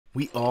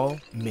We all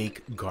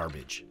make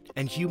garbage,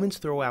 and humans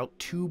throw out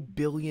 2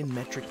 billion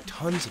metric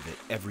tons of it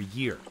every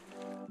year.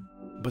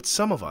 But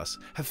some of us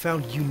have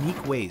found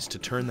unique ways to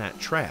turn that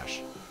trash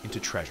into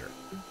treasure.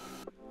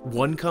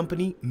 One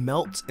company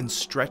melts and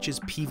stretches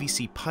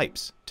PVC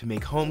pipes to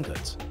make home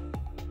goods.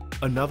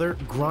 Another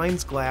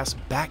grinds glass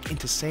back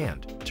into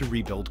sand to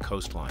rebuild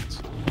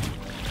coastlines.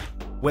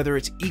 Whether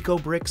it's eco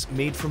bricks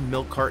made from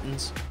milk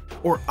cartons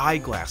or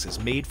eyeglasses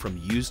made from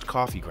used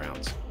coffee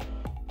grounds,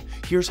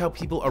 here's how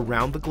people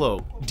around the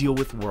globe deal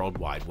with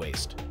worldwide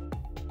waste.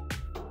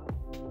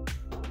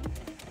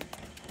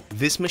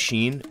 This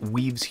machine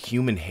weaves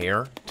human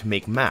hair to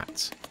make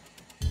mats,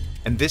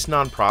 and this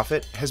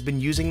nonprofit has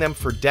been using them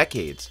for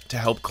decades to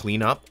help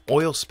clean up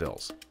oil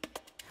spills.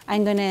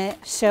 I'm going to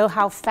show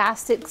how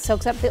fast it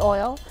soaks up the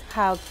oil,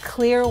 how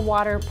clear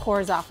water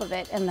pours off of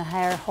it, and the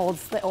hair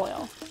holds the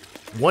oil.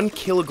 1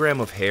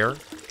 kilogram of hair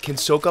can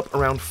soak up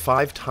around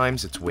 5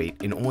 times its weight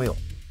in oil.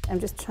 I'm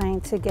just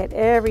trying to get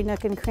every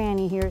nook and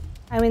cranny here.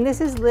 I mean,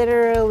 this is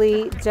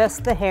literally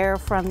just the hair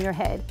from your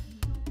head.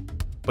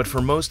 But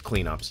for most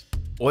cleanups,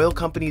 oil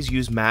companies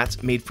use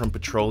mats made from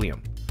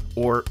petroleum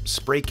or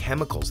spray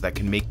chemicals that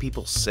can make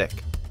people sick.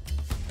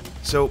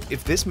 So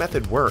if this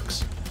method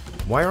works,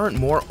 why aren't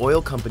more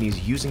oil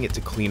companies using it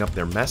to clean up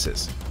their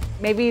messes?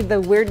 Maybe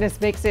the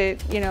weirdness makes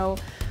it,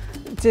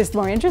 just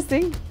more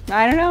interesting.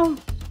 I don't know.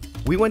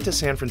 We went to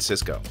San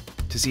Francisco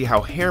to see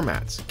how hair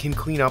mats can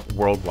clean up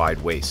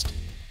worldwide waste.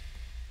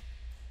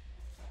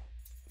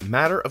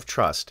 Matter of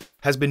Trust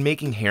has been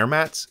making hair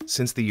mats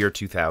since the year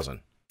 2000.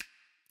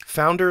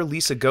 Founder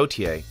Lisa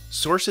Gauthier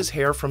sources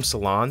hair from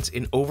salons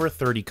in over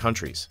 30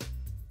 countries.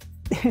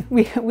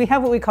 We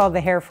have what we call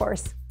the hair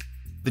force.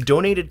 The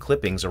donated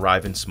clippings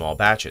arrive in small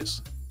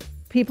batches.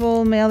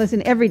 People mail this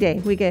in every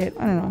day. We get,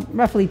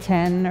 roughly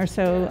 10 or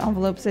so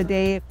envelopes a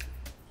day.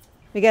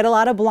 We get a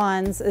lot of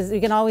blondes. As you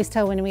can always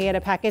tell when we get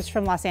a package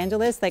from Los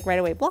Angeles, like right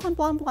away, blonde,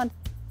 blonde, blonde.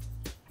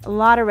 A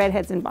lot of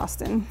redheads in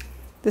Boston.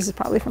 This is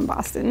probably from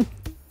Boston.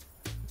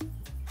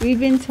 We've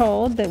been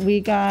told that we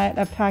got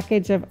a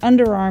package of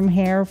underarm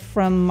hair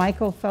from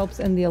Michael Phelps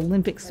and the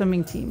Olympic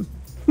swimming team.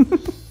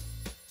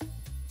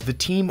 The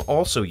team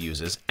also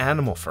uses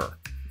animal fur.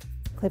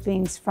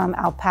 Clippings from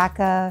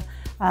alpaca,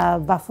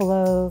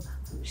 buffalo,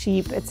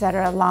 sheep,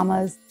 etc.,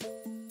 llamas.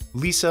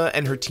 Lisa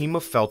and her team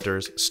of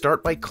felters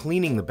start by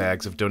cleaning the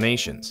bags of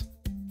donations.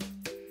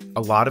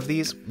 A lot of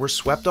these were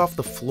swept off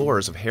the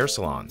floors of hair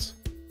salons.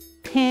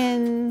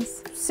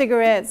 Pins,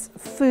 cigarettes,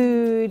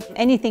 food,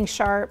 anything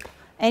sharp.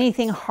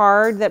 Anything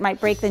hard that might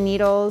break the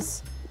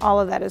needles, all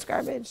of that is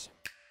garbage.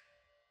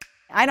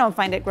 I don't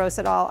find it gross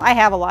at all. I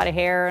have a lot of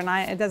hair and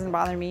it doesn't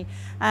bother me.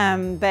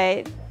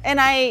 It's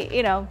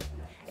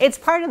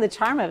part of the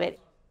charm of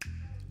it.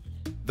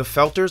 The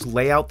felters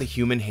lay out the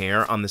human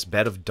hair on this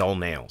bed of dull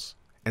nails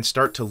and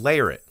start to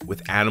layer it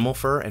with animal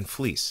fur and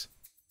fleece.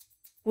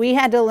 We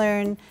had to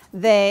learn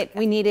that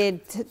we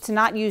needed to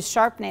not use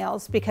sharp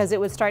nails because it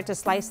would start to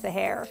slice the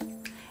hair.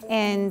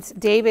 And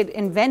David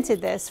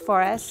invented this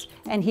for us,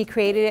 and he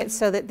created it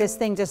so that this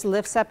thing just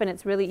lifts up and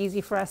it's really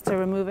easy for us to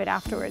remove it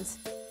afterwards.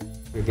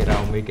 We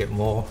make it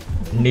more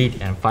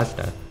neat and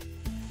faster.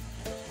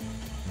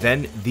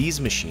 Then these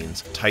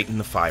machines tighten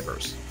the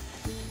fibers.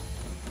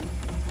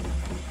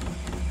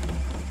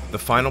 The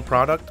final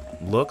product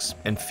looks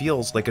and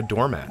feels like a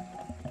doormat.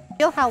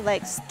 Feel how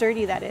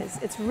sturdy that is.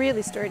 It's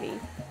really sturdy.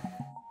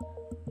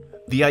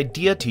 The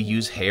idea to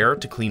use hair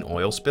to clean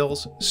oil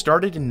spills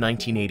started in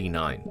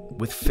 1989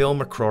 with Phil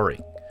McCrory,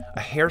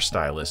 a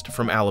hairstylist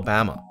from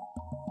Alabama.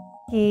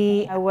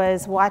 He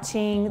was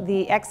watching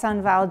the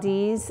Exxon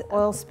Valdez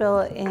oil spill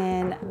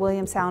in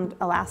William Sound,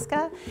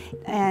 Alaska,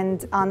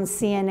 and on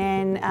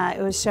CNN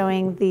it was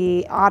showing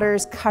the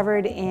otters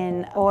covered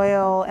in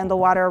oil and the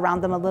water around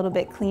them a little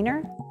bit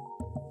cleaner.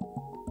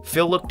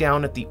 Phil looked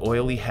down at the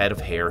oily head of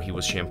hair he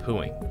was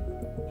shampooing.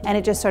 And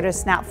it just sort of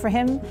snapped for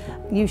him.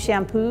 You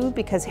shampoo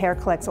because hair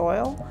collects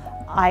oil.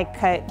 I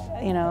cut,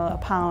 a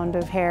pound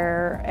of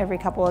hair every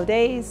couple of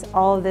days.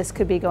 All of this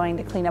could be going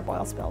to clean up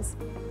oil spills.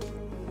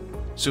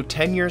 So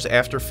 10 years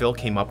after Phil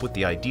came up with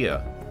the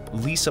idea,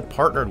 Lisa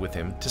partnered with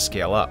him to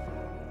scale up.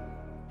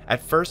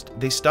 At first,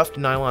 they stuffed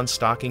nylon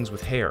stockings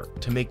with hair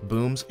to make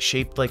booms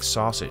shaped like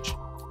sausage.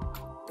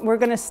 We're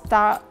going to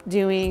stop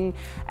doing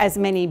as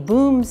many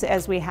booms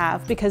as we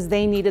have because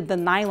they needed the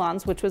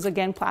nylons, which was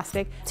again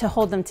plastic, to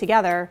hold them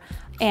together.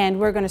 And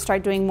we're going to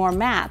start doing more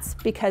mats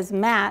because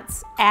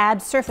mats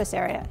add surface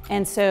area.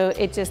 And so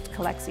it just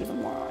collects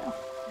even more oil.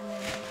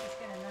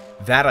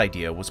 That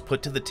idea was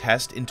put to the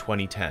test in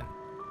 2010,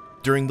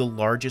 during the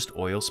largest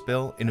oil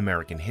spill in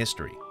American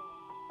history.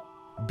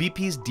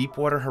 BP's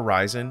Deepwater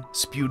Horizon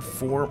spewed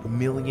 4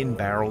 million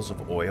barrels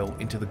of oil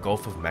into the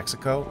Gulf of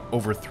Mexico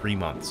over 3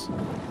 months.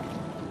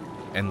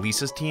 And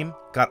Lisa's team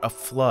got a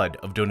flood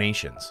of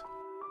donations.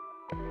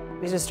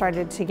 We just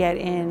started to get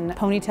in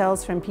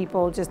ponytails from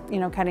people just,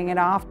 cutting it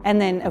off.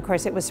 And then, of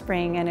course, it was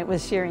spring and it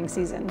was shearing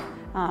season.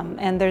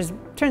 And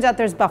turns out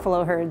there's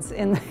buffalo herds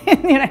in the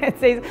United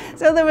States.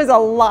 So there was a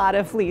lot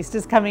of fleece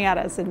just coming at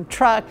us in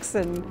trucks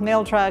and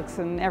mail trucks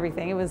and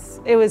everything.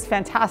 It was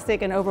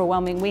fantastic and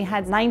overwhelming. We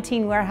had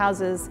 19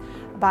 warehouses,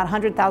 about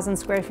 100,000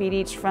 square feet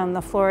each, from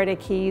the Florida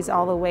Keys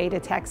all the way to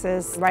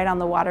Texas, right on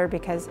the water,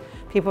 because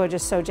people are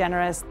just so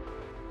generous.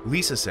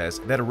 Lisa says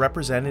that a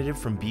representative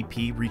from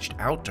BP reached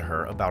out to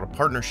her about a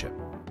partnership.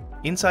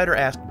 Insider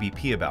asked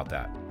BP about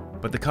that,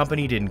 but the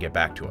company didn't get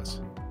back to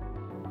us.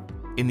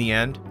 In the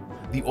end,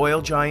 the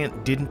oil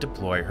giant didn't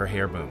deploy her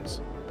hair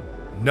booms.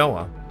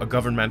 NOAA, a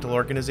governmental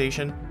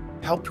organization,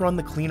 helped run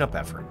the cleanup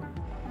effort.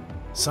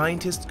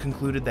 Scientists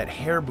concluded that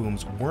hair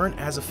booms weren't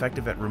as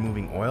effective at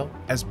removing oil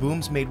as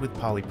booms made with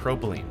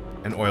polypropylene,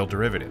 an oil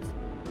derivative.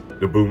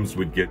 The booms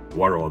would get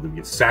water oil, they'd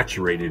get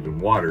saturated in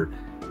water,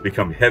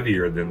 become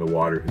heavier than the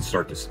water, and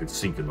start to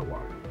sink in the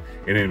water.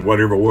 And then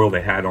whatever oil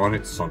they had on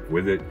it sunk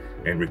with it,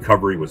 and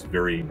recovery was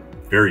very,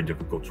 very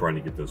difficult trying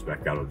to get those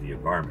back out of the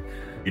environment.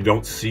 You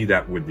don't see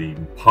that with the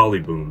poly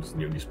booms.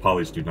 These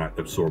polys do not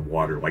absorb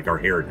water like our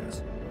hair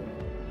does.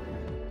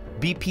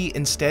 BP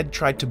instead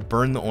tried to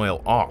burn the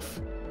oil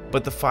off,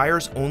 but the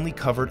fires only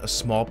covered a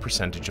small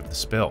percentage of the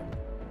spill.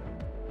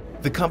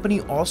 The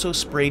company also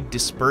sprayed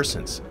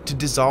dispersants to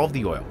dissolve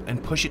the oil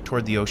and push it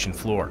toward the ocean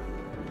floor,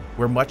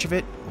 where much of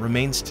it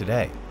remains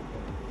today.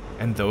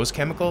 And those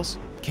chemicals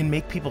can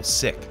make people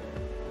sick.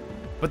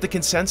 But the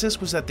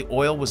consensus was that the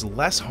oil was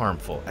less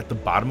harmful at the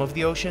bottom of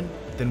the ocean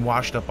than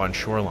washed up on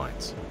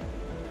shorelines.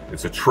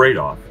 It's a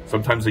trade-off.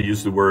 Sometimes they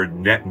use the word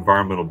net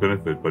environmental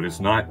benefit, but it's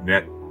not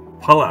net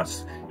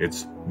plus,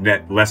 it's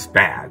net less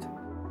bad.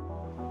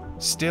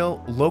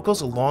 Still,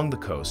 locals along the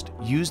coast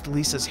used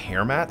Lisa's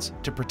hair mats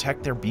to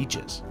protect their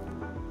beaches.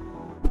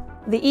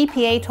 The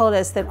EPA told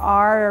us that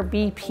our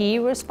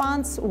BP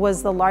response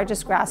was the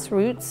largest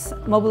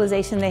grassroots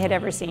mobilization they had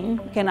ever seen.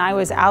 And I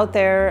was out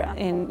there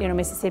in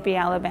Mississippi,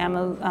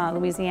 Alabama,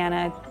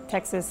 Louisiana,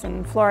 Texas,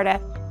 and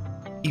Florida.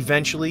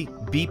 Eventually,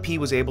 BP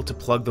was able to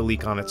plug the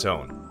leak on its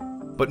own.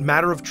 But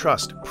Matter of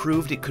Trust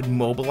proved it could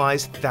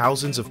mobilize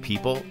thousands of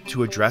people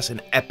to address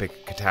an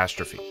epic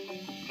catastrophe.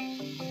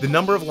 The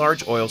number of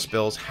large oil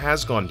spills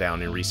has gone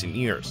down in recent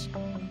years.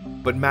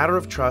 But Matter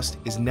of Trust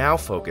is now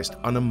focused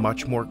on a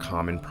much more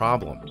common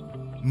problem: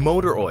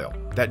 motor oil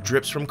that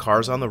drips from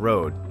cars on the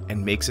road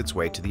and makes its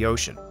way to the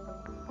ocean.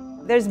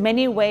 There's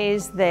many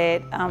ways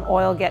that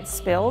oil gets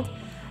spilled,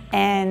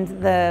 and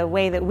the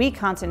way that we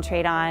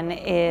concentrate on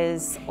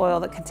is oil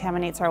that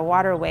contaminates our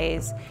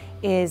waterways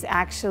is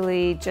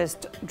actually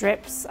just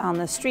drips on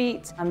the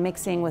street,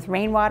 mixing with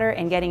rainwater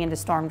and getting into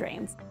storm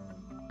drains.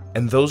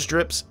 And those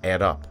drips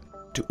add up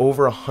to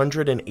over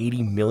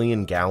 180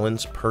 million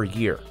gallons per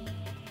year.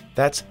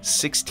 That's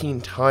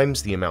 16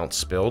 times the amount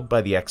spilled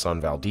by the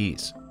Exxon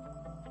Valdez.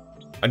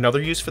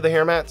 Another use for the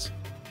hair mats?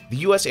 The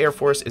US Air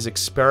Force is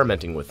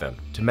experimenting with them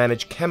to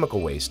manage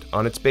chemical waste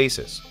on its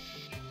bases.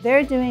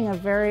 They're doing a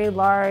very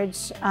large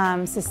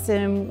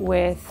system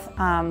with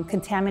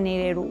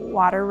contaminated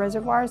water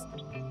reservoirs.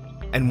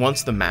 And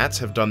once the mats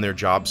have done their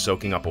job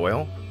soaking up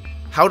oil,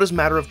 how does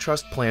Matter of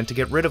Trust plan to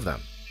get rid of them?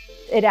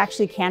 It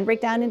actually can break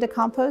down into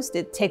compost.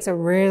 It takes a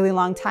really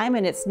long time,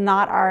 and it's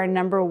not our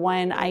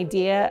 #1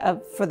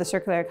 idea for the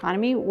circular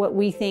economy. What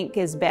we think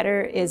is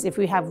better is if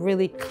we have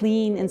really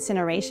clean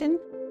incineration.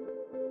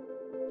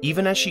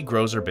 Even as she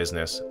grows her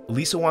business,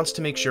 Lisa wants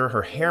to make sure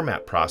her hair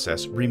mat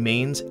process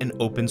remains an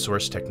open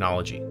source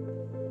technology.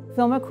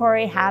 Phil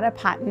McCrory had a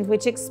patent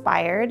which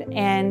expired,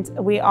 and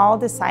we all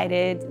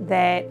decided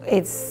that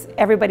it's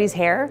everybody's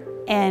hair,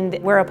 and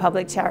we're a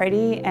public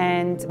charity,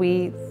 and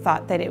we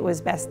thought that it was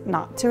best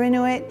not to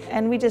renew it,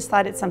 and we just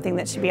thought it's something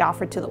that should be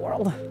offered to the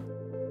world.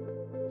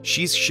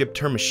 She's shipped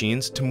her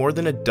machines to more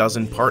than a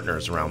dozen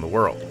partners around the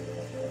world.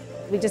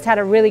 We just had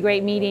a really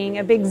great meeting,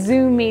 a big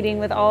Zoom meeting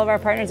with all of our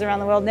partners around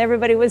the world, and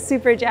everybody was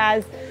super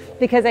jazzed,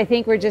 because I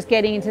think we're just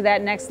getting into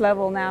that next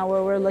level now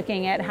where we're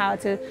looking at how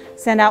to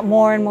send out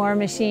more and more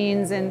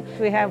machines. And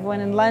we have one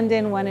in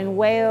London, one in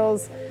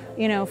Wales,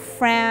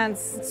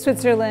 France,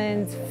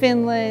 Switzerland,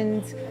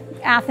 Finland,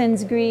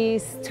 Athens,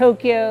 Greece,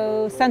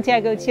 Tokyo,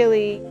 Santiago,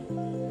 Chile.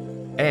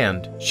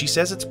 And she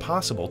says it's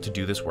possible to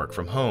do this work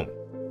from home.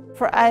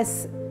 For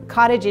us,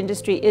 cottage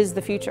industry is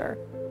the future.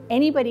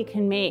 Anybody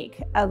can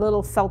make a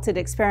little felted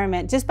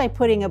experiment just by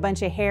putting a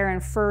bunch of hair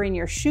and fur in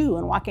your shoe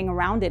and walking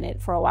around in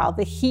it for a while.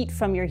 The heat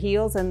from your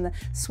heels and the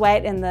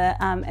sweat and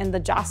the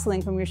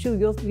jostling from your shoe,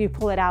 you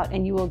pull it out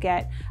and you will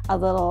get a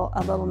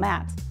little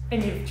mat.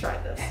 And you've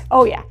tried this?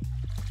 Oh yeah.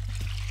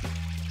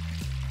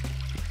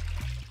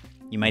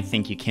 You might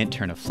think you can't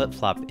turn a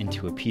flip-flop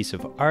into a piece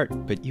of art,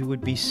 but you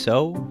would be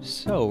so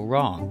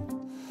wrong.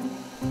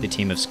 The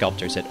team of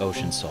sculptors at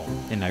Ocean Soul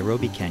in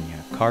Nairobi,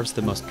 Kenya, carves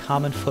the most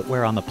common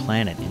footwear on the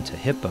planet into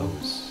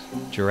hippos,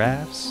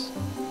 giraffes,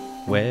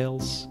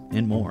 whales,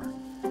 and more.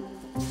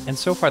 And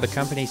so far, the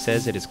company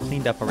says it has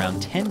cleaned up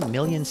around 10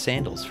 million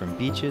sandals from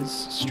beaches,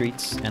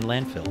 streets, and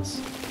landfills.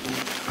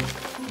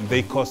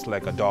 They cost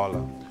like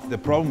 $1. The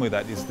problem with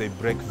that is they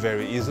break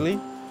very easily.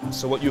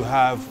 So what you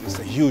have is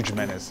a huge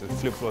menace. It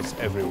flip-flops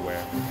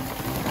everywhere.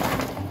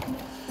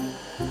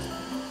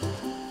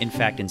 In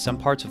fact, in some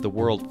parts of the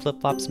world,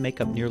 flip-flops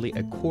make up nearly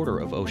a quarter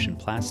of ocean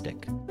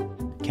plastic.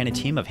 Can a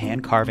team of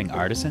hand-carving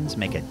artisans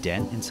make a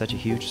dent in such a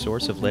huge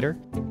source of litter?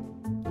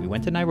 We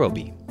went to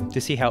Nairobi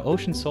to see how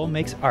Ocean Sole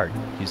makes art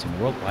using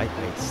worldwide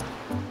waste.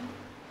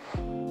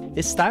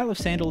 This style of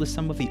sandal is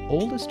some of the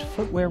oldest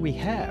footwear we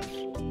have,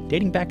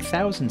 dating back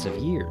thousands of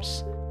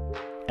years.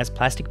 As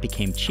plastic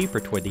became cheaper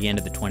toward the end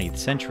of the 20th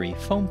century,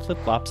 foam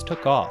flip-flops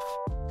took off.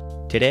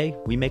 Today,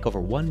 we make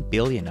over 1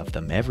 billion of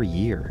them every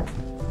year,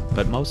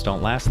 but most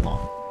don't last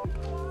long.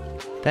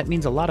 That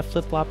means a lot of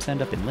flip-flops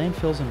end up in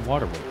landfills and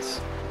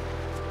waterways.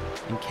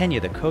 In Kenya,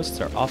 the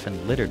coasts are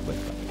often littered with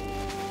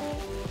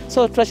them.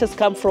 So trashes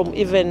come from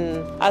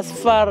even as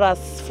far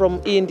as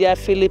from India,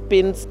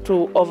 Philippines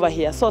to over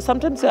here. So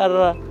sometimes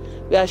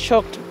we are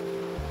shocked.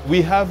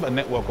 We have a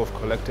network of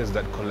collectors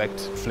that collect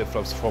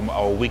flip-flops from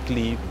our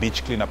weekly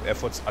beach cleanup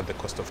efforts at the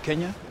coast of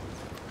Kenya.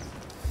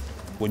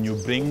 When you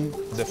bring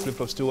the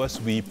flip-flops to us,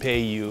 we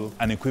pay you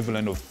an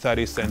equivalent of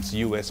 30 cents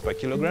US per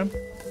kilogram.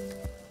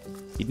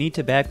 You'd need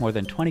to bag more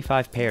than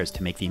 25 pairs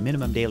to make the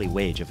minimum daily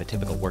wage of a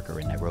typical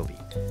worker in Nairobi.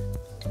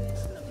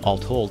 All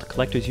told,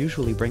 collectors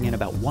usually bring in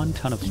about 1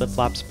 ton of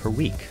flip-flops per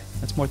week.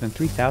 That's more than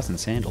 3,000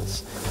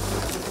 sandals.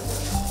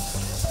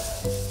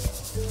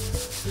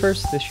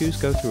 First, the shoes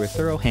go through a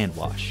thorough hand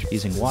wash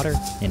using water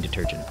and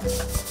detergent.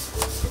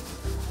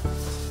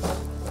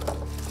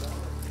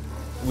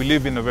 We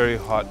live in a very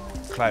hot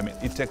climate.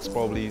 It takes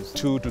probably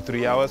 2 to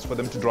 3 hours for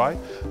them to dry,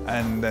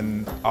 and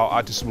then our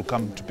artists will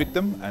come to pick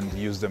them and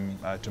use them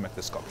to make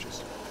the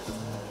sculptures.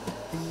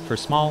 For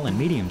small and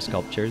medium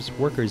sculptures,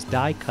 workers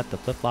die-cut the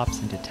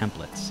flip-flops into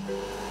templates.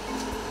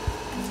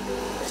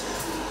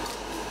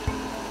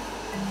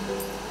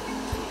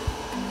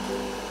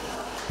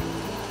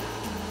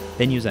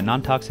 Then use a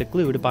non-toxic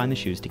glue to bind the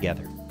shoes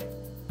together.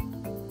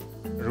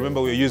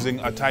 Remember, we're using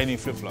a tiny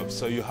flip-flop,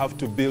 so you have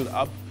to build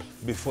up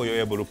before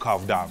you're able to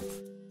carve down.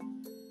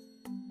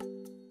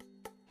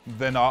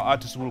 Then our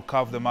artists will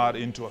carve them out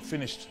into a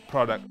finished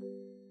product.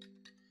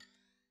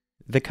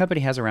 The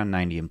company has around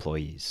 90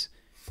 employees.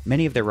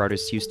 Many of their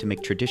artists used to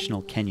make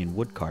traditional Kenyan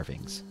wood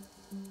carvings.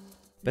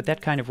 But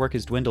that kind of work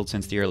has dwindled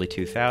since the early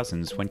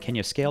 2000s when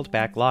Kenya scaled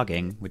back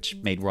logging, which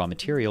made raw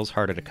materials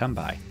harder to come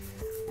by.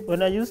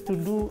 When I used to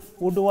do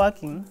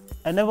woodworking,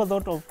 I never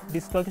thought of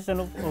destruction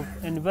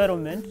of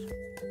environment.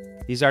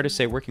 These artists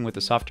say working with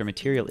a softer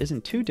material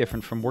isn't too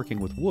different from working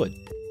with wood.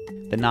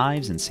 The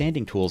knives and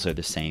sanding tools are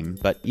the same,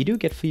 but you do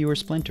get fewer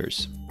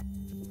splinters.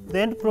 The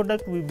end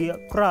product will be a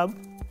crab.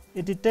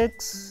 It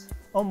takes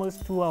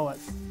almost 2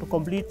 hours to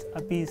complete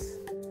a piece.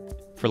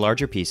 For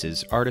larger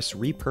pieces, artists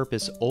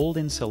repurpose old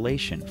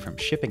insulation from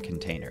shipping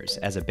containers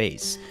as a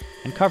base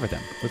and cover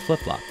them with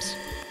flip-flops.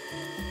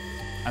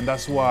 And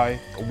that's why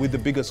with the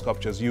bigger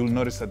sculptures, you'll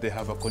notice that they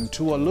have a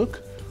contour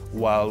look,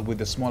 while with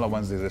the smaller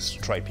ones, there's a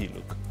stripy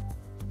look.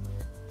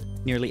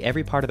 Nearly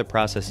every part of the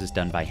process is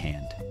done by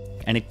hand,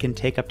 and it can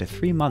take up to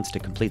 3 months to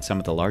complete some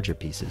of the larger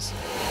pieces.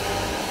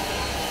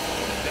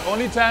 The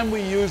only time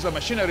we use a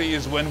machinery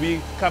is when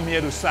we come here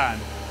to sand.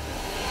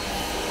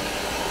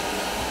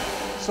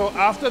 So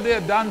after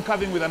they're done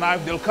carving with a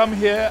knife, they'll come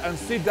here and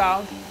sit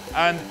down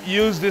and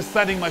use these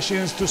sanding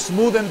machines to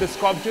smoothen the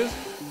sculptures.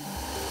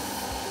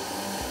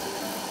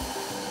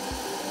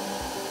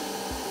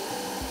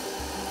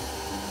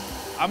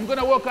 I'm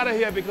gonna walk out of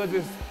here because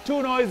it's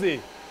too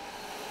noisy.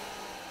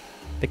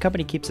 The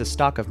company keeps a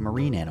stock of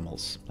marine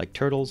animals, like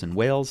turtles and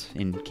whales,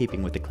 in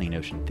keeping with the clean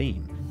ocean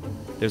theme.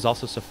 There's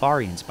also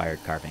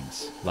safari-inspired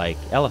carvings, like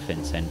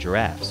elephants and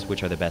giraffes,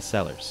 which are the best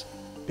sellers.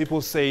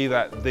 People say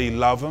that they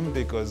love them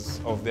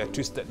because of their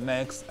twisted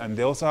necks, and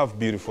they also have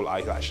beautiful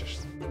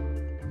eyelashes.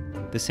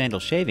 The sandal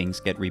shavings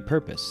get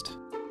repurposed.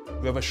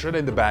 We have a shredder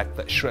in the back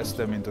that shreds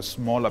them into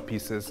smaller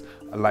pieces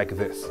like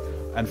this.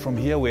 And from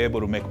here, we're able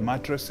to make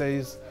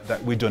mattresses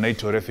that we donate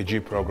to a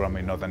refugee program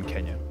in northern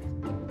Kenya.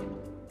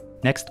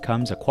 Next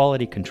comes a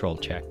quality control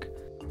check.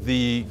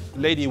 The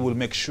lady will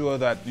make sure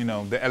that,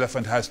 the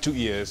elephant has 2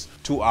 ears,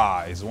 2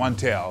 eyes, 1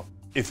 tail.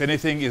 If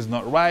anything is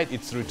not right,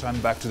 it's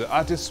returned back to the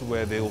artist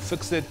where they will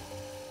fix it.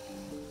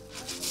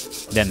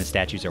 Then the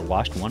statues are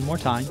washed one more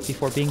time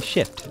before being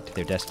shipped to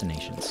their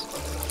destinations.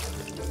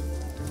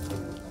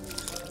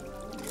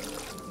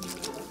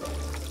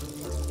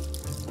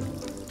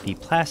 The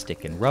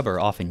plastic and rubber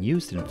often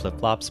used in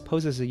flip-flops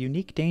poses a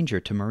unique danger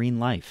to marine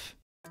life.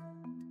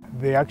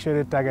 They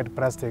actually target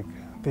plastic,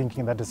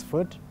 thinking that is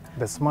food.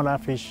 The smaller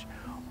fish,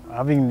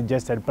 having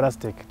ingested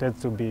plastic,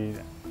 tends to be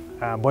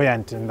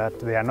buoyant in that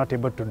they are not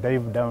able to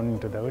dive down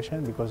into the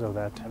ocean because of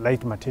that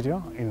light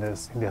material in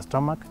their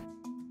stomach.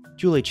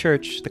 Julie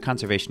Church, the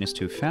conservationist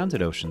who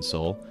founded Ocean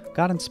Sole,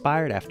 got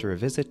inspired after a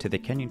visit to the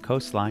Kenyan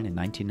coastline in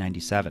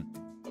 1997.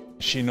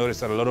 She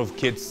noticed that a lot of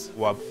kids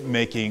were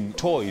making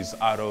toys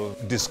out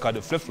of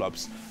discarded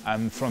flip-flops,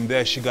 and from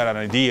there she got an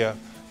idea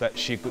that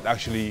she could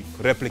actually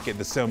replicate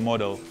the same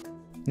model.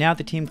 Now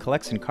the team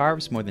collects and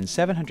carves more than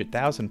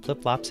 700,000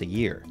 flip-flops a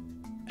year.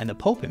 And the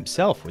Pope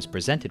himself was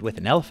presented with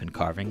an elephant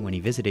carving when he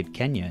visited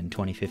Kenya in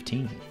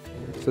 2015.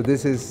 So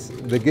this is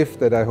the gift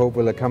that I hope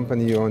will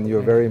accompany you on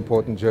your very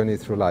important journey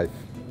through life.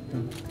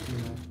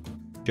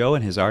 Joe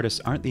and his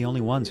artists aren't the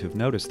only ones who've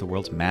noticed the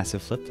world's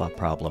massive flip-flop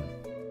problem.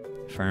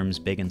 Firms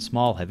big and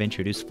small have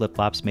introduced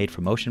flip-flops made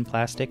from ocean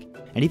plastic,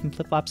 and even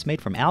flip-flops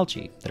made from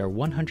algae that are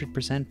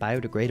 100%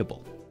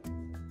 biodegradable.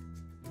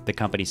 The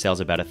company sells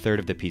about a third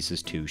of the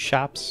pieces to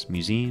shops,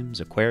 museums,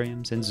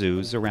 aquariums, and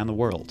zoos around the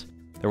world.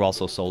 They're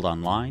also sold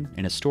online,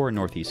 in a store in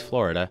Northeast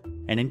Florida,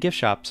 and in gift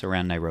shops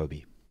around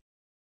Nairobi.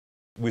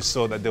 We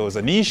saw that there was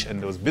a niche and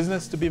there was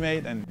business to be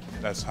made, and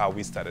that's how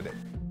we started it.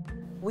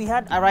 We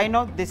had a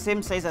rhino the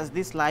same size as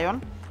this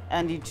lion,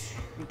 and it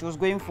was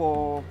going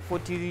for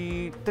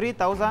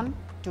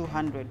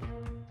 43,200.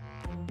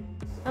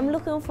 I'm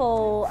looking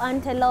for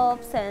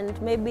antelopes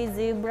and maybe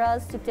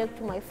zebras to take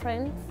to my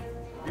friends.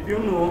 Did you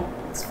know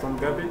it's from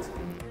garbage?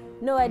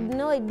 No, I had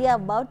no idea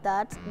about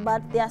that,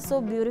 but they are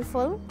so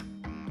beautiful.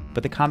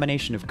 But the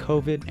combination of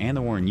COVID and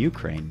the war in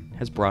Ukraine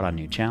has brought on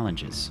new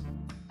challenges.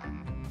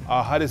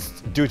 Our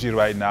hardest duty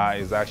right now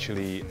is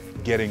actually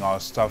getting our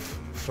stuff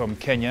from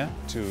Kenya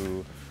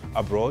to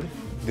abroad.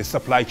 The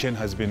supply chain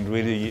has been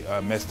really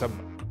messed up.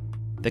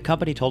 The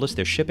company told us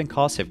their shipping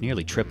costs have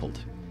nearly tripled,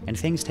 and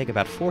things take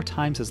about 4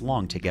 times as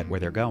long to get where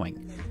they're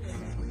going.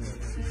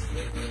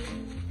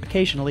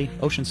 Occasionally,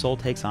 Ocean Soul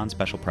takes on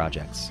special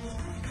projects.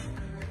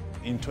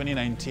 In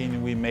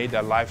 2019, we made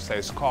a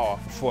life-size car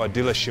for a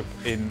dealership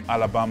in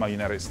Alabama,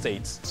 United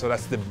States. So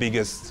that's the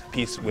biggest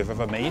piece we've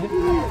ever made.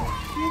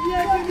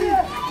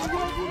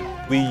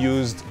 We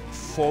used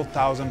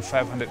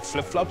 4,500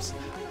 flip-flops,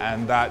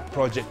 and that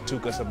project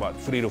took us about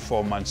 3 to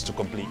 4 months to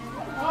complete.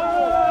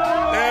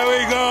 There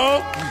we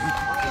go!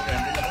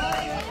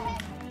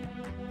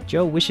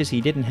 Joe wishes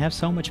he didn't have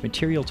so much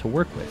material to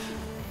work with.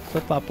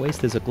 Flip-flop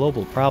waste is a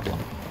global problem.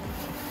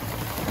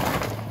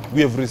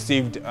 We have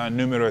received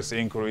numerous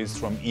inquiries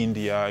from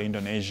India,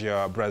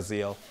 Indonesia,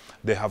 Brazil.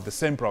 They have the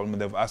same problem.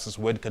 They've asked us,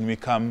 when can we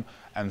come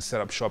and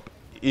set up shop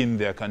in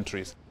their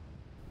countries?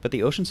 But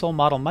the Ocean Soul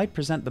model might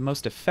present the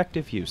most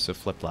effective use of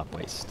flip-flop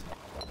waste.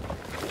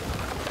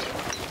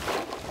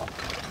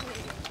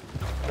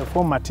 The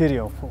foam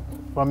material for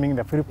forming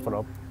the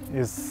flip-flop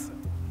is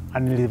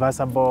an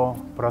irreversible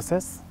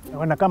process.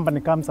 When a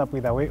company comes up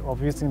with a way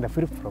of using the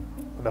flip-flop,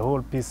 the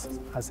whole piece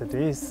as it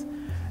is,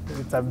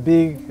 it's a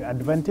big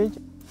advantage.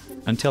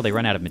 Until they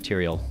run out of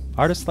material,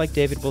 artists like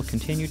David will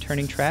continue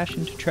turning trash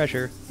into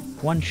treasure,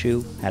 one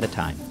shoe at a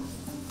time.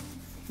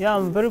 Yeah,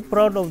 I'm very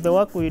proud of the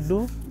work we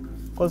do,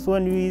 because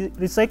when we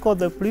recycle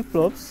the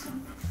flip-flops,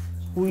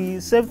 we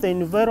save the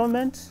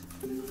environment,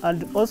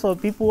 and also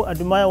people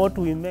admire what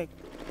we make.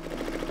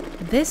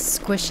 This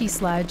squishy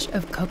sludge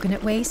of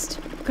coconut waste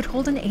could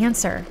hold an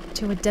answer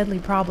to a deadly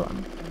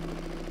problem.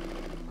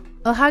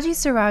 Alhaji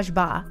Siraj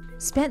Ba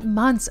spent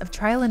months of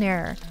trial and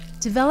error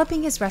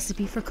developing his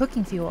recipe for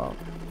cooking fuel,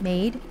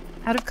 made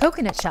out of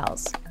coconut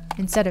shells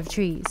instead of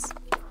trees.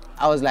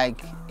 I was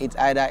like, it's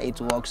either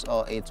it works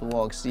or it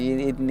works.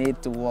 It needs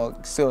to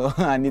work, so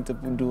I need to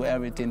do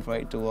everything for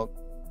it to work.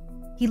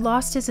 He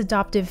lost his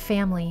adoptive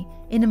family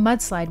in a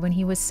mudslide when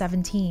he was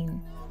 17.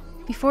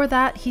 Before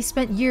that, he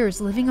spent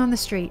years living on the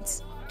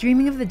streets,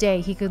 dreaming of the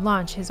day he could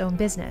launch his own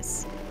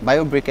business.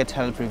 Briquettes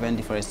help prevent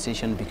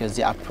deforestation because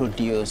they are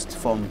produced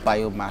from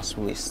biomass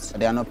waste.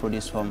 They are not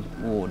produced from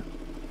wood.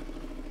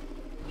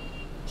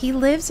 He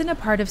lives in a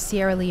part of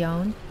Sierra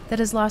Leone that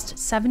has lost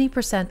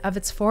 70% of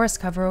its forest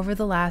cover over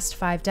the last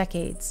 5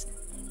 decades.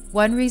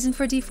 One reason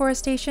for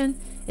deforestation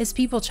is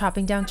people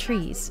chopping down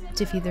trees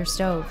to feed their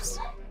stoves.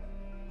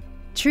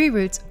 Tree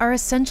roots are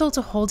essential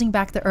to holding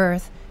back the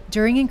earth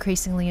during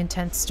increasingly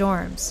intense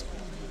storms.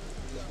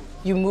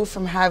 You move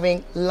from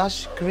having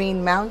lush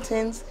green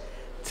mountains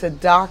to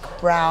dark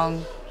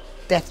brown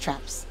death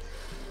traps.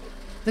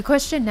 The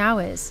question now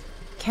is,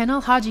 can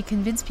Alhaji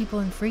convince people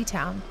in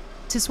Freetown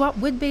to swap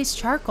wood-based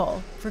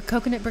charcoal for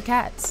coconut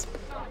briquettes?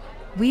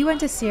 We went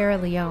to Sierra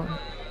Leone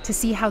to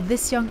see how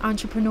this young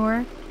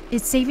entrepreneur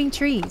is saving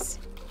trees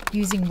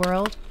using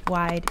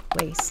worldwide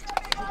waste.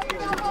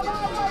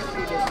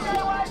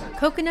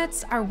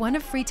 Coconuts are one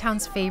of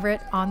Freetown's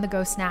favorite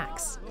on-the-go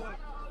snacks.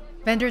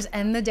 Vendors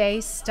end the day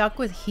stuck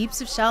with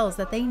heaps of shells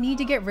that they need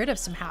to get rid of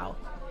somehow,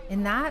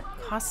 and that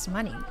costs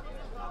money.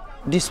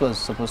 This was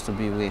supposed to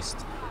be waste.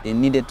 They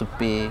needed to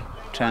pay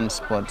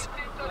transport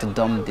to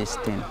dump this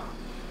thing.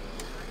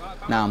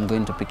 Now I'm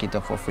going to pick it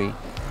up for free.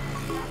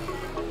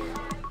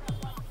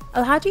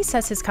 Alhaji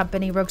says his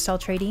company, Roguestall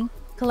Trading,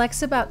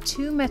 collects about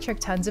 2 metric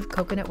tons of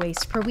coconut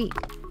waste per week.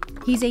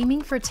 He's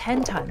aiming for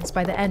 10 tons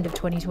by the end of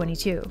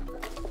 2022.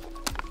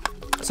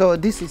 So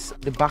this is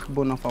the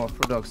backbone of our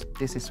products.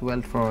 This is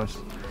well for us.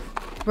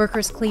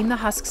 Workers clean the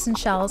husks and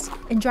shells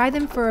and dry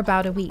them for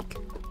about a week.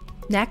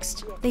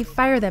 Next, they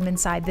fire them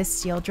inside this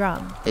steel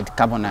drum. It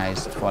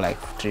carbonized for like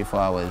 3-4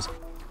 hours.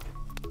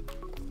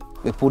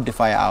 We put the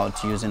fire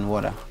out using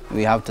water.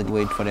 We have to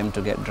wait for them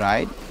to get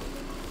dried.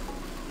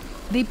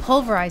 They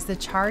pulverize the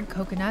charred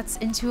coconuts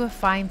into a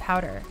fine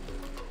powder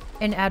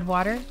and add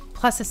water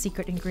plus a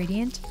secret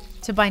ingredient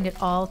to bind it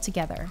all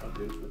together.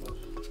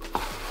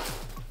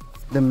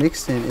 The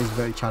mixing is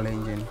very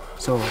challenging,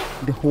 so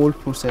the whole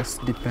process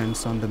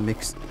depends on the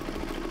mix.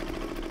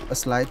 a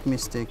slight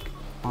mistake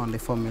on the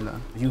formula,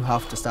 you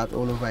have to start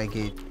all over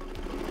again.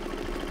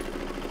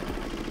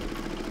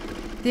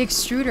 The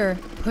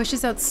extruder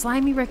pushes out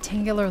slimy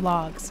rectangular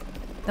logs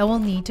that will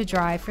need to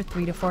dry for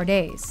 3 to 4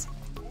 days.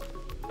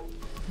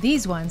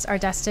 These ones are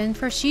destined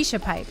for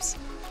shisha pipes.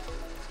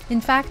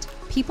 In fact,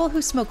 people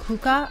who smoke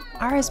hookah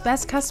are his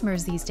best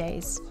customers these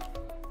days.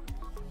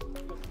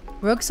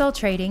 Rogue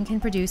Trading can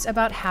produce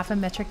about 1/2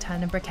 metric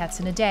ton of briquettes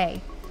in a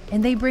day,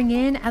 and they bring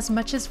in as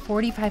much as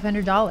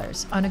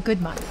 $4,500 on a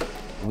good month.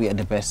 We are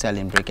the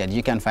best-selling briquette.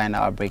 You can find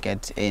our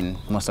briquette in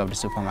most of the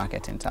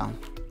supermarkets in town.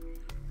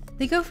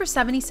 They go for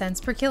 70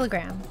 cents per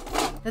kilogram.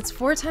 That's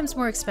 4 times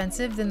more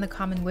expensive than the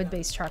common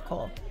wood-based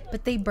charcoal,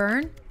 but they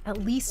burn at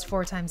least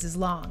 4 times as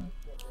long.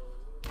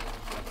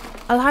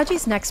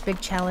 Alhaji's next big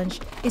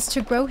challenge is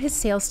to grow his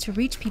sales to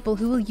reach people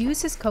who will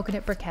use his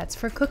coconut briquettes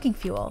for cooking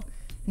fuel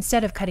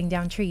instead of cutting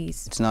down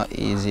trees. It's not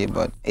easy,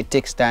 but it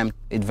takes time.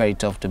 It's very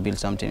tough to build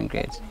something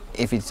great.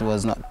 If it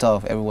was not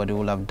tough, everybody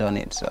would have done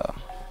it, so.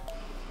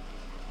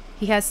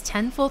 He has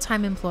 10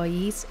 full-time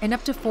employees and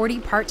up to 40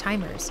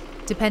 part-timers,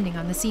 depending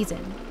on the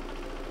season.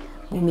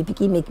 Me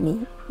picky make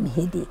me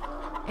headache.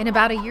 And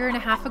about a year and a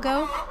half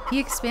ago, he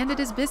expanded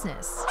his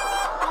business.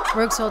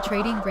 Rogue Soul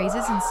Trading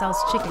raises and sells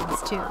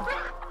chickens, too.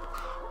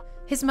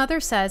 His mother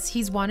says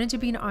he's wanted to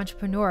be an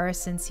entrepreneur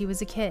since he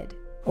was a kid.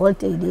 All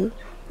day,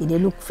 they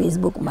look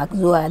Facebook, Mark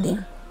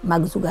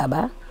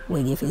Zuckerberg,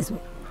 we get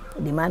Facebook.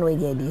 The man will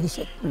get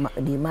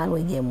the man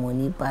will get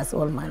money, pass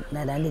all man.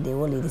 Then they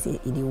only say,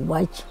 they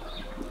watch,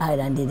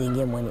 and they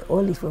get money.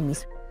 All is for me.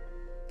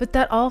 But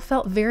that all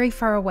felt very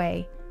far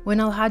away when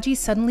Alhaji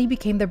suddenly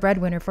became the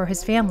breadwinner for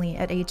his family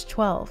at age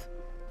 12.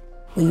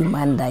 When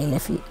man die,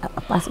 left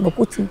pass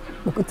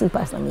bokuti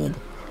pass made.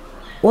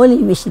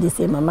 Only wish they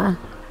say, Mama,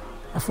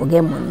 I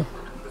forget money.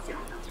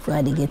 If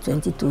I get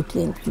 22,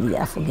 23,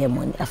 I forget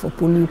money. I for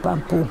pull you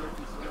and pull.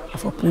 I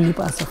for pull you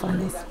and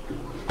suffer.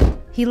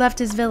 He left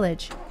his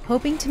village,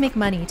 hoping to make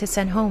money to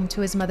send home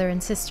to his mother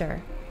and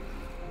sister.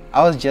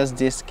 I was just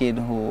this kid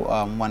who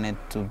wanted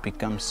to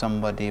become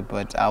somebody,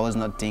 but I was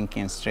not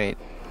thinking straight.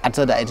 I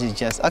thought that it is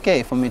just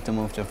okay for me to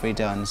move to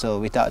Freetown. So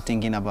without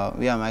thinking about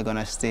where am I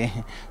gonna stay,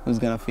 who's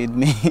gonna feed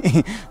me,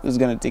 who's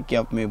gonna take care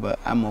of me, but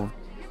I moved.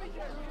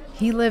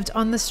 He lived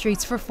on the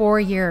streets for 4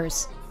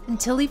 years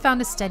until he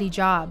found a steady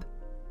job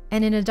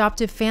and an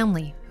adoptive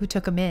family who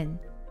took him in.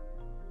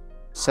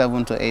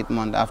 7 to 8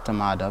 months after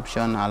my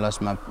adoption, I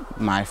lost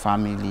my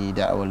family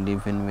that I was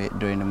living with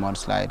during the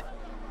mudslide.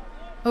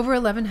 Over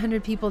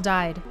 1,100 people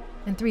died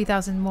and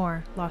 3,000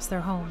 more lost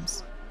their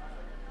homes.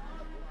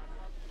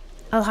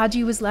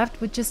 Alhaji was left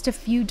with just a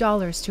few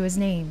dollars to his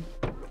name.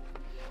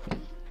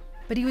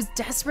 But he was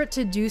desperate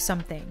to do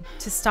something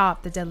to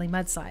stop the deadly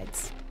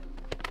mudslides.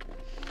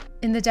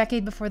 In the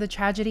decade before the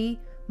tragedy,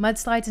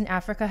 mudslides in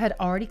Africa had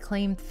already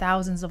claimed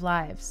thousands of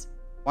lives.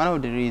 One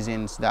of the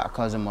reasons that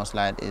cause a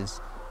mudslide is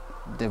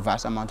the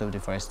vast amount of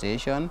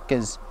deforestation,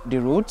 because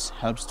the roots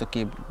helps to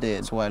keep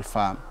the soil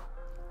firm.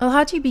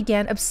 Alhaji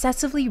began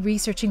obsessively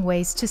researching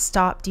ways to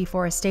stop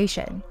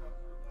deforestation.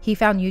 He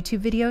found YouTube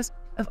videos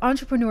of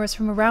entrepreneurs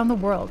from around the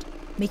world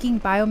making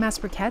biomass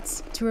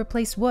briquettes to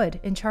replace wood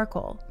and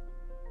charcoal.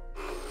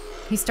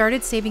 He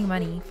started saving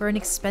money for an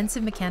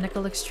expensive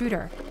mechanical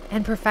extruder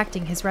and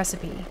perfecting his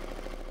recipe.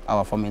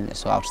 Our formula is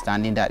so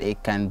outstanding that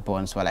it can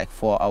burn for like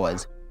 4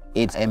 hours.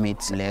 It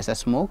emits lesser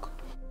smoke.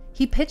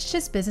 He pitched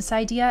his business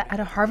idea at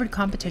a Harvard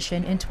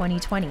competition in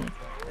 2020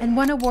 and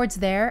won awards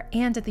there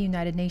and at the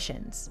United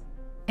Nations.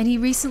 And he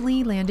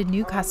recently landed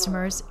new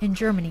customers in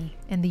Germany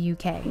and the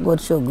UK. God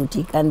show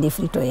guti kandi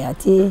frito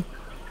yati,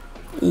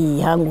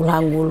 I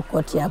hangul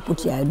kotia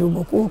putia do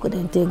boku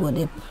kodente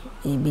gode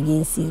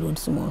begin see road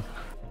small.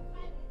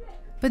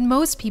 But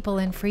most people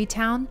in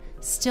Freetown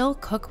still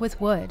cook with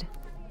wood.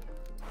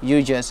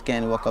 You just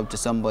can't walk up to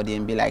somebody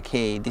and be like,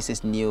 hey, this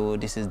is new,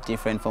 this is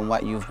different from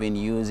what you've been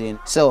using.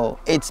 So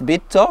it's a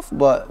bit tough,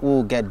 but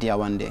we'll get there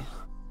one day.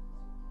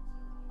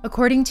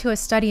 According to a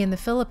study in the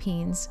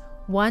Philippines,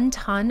 1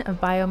 ton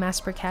of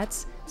biomass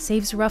briquettes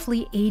saves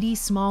roughly 80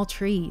 small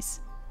trees.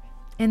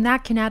 And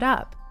that can add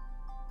up.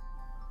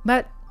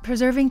 But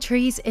preserving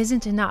trees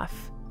isn't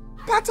enough.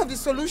 Part of the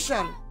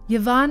solution.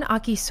 Yvonne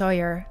Aki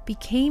Sawyer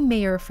became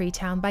mayor of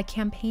Freetown by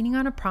campaigning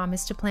on a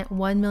promise to plant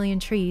 1 million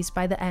trees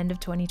by the end of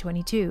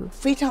 2022.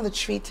 Freetown, the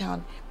Tree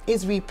Town,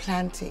 is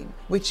replanting,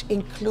 which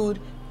include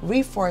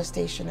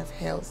reforestation of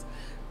hills,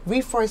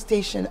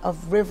 reforestation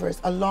of rivers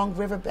along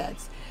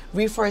riverbeds,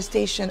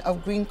 reforestation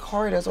of green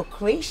corridors or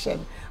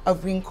creation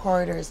of green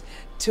corridors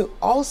to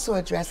also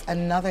address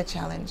another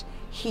challenge,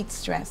 heat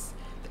stress.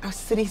 Our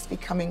city is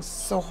becoming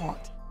so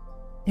hot.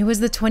 It was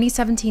the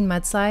 2017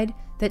 mudslide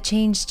that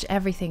changed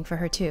everything for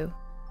her too.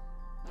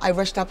 I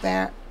rushed up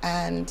there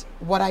and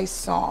what I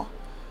saw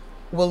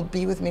will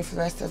be with me for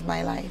the rest of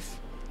my life.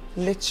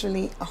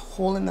 Literally a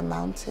hole in the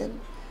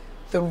mountain.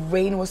 The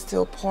rain was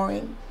still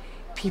pouring.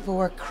 People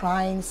were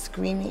crying,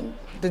 screaming.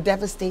 The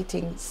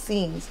devastating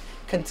scenes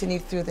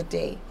continued through the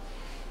day.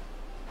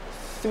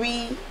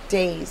 3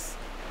 days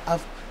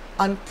of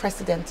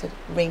unprecedented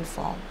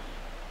rainfall.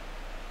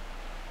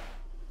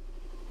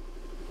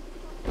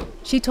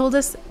 She told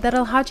us that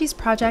Alhaji's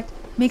project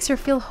makes her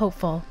feel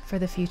hopeful for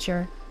the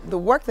future. The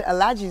work that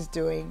Alhaji is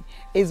doing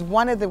is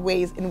one of the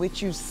ways in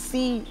which you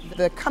see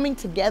the coming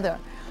together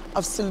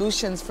of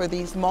solutions for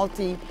these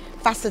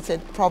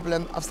multifaceted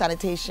problem of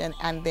sanitation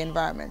and the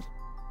environment.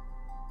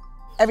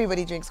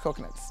 Everybody drinks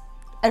coconuts.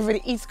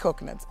 Everybody eats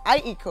coconuts.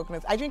 I eat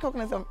coconuts. I drink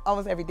coconuts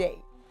almost every day.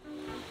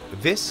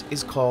 This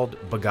is called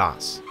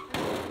bagasse.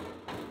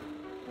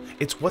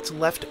 It's what's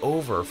left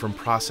over from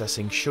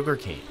processing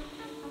sugarcane.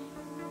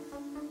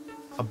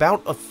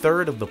 About a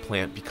third of the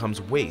plant becomes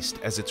waste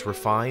as it's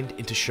refined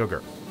into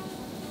sugar.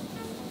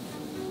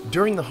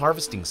 During the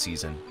harvesting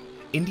season,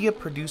 India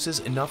produces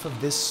enough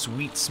of this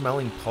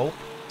sweet-smelling pulp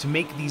to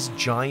make these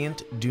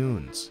giant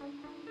dunes,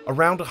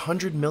 around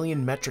 100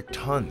 million metric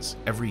tons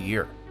every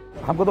year.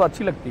 हमको तो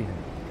अच्छी लगती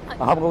है,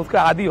 हम उसके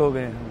आदी हो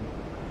गए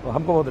हैं, तो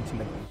हमको बहुत अच्छी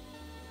लगती है.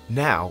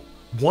 Now,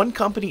 one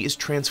company is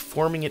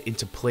transforming it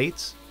into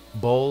plates,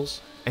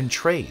 bowls, and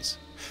trays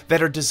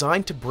that are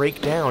designed to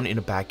break down in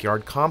a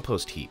backyard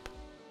compost heap.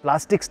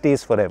 Plastic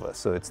stays forever,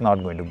 so it's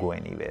not going to go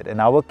anywhere.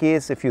 In our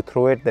case, if you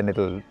throw it, then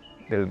it'll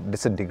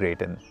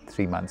disintegrate in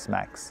 3 months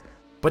max.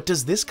 But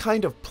does this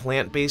kind of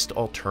plant-based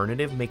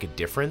alternative make a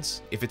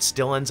difference if it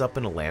still ends up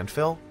in a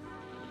landfill?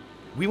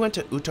 We went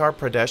to Uttar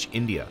Pradesh,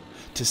 India,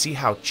 to see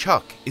how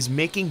Chuck is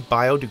making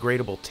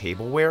biodegradable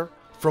tableware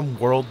from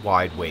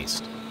worldwide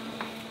waste.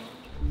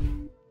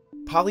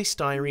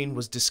 Polystyrene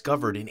was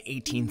discovered in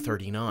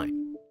 1839.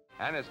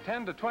 And is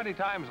 10 to 20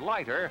 times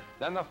lighter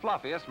than the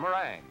fluffiest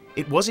meringue.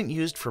 It wasn't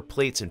used for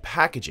plates and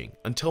packaging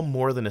until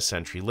more than a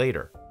century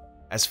later,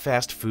 as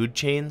fast food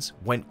chains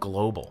went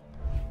global.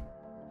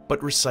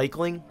 But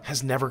recycling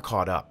has never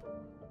caught up.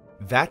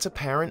 That's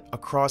apparent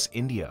across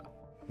India,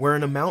 where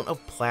an amount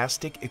of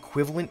plastic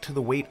equivalent to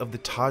the weight of the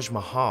Taj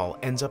Mahal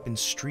ends up in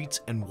streets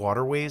and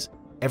waterways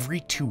every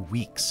 2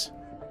 weeks.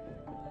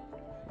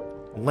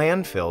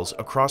 Landfills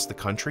across the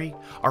country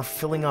are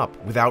filling up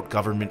without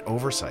government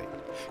oversight,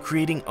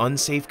 creating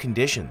unsafe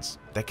conditions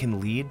that can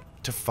lead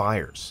to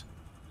fires.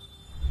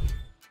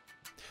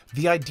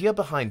 The idea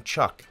behind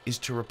Chuck is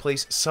to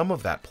replace some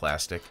of that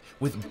plastic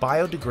with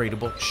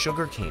biodegradable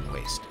sugarcane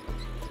waste.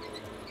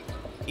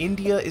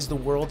 India is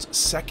the world's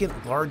second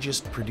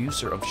largest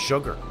producer of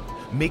sugar,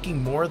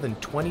 making more than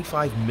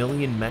 25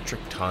 million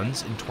metric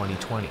tons in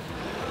 2020.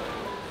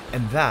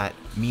 And that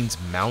means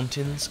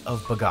mountains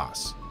of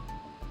bagasse.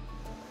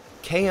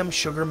 KM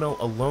Sugar Mill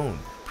alone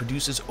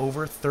produces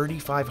over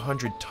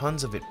 3,500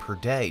 tons of it per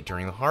day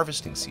during the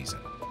harvesting season.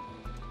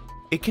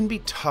 It can be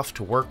tough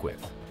to work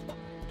with.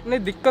 नहीं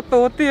दिक्कत तो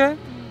होती है,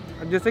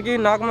 जैसे कि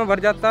नाक में भर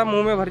जाता है,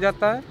 मुंह में भर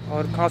जाता है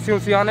और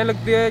खांसी आने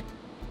लगती है.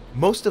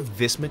 Most of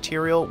this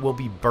material will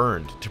be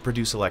burned to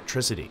produce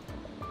electricity.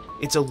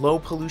 It's a low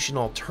pollution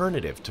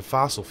alternative to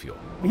fossil fuel.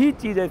 भी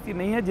चीज ऐसी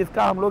नहीं है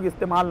जिसका हम लोग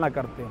इस्तेमाल ना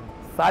करते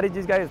हैं. सारी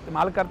चीज का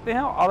इस्तेमाल करते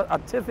हैं और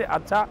अच्छे से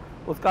अच्छा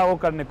उसका वो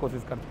करने की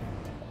कोशिश करते हैं.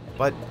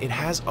 But it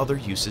has other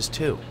uses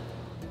too.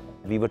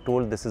 We were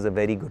told this is a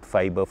very good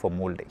fiber for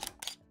molding.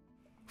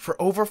 For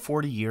over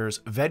 40 years,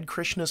 Ved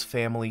Krishna's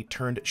family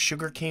turned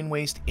sugarcane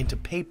waste into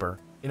paper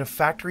in a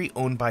factory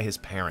owned by his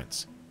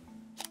parents.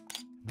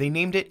 They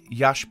named it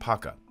Yash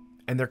Paka,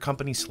 and their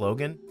company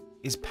slogan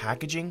is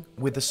packaging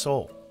with a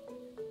soul.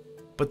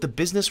 But the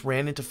business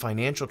ran into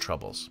financial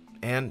troubles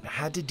and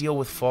had to deal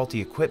with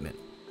faulty equipment.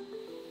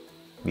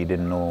 We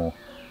didn't know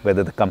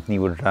whether the company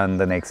would run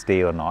the next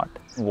day or not.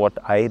 What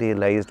I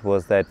realized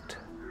was that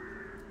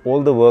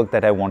all the work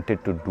that I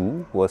wanted to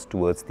do was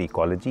towards the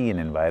ecology and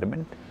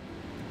environment.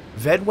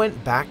 Ved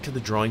went back to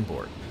the drawing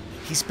board.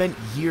 He spent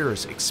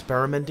years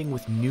experimenting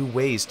with new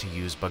ways to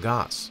use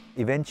bagasse.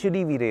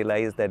 Eventually we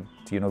realized that,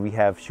 we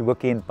have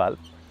sugarcane pulp,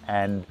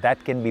 and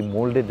that can be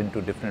molded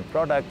into different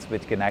products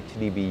which can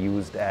actually be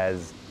used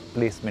as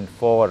placement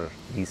for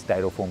these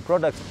styrofoam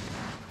products.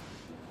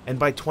 And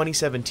by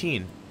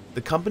 2017,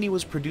 the company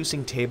was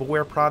producing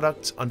tableware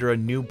products under a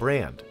new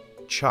brand,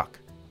 Chuck.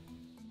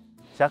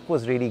 Chuck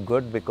was really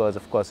good because,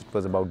 of course, it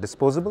was about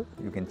disposable.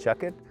 You can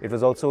chuck it. It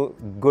was also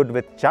good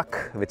with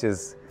chuck, which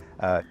is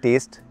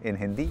taste in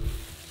Hindi.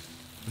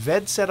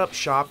 Ved set up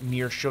shop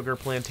near sugar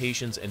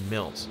plantations and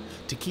mills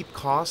to keep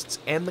costs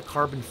and the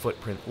carbon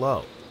footprint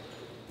low.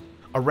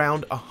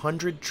 Around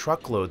 100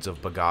 truckloads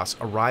of bagasse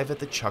arrive at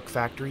the Chuck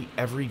factory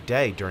every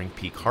day during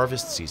peak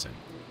harvest season.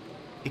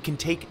 It can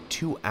take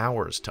 2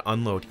 hours to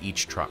unload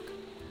each truck.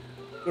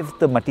 If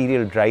the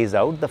material dries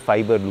out, the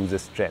fiber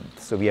loses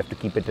strength, so we have to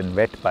keep it in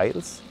wet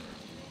piles.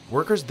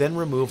 Workers then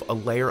remove a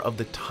layer of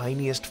the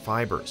tiniest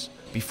fibers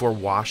before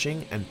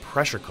washing and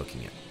pressure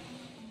cooking it.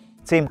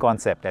 Same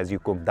concept as you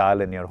cook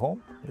dal in your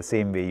home, the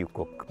same way you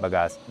cook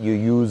bagasse. You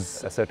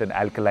use a certain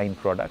alkaline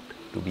product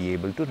to be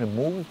able to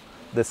remove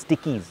the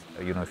stickies.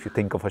 If you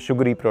think of a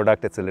sugary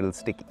product, it's a little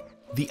sticky.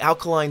 The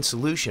alkaline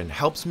solution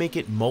helps make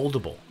it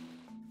moldable.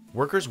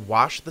 Workers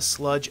wash the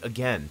sludge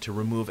again to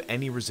remove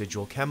any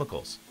residual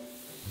chemicals.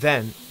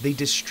 Then, they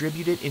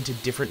distribute it into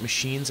different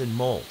machines and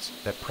molds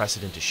that press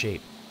it into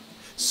shape,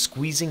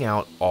 squeezing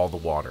out all the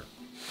water.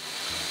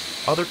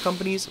 Other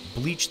companies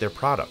bleach their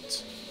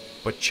products,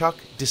 but Chuck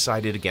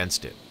decided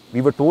against it.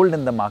 We were told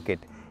in the market,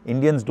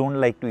 Indians don't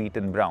like to eat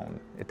in brown,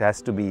 it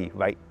has to be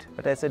white.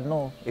 But I said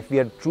no, if we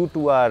are true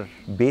to our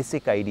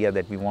basic idea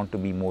that we want to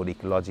be more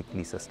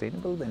ecologically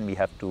sustainable, then we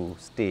have to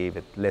stay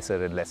with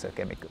lesser and lesser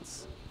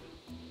chemicals.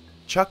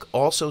 Chuck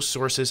also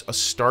sources a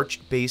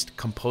starch-based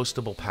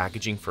compostable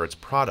packaging for its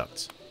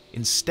products,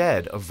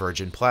 instead of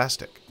virgin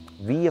plastic.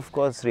 We of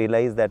course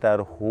realize that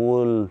our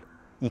whole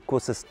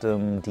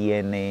ecosystem,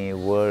 DNA,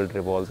 world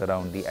revolves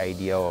around the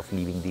idea of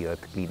leaving the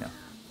earth cleaner.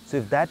 So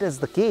if that is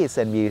the case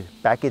and we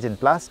package in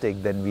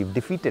plastic, then we've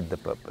defeated the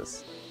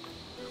purpose.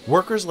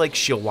 Workers like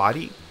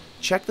Shilwadi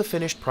check the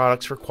finished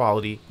products for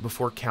quality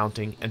before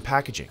counting and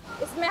packaging.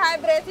 इसमें high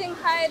breathing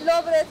है,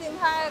 low breathing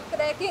है,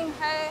 cracking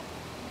है,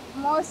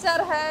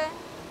 moisture है,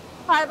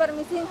 fiber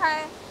missing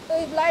है,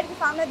 तो इस light के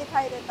सामने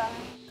दिखाई देता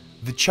है.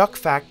 The Chuck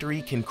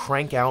factory can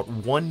crank out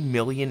 1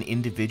 million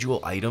individual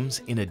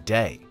items in a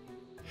day.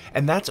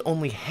 And that's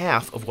only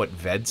half of what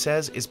Ved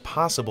says is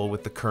possible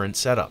with the current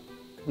setup.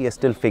 We are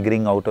still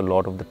figuring out a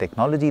lot of the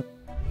technology.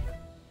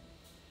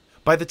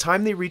 By the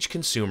time they reach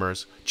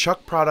consumers,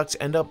 Chuck products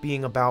end up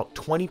being about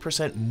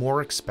 20%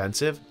 more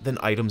expensive than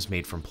items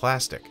made from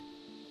plastic.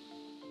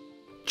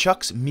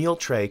 Chuck's meal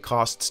tray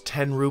costs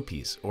 10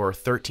 rupees or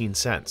 13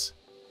 cents,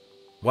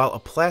 while a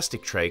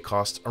plastic tray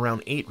costs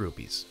around 8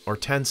 rupees or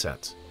 10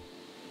 cents.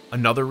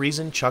 Another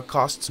reason Chuck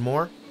costs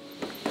more?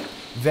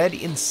 Ved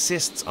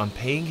insists on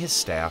paying his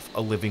staff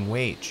a living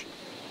wage.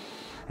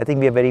 I think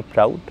we are very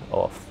proud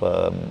of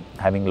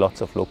having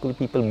lots of local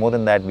people. More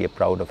than that, we are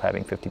proud of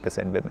having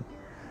 50% women,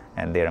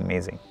 and they're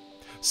amazing.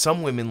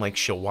 Some women like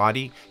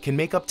Shilwadi can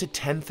make up to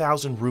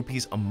 10,000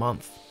 rupees a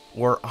month,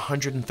 or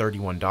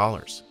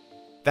 $131.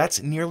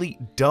 That's nearly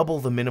double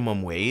the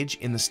minimum wage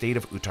in the state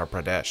of Uttar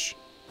Pradesh.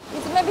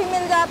 इसमें भी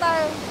मिल जाता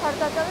है,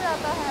 खर्चा चल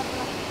जाता है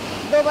अपना.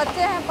 2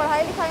 बच्चे हैं,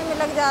 पढ़ाई लिखाई में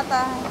लग जाता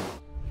है.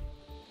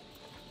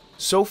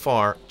 So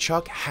far,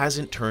 Chuck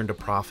hasn't turned a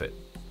profit,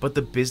 but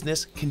the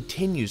business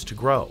continues to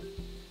grow.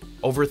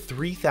 Over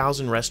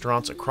 3,000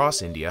 restaurants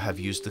across India have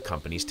used the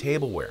company's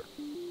tableware.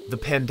 The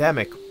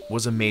pandemic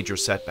was a major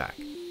setback.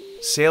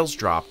 Sales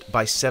dropped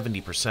by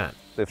 70%.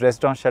 If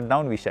restaurants shut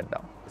down, we shut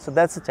down. So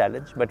that's a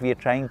challenge, but we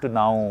are trying to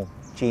now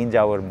change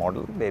our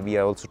model, where we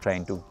are also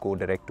trying to go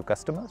direct to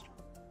customers.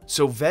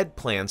 So Ved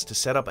plans to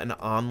set up an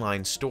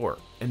online store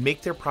and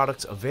make their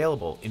products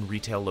available in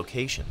retail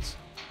locations.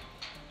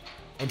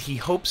 And he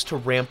hopes to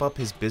ramp up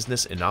his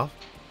business enough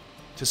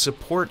to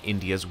support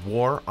India's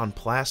war on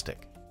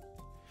plastic.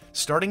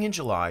 Starting in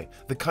July,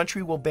 the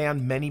country will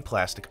ban many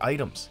plastic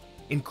items,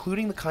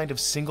 including the kind of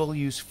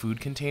single-use food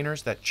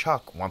containers that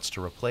Chuck wants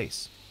to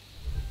replace.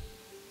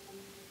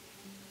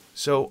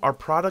 So are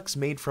products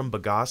made from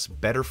bagasse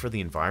better for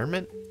the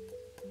environment?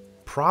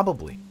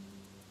 Probably.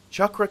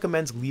 Chuck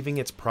recommends leaving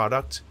its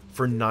products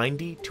for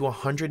 90 to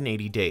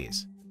 180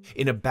 days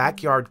in a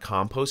backyard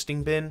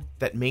composting bin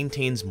that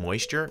maintains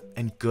moisture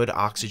and good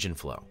oxygen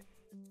flow.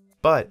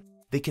 But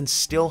they can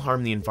still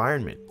harm the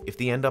environment if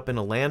they end up in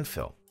a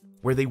landfill,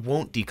 where they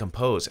won't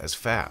decompose as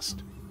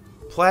fast.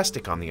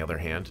 Plastic, on the other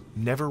hand,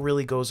 never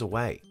really goes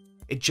away.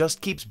 It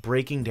just keeps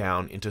breaking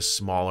down into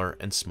smaller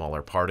and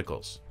smaller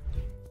particles.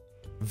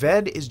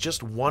 Ved is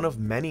just one of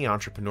many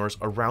entrepreneurs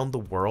around the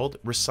world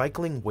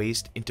recycling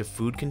waste into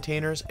food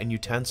containers and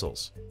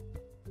utensils.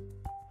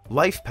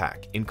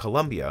 LifePack in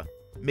Colombia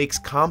makes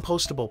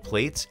compostable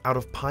plates out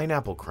of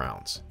pineapple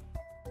crowns.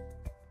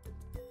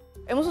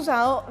 Hemos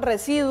usado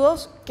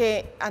residuos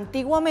que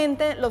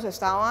antiguamente los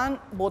estaban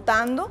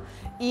botando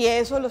y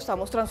eso lo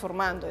estamos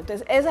transformando.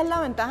 Entonces, esa es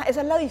la ventaja,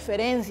 esa es la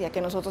diferencia que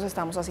nosotros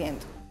estamos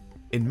haciendo.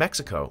 In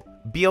Mexico,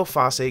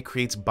 Biofase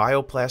creates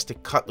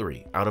bioplastic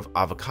cutlery out of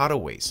avocado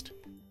waste.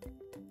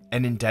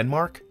 And in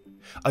Denmark,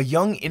 a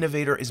young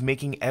innovator is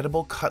making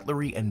edible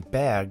cutlery and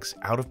bags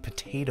out of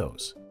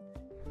potatoes.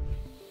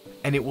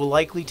 And it will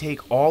likely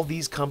take all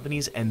these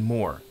companies and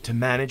more to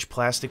manage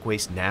plastic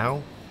waste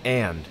now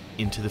and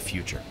into the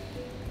future.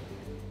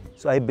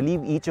 So I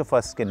believe each of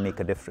us can make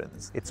a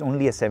difference. It's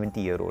only a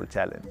 70-year-old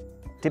challenge.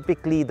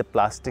 Typically, the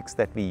plastics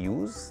that we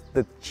use,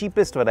 the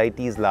cheapest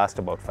varieties last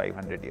about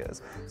 500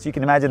 years. So you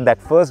can imagine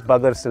that first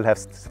bugger still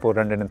has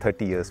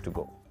 430 years to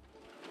go.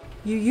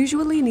 You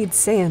usually need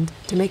sand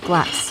to make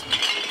glass.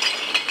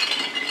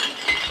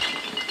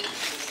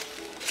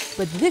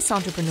 But this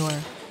entrepreneur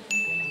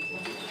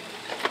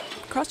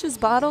crushes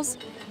bottles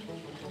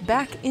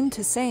back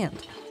into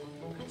sand.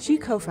 She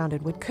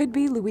co-founded what could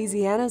be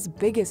Louisiana's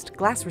biggest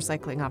glass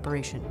recycling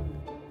operation.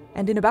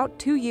 And in about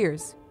 2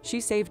 years, she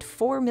saved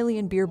 4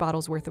 million beer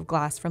bottles worth of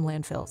glass from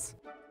landfills.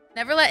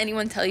 Never let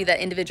anyone tell you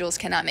that individuals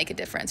cannot make a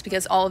difference,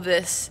 because all of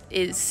this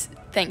is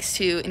thanks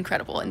to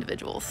incredible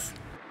individuals.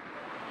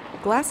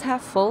 Glass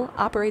Half Full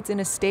operates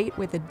in a state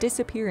with a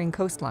disappearing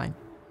coastline.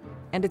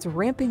 And it's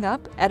ramping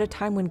up at a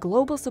time when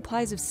global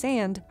supplies of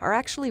sand are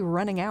actually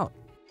running out.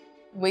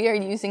 We are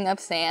using up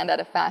sand at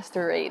a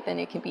faster rate than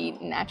it can be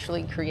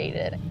naturally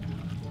created.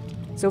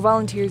 So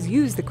volunteers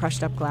use the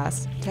crushed up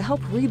glass to help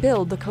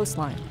rebuild the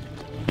coastline.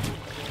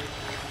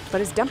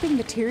 But is dumping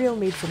material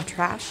made from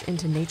trash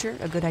into nature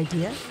a good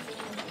idea?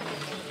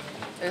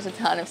 There's a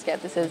ton of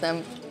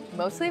skepticism.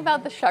 Mostly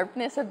about the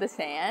sharpness of the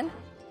sand.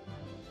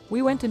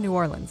 We went to New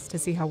Orleans to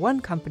see how one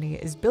company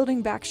is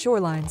building back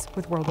shorelines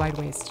with worldwide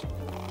waste.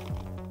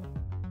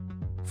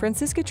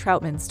 Francisca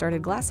Troutman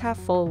started Glass Half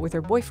Full with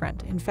her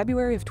boyfriend in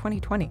February of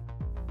 2020,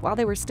 while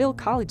they were still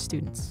college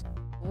students.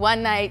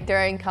 One night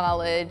during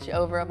college,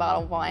 over a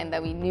bottle of wine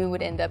that we knew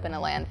would end up in a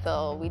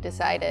landfill, we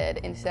decided,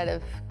 instead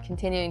of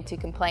continuing to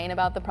complain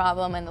about the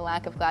problem and the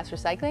lack of glass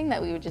recycling,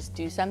 that we would just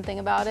do something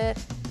about it.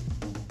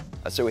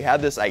 So we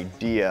had this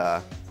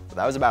idea, but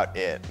that was about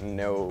it.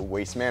 No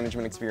waste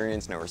management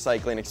experience, no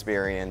recycling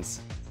experience.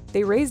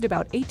 They raised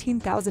about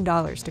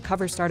 $18,000 to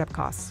cover startup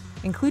costs,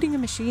 including a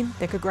machine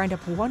that could grind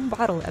up one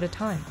bottle at a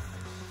time.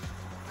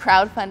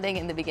 Crowdfunding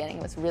in the beginning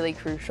was really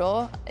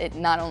crucial. It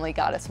not only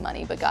got us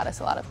money, but got us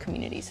a lot of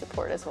community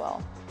support as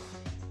well.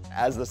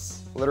 As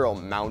this literal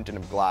mountain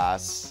of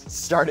glass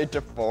started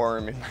to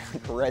form in my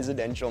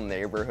residential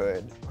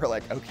neighborhood, we're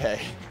like, okay,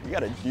 we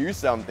gotta do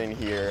something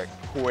here,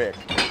 quick.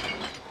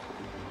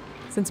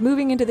 Since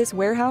moving into this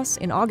warehouse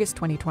in August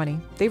 2020,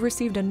 they've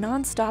received a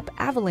non-stop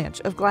avalanche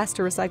of glass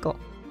to recycle.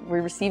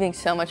 We're receiving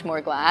so much more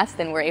glass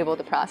than we're able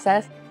to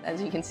process,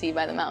 as you can see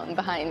by the mountain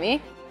behind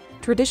me.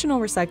 Traditional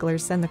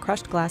recyclers send the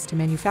crushed glass to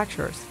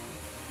manufacturers,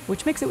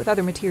 which mix it with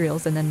other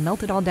materials and then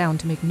melt it all down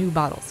to make new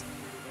bottles.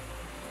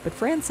 But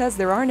Fran says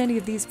there aren't any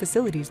of these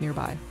facilities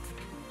nearby.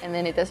 And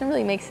then it doesn't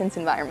really make sense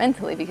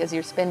environmentally because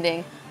you're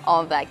spending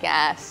all of that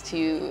gas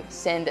to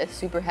send a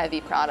super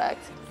heavy product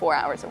 4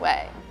 hours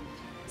away.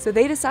 So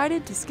they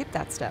decided to skip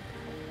that step.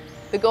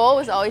 The goal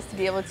was always to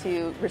be able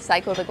to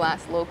recycle the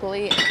glass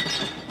locally.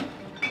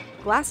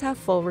 Glass Half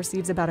Full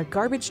receives about a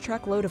garbage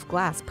truck load of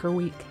glass per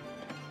week.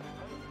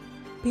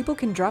 People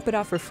can drop it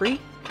off for free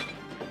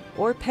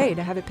or pay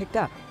to have it picked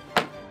up.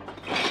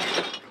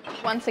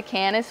 Once a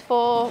can is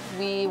full,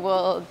 we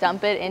will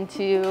dump it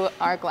into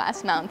our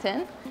glass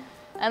mountain.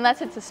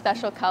 Unless it's a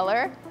special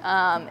color,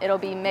 it'll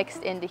be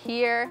mixed into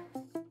here.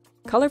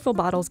 Colorful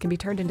bottles can be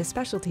turned into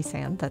specialty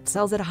sand that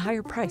sells at a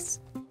higher price.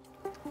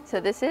 So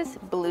this is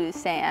blue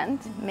sand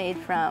made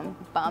from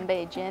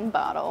Bombay gin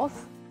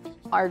bottles.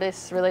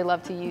 Artists really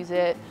love to use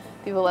it.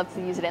 People love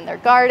to use it in their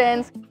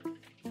gardens.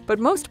 But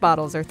most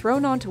bottles are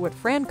thrown onto what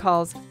Fran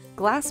calls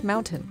Glass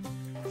Mountain.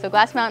 So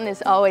Glass Mountain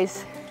is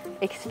always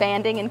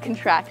expanding and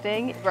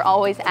contracting. We're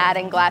always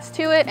adding glass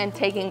to it and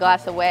taking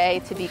glass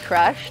away to be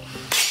crushed.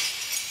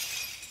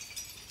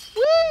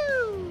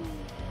 Woo!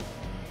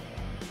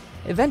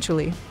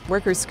 Eventually,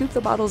 workers scoop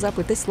the bottles up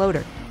with this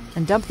loader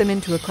and dump them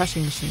into a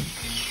crushing machine.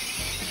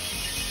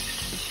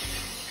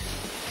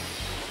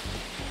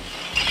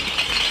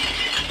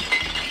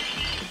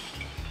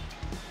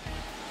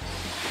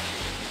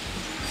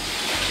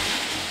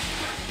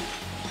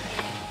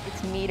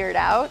 Metered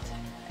out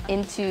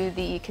into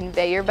the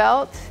conveyor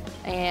belt,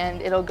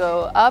 and it'll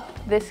go up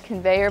this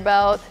conveyor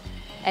belt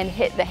and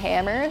hit the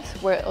hammers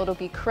where it'll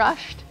be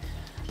crushed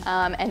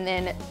and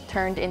then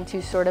turned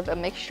into sort of a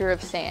mixture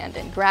of sand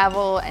and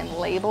gravel and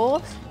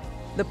labels.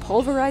 The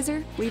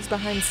pulverizer leaves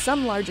behind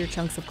some larger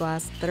chunks of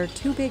glass that are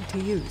too big to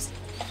use.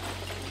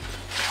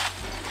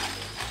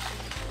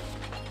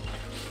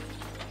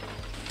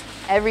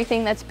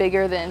 Everything that's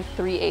bigger than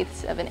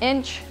 3/8 of an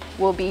inch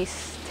will be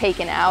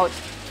taken out.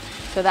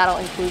 So that'll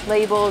include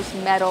labels,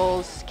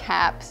 metals,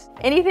 caps.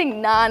 Anything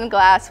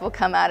non-glass will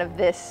come out of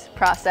this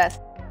process.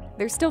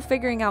 They're still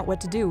figuring out what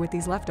to do with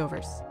these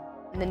leftovers.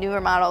 The newer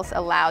models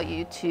allow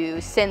you to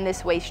send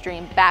this waste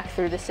stream back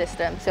through the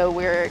system. So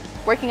we're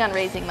working on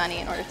raising money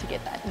in order to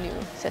get that new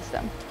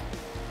system.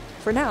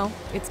 For now,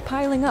 it's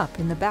piling up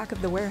in the back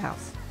of the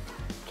warehouse.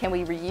 Can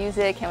we reuse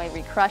it? Can we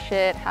recrush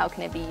it? How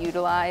can it be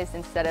utilized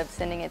instead of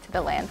sending it to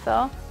the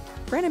landfill?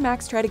 Fran and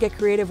Max try to get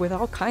creative with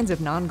all kinds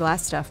of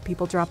non-glass stuff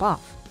people drop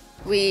off.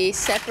 We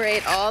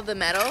separate all the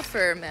metal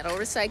for metal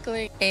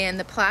recycling, and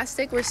the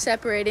plastic we're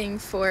separating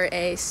for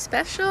a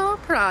special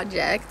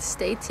project.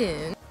 Stay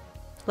tuned.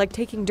 Like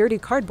taking dirty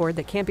cardboard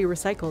that can't be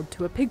recycled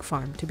to a pig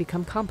farm to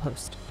become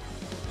compost.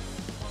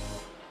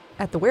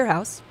 At the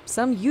warehouse,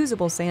 some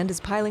usable sand is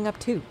piling up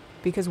too,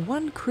 because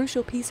one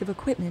crucial piece of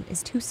equipment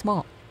is too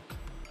small.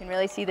 You can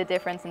really see the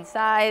difference in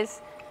size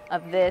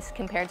of this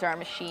compared to our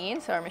machine.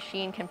 So our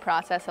machine can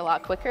process a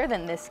lot quicker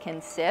than this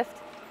can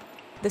sift.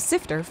 The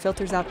sifter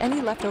filters out any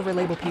leftover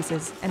label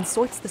pieces and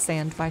sorts the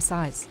sand by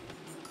size.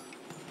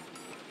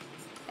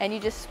 And you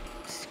just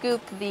scoop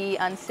the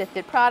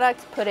unsifted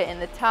product, put it in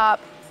the top,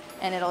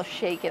 and it'll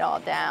shake it all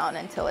down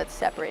until it's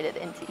separated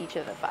into each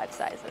of the 5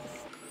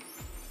 sizes.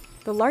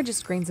 The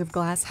largest grains of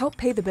glass help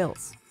pay the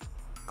bills.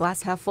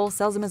 Glass Half Full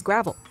sells them as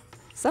gravel.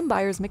 Some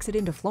buyers mix it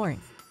into flooring.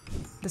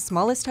 The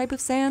smallest type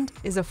of sand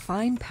is a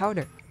fine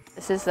powder.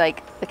 This is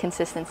like the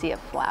consistency of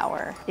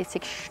flour. It's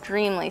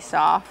extremely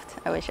soft.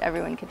 I wish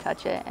everyone could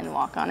touch it and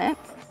walk on it.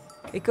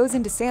 It goes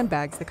into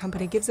sandbags the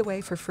company gives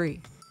away for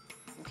free.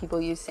 People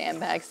use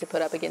sandbags to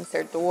put up against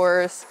their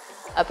doors,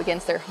 up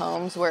against their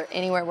homes,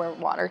 anywhere where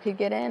water could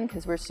get in,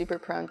 because we're super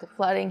prone to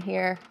flooding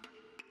here.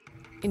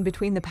 In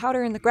between the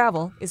powder and the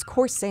gravel is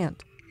coarse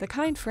sand, the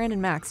kind Fran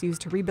and Max use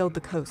to rebuild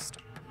the coast.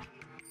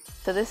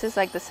 So this is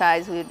like the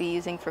size we would be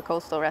using for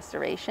coastal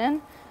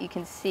restoration. You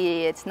can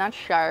see it's not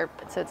sharp,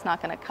 so it's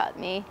not going to cut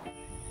me.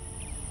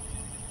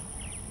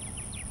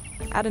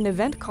 At an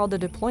event called a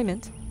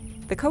deployment,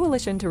 the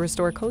Coalition to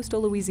Restore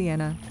Coastal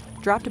Louisiana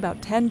dropped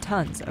about 10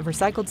 tons of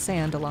recycled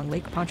sand along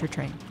Lake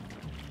Pontchartrain.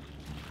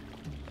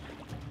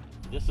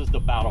 This is the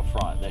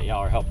battlefront that y'all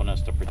are helping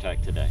us to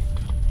protect today.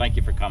 Thank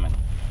you for coming.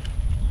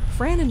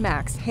 Fran and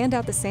Max hand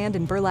out the sand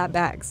in burlap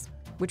bags,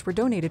 which were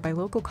donated by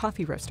local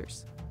coffee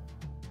roasters.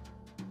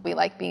 We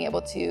like being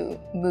able to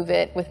move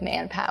it with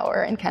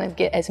manpower and kind of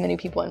get as many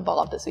people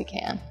involved as we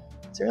can.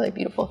 It's a really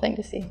beautiful thing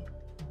to see.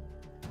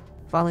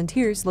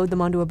 Volunteers load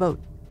them onto a boat.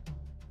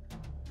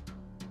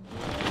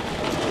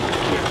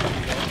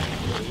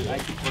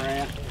 Thank you,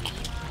 Fran.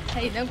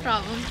 Hey, no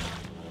problem.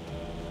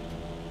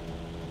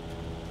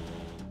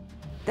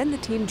 Then the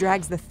team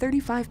drags the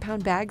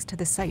 35-pound bags to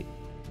the site.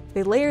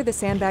 They layer the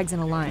sandbags in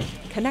a line,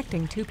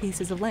 connecting two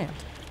pieces of land.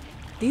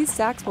 These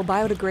sacks will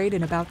biodegrade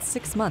in about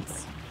 6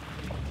 months.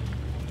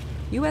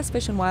 U.S.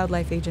 Fish and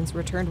Wildlife agents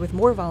returned with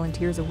more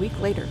volunteers a week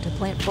later to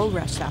plant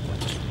bulrush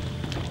saplings.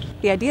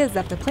 The idea is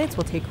that the plants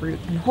will take root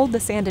and hold the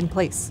sand in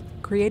place,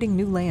 creating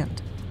new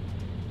land.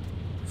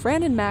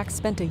 Fran and Max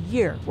spent a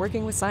year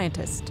working with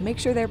scientists to make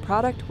sure their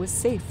product was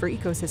safe for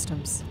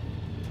ecosystems.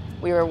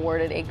 We were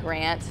awarded a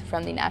grant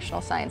from the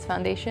National Science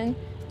Foundation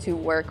to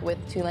work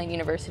with Tulane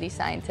University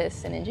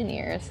scientists and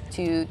engineers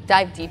to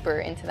dive deeper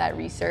into that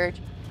research.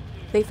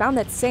 They found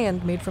that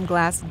sand made from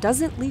glass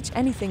doesn't leach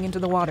anything into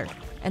the water,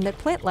 and that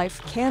plant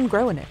life can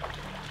grow in it.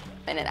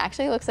 And it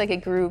actually looks like it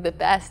grew the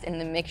best in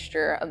the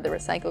mixture of the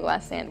recycled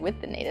glass sand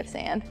with the native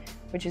sand,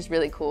 which is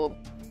really cool.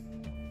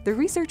 The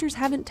researchers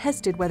haven't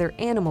tested whether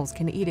animals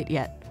can eat it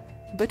yet,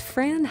 but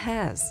Fran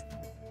has.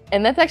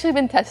 And that's actually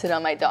been tested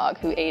on my dog,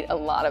 who ate a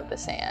lot of the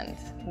sand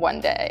one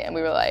day, and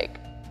we were like,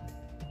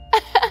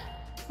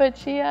 but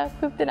she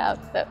pooped it out,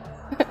 so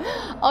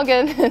all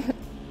good.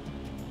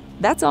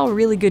 That's all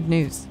really good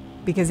news,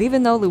 because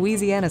even though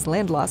Louisiana's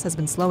land loss has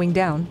been slowing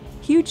down,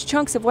 huge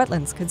chunks of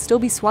wetlands could still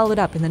be swallowed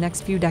up in the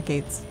next few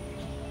decades.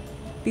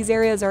 These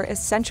areas are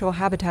essential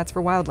habitats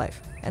for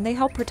wildlife, and they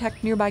help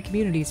protect nearby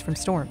communities from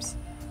storms.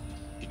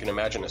 You can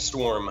imagine a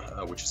storm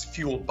which is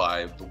fueled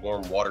by the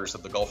warm waters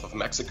of the Gulf of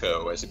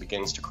Mexico. As it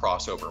begins to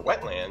cross over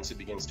wetlands, it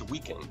begins to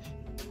weaken.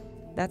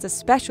 That's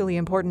especially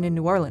important in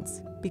New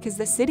Orleans, because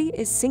the city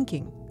is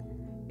sinking.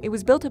 It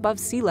was built above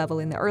sea level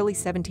in the early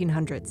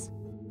 1700s,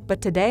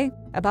 but today,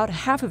 about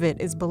half of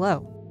it is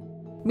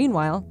below.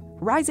 Meanwhile,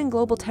 rising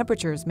global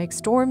temperatures make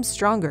storms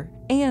stronger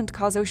and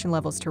cause ocean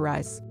levels to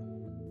rise.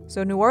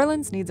 So New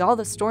Orleans needs all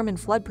the storm and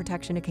flood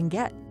protection it can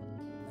get.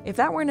 If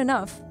that weren't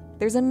enough,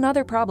 there's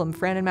another problem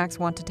Fran and Max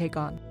want to take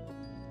on: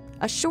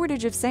 a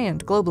shortage of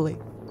sand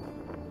globally.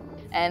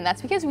 And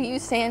that's because we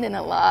use sand in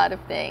a lot of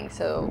things,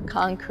 so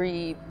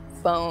concrete,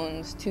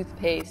 phones,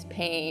 toothpaste,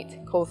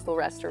 paint, coastal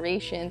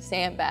restoration,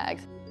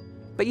 sandbags.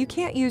 But you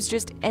can't use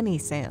just any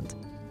sand.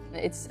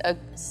 It's a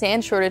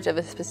sand shortage of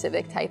a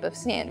specific type of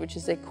sand, which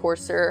is a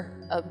coarser,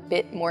 a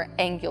bit more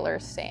angular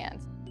sand.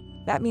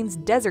 That means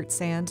desert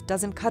sand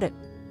doesn't cut it.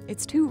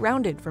 It's too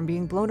rounded from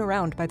being blown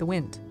around by the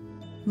wind.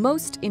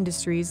 Most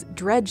industries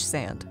dredge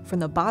sand from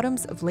the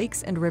bottoms of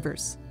lakes and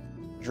rivers.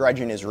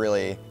 Dredging is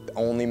really the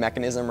only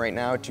mechanism right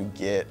now to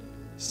get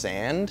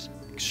sand.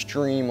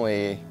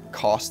 Extremely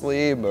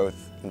costly,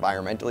 both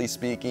environmentally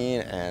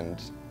speaking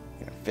and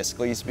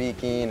fiscally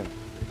speaking.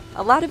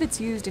 A lot of it's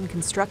used in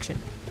construction.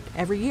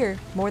 Every year,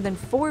 more than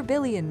 4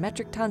 billion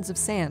metric tons of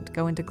sand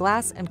go into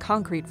glass and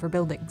concrete for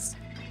buildings.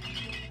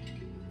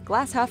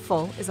 Glass half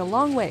full is a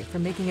long way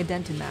from making a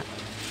dent in that.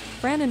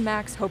 Fran and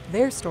Max hope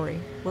their story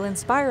will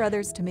inspire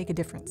others to make a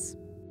difference.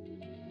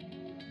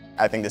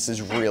 I think this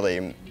is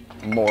really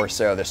more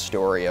so the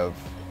story of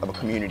a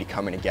community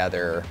coming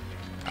together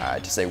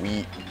to say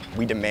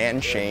we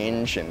demand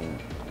change and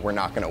we're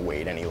not going to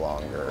wait any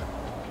longer.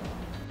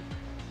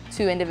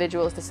 2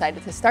 individuals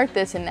decided to start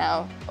this, and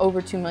now over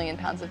 2 million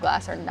pounds of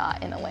glass are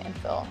not in a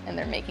landfill, and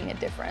they're making a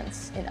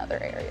difference in other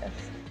areas.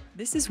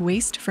 This is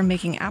waste from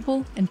making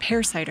apple and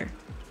pear cider.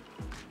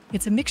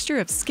 It's a mixture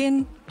of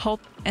skin,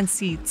 pulp, and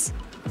seeds.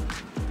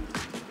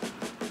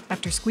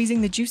 After squeezing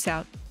the juice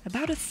out,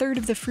 about 1/3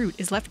 of the fruit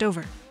is left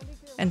over,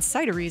 and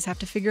cideries have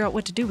to figure out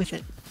what to do with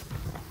it.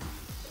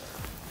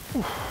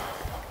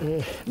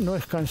 No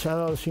es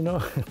cansado, sino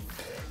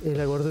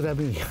la gordura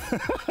mía.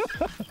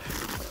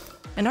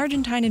 An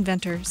Argentine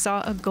inventor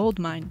saw a gold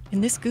mine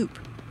in this goop.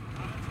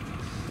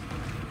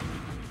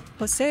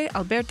 Jose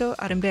Alberto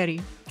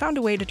Aremberi found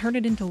a way to turn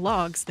it into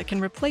logs that can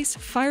replace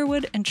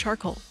firewood and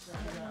charcoal.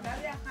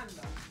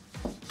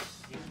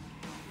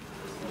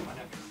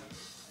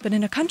 But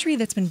in a country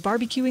that's been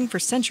barbecuing for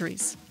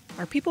centuries,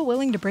 are people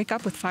willing to break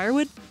up with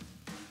firewood?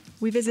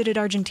 We visited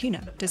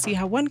Argentina to see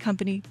how one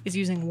company is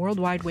using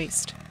worldwide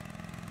waste.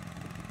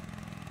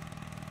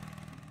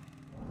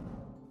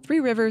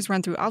 3 rivers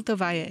run through Alto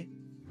Valle,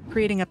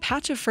 creating a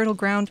patch of fertile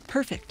ground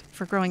perfect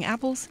for growing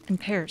apples and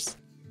pears.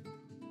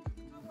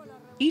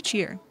 Each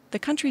year, the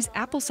country's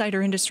apple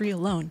cider industry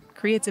alone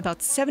creates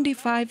about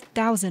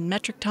 75,000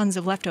 metric tons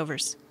of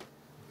leftovers.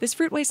 This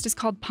fruit waste is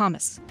called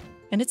pomace,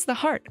 and it's the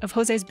heart of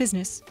Jose's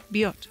business,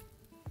 Biot.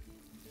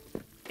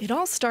 It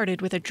all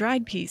started with a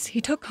dried piece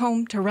he took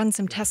home to run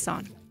some tests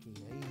on.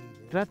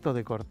 Trato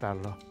de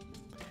cortarlo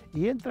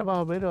y entra más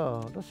o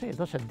menos, no sé,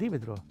 2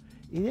 centímetros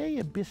y de ahí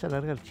empieza a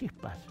largar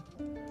chispas.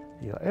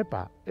 Digo,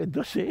 epa,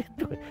 entonces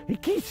esto, ¿y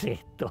qué es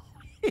esto?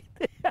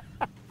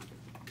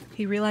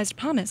 He realized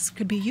pomace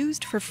could be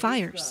used for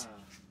fires.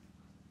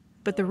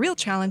 But the real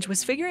challenge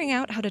was figuring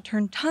out how to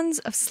turn tons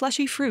of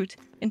slushy fruit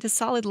into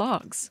solid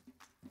logs.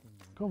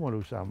 ¿Cómo lo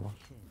usamos?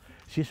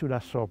 Si es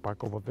una sopa,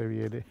 ¿cómo te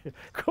viene?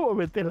 ¿Cómo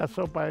metes la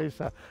sopa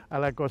esa a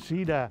la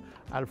cocina,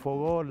 al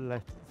fogón,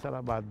 la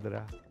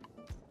salamandra?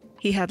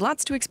 He had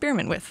lots to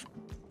experiment with.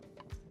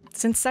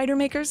 Since cider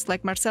makers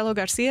like Marcelo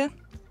Garcia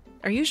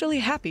are usually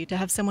happy to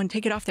have someone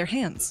take it off their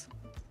hands.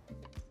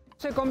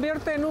 Se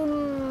convierte en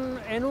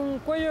un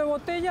cuello de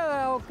botella,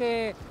 dado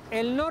que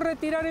el no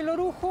retirar el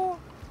orujo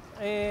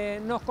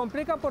nos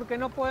complica porque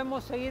no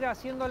podemos seguir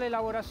haciendo la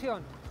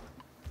elaboración.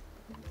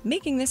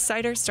 Making this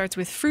cider starts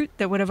with fruit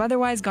that would have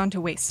otherwise gone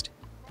to waste.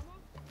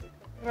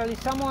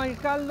 Realizamos el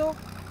caldo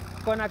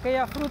con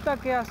aquella fruta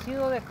que ha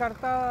sido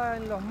descartada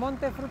en los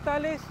montes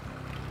frutales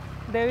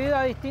debido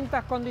a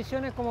distintas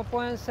condiciones como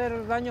pueden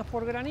ser daños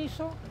por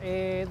granizo,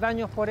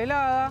 daños por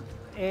helada,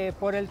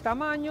 por el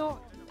tamaño.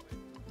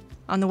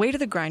 On the way to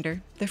the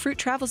grinder, the fruit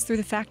travels through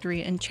the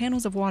factory in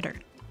channels of water.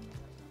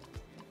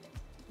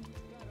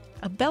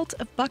 A belt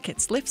of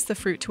buckets lifts the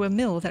fruit to a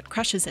mill that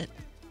crushes it.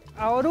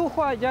 A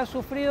orujo ya ha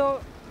sufrido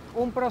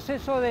un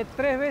proceso de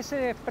 3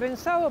 veces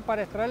prensado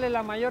para extraerle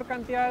la mayor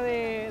cantidad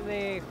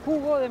de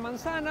jugo de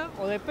manzana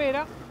o de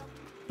pera.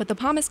 But the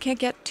pomace can't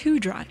get too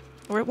dry,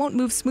 or it won't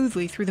move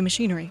smoothly through the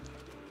machinery.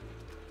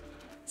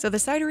 So the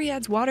cidery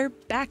adds water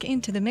back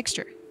into the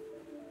mixture.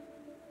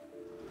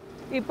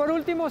 Y por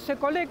último se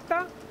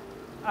colecta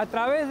a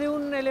través de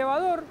un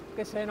elevador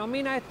que se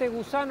denomina este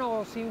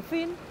gusano sin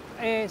fin,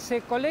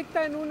 se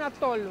colecta en una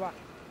tolva.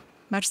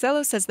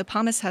 Marcelo says the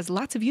pomace has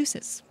lots of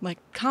uses, like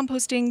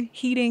composting,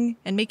 heating,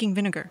 and making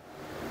vinegar.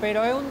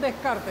 Pero es un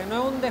descarte,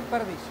 no es un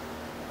desperdicio.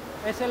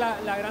 Esa es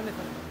la gran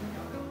diferencia.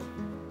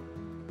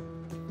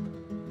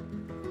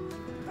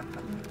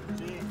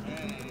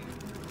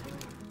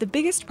 The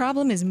biggest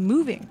problem is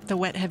moving the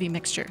wet, heavy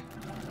mixture.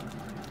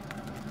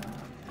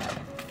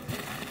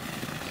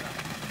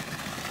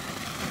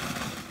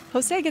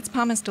 Jose gets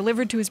pomace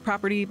delivered to his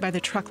property by the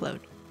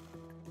truckload.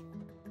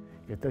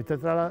 Estoy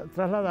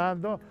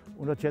trasladando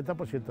un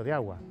 80% de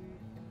agua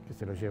que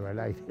se lo lleva el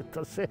aire.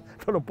 Entonces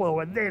no lo puedo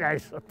vender a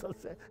eso.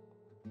 Entonces.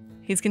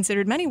 He's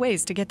considered many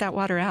ways to get that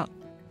water out.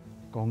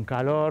 Con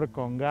calor,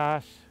 con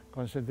gas,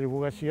 con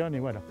centrifugación y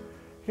bueno,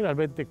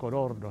 generalmente con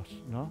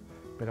hornos, ¿no?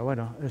 Pero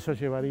bueno, eso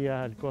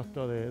llevaría el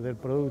costo del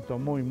producto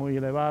muy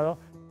elevado.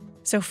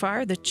 So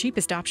far, the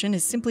cheapest option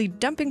is simply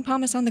dumping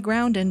pomace on the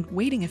ground and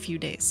waiting a few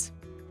days.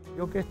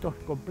 Creo que esto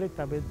es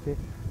completamente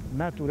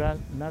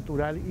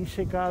natural y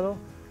secado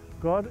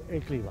con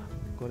el clima,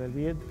 con el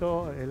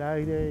viento, el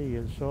aire y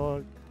el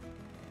sol.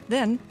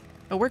 Then,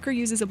 a worker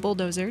uses a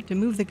bulldozer to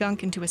move the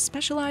gunk into a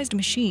specialized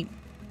machine.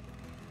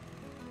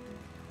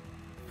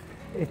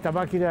 Esta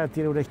máquina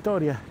tiene una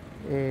historia,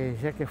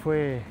 ya que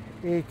fue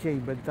hecha e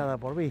inventada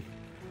por mí.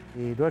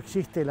 Y no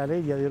existe la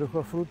leña de orujo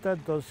de fruta,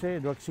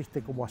 entonces no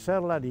existe cómo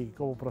hacerla ni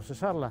cómo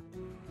procesarla.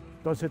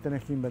 Entonces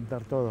tenés que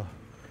inventar todo.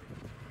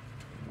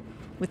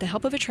 With the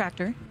help of a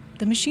tractor,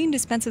 the machine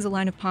dispenses a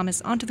line of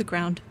pomace onto the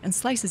ground and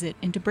slices it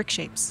into brick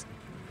shapes.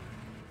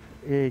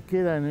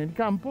 Queda en el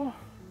campo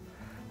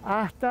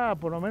hasta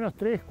por lo menos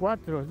 3,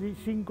 4,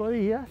 5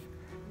 días,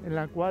 en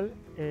la cual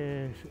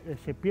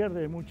se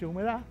pierde mucha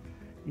humedad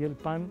y el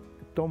pan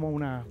toma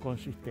una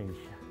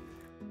consistencia.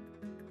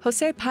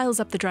 Jose piles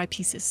up the dry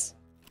pieces.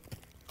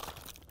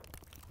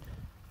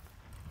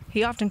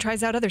 He often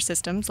tries out other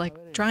systems,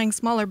 like drying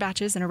smaller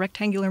batches in a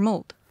rectangular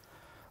mold.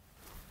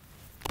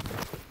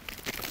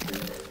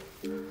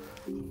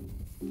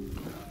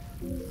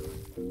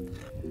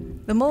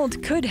 The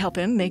mold could help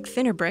him make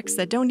thinner bricks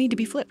that don't need to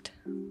be flipped.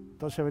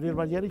 Entonces venir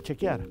mañana y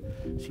chequear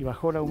si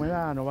bajó la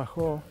humedad, no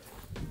bajó.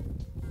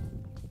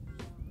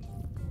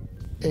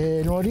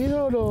 El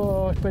molido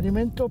lo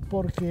experimento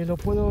porque lo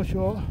puedo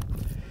yo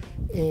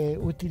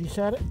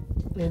utilizar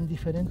en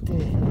diferentes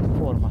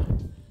formas.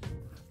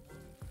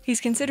 He's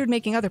considered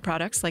making other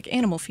products like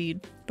animal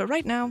feed, but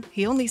right now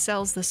he only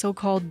sells the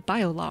so-called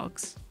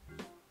biologs.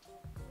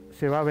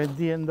 Se va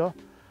vendiendo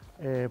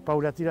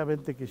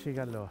paulatinamente que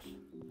llegan los.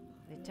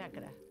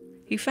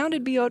 He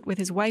founded Biot with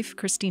his wife,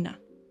 Cristina.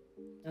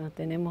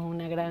 Tenemos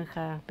una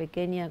granja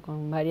pequeña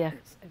con varias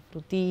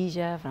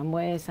frutillas,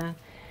 frambuesas,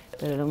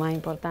 pero lo más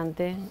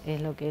importante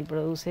es lo que él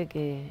produce,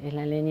 que es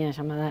la leña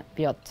llamada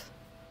Biot.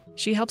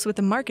 She helps with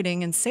the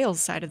marketing and sales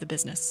side of the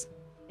business.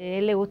 A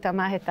él le gusta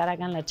más estar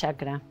acá en la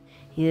chacra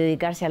y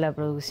dedicarse a la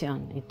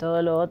producción, y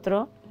todo lo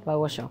otro lo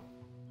hago yo.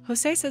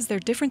 Jose says their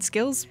different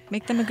skills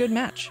make them a good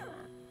match.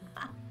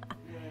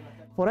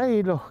 Por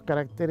ahí los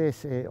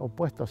caracteres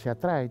opuestos se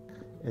atraen,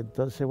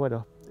 entonces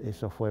bueno,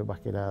 eso fue más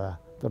que nada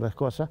todas las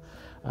cosas,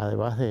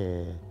 además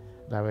de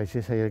la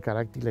belleza y el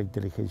carácter y la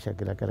inteligencia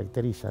que la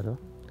caracteriza, ¿no?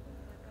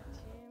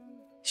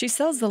 She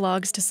sells the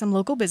logs to some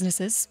local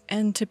businesses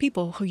and to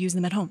people who use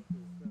them at home.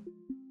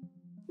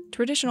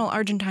 Traditional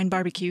Argentine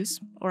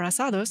barbecues, or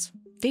asados,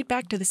 date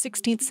back to the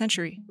 16th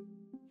century.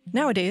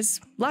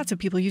 Nowadays, lots of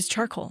people use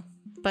charcoal,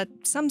 but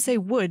some say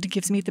wood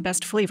gives meat the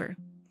best flavor,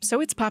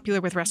 so it's popular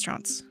with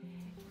restaurants.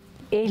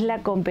 Es la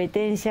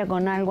competencia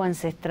con algo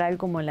ancestral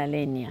como la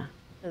leña.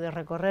 De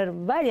recorrer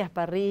varias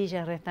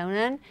parrillas,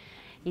 restaurantes,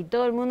 y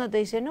todo el mundo te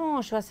dice,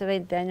 no, yo hace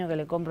 20 años que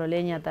le compro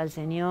leña a tal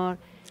señor.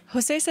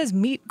 Jose says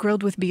meat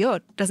grilled with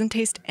biot doesn't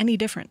taste any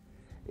different.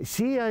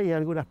 Sí hay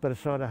algunas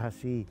personas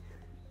así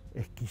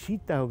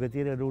exquisitas o que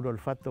tienen un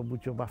olfato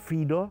mucho más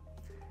fino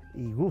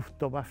y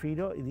gusto más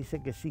fino y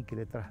dice que sí, que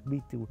le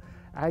transmite,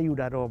 hay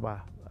un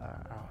aroma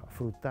a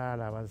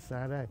frutal, a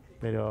manzana,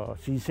 pero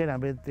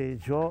sinceramente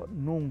yo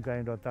nunca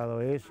he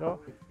notado eso.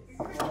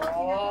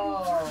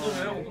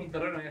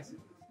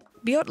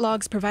 Biot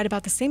logs provide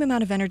about the same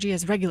amount of energy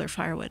as regular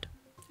firewood,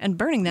 and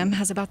burning them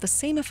has about the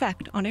same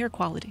effect on air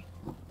quality.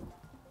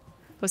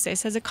 Jose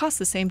says it costs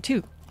the same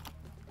too.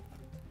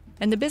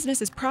 And the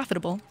business is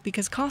profitable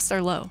because costs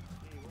are low.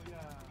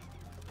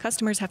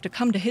 Customers have to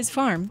come to his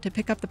farm to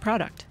pick up the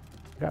product.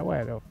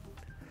 Bueno,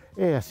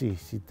 es así,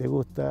 si te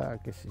gusta,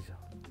 qué sé yo.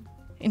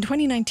 In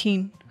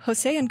 2019,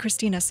 Jose and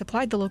Cristina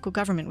supplied the local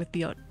government with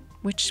biot,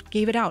 which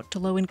gave it out to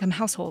low-income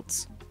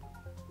households.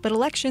 But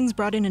elections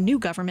brought in a new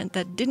government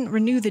that didn't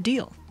renew the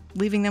deal,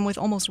 leaving them with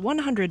almost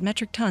 100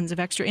 metric tons of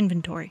extra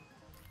inventory.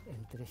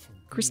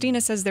 Cristina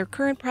says their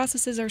current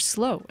processes are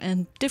slow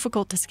and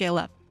difficult to scale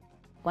up.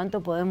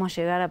 ¿Cuánto podemos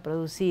llegar a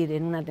producir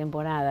en una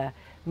temporada?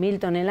 1000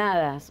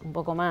 toneladas, un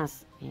poco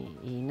más,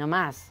 y no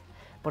más,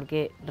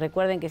 porque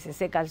recuerden que se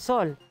seca el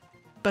sol.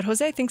 But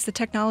Jose thinks the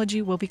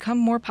technology will become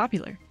more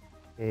popular.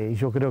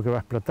 Yo creo que va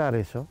a explotar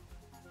eso.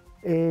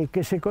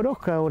 Que se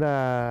conozca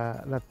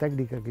ahora la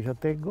técnica que yo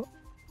tengo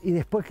y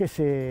después que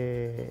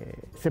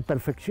se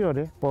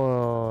perfeccione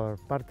por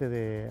parte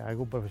de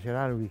algún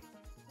profesional.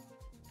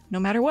 No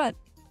matter what,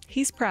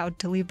 he's proud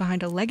to leave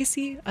behind a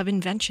legacy of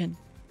invention.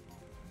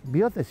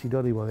 Biot es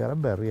sinónimo de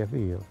Aranberry, es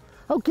mío.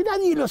 Aunque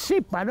nadie lo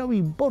sepa, no me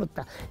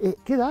importa.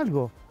 Queda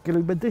algo, que lo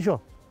inventé yo.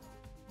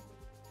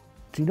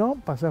 Si no,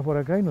 pasás por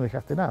acá y no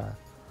dejaste nada.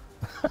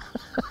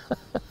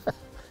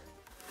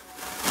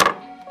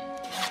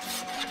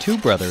 Two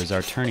brothers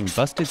are turning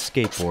busted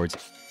skateboards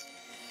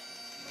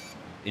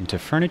into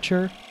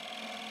furniture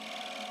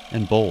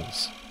and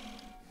bowls.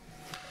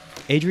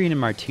 Adrian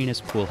and Martinez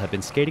Poole have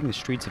been skating the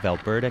streets of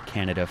Alberta,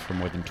 Canada for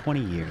more than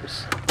 20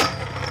 years.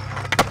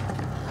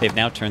 They've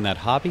now turned that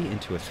hobby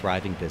into a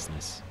thriving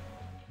business.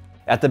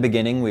 At the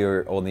beginning, we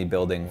were only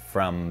building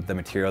from the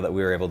material that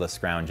we were able to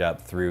scrounge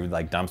up through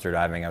like dumpster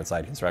diving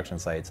outside construction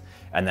sites,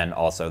 and then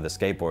also the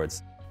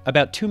skateboards.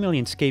 About 2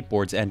 million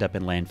skateboards end up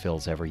in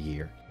landfills every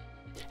year.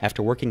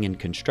 After working in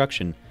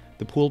construction,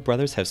 the Poole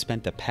brothers have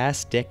spent the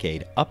past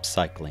decade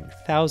upcycling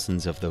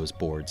thousands of those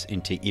boards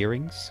into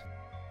earrings,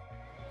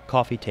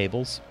 coffee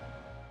tables,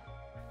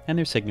 and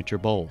their signature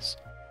bowls.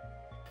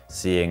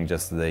 Seeing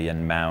just the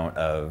amount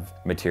of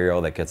material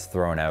that gets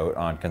thrown out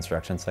on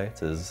construction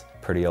sites is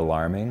pretty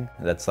alarming.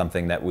 That's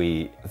something that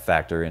we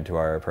factor into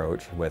our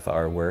approach with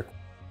our work.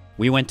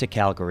 We went to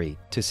Calgary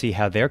to see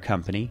how their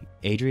company,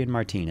 Adrian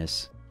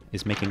Martinez,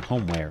 is making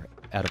homeware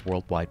out of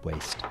worldwide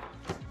waste.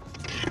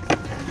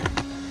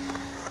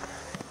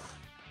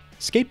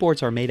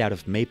 Skateboards are made out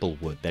of maple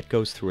wood that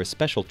goes through a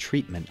special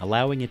treatment,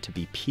 allowing it to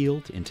be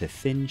peeled into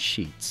thin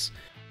sheets.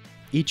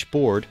 Each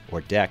board,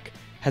 or deck,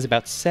 has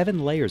about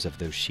 7 layers of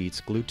those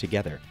sheets glued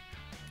together.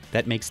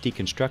 That makes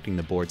deconstructing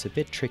the boards a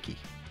bit tricky.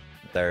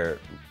 They're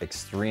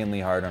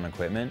extremely hard on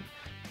equipment,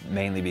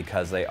 mainly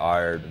because they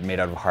are made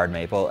out of hard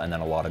maple and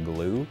then a lot of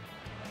glue.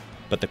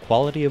 But the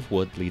quality of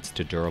wood leads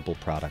to durable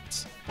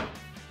products.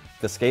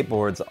 The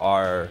skateboards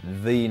are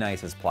the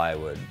nicest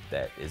plywood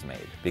that is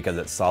made because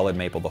it's solid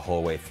maple the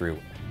whole way through.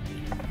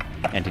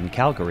 And in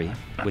Calgary,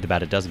 with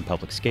about a dozen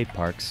public skate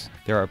parks,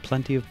 there are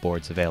plenty of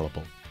boards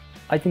available.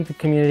 I think the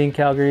community in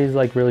Calgary is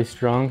really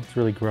strong. It's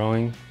really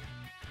growing.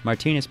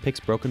 Martinez picks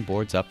broken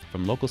boards up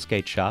from local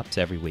skate shops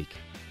every week.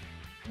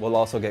 We'll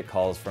also get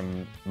calls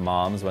from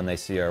moms when they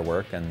see our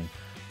work, and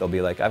they'll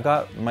be like, I've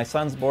got my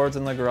son's boards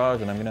in the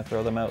garage and I'm gonna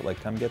throw them out,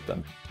 like come get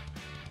them.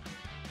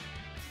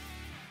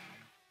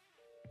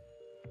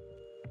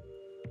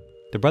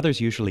 The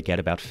brothers usually get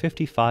about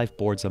 55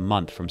 boards a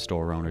month from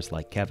store owners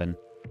like Kevin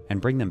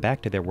and bring them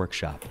back to their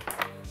workshop.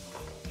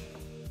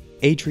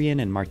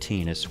 Adrian and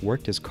Martinez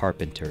worked as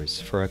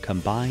carpenters for a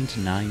combined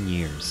 9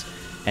 years,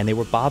 and they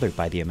were bothered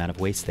by the amount of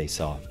waste they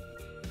saw.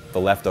 The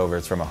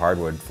leftovers from a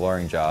hardwood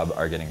flooring job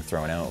are getting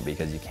thrown out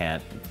because you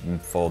can't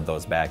fold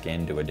those back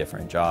into a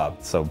different job.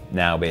 So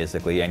now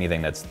basically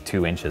anything that's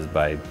 2 inches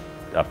by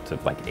up to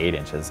like 8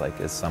 inches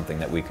is something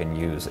that we can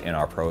use in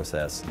our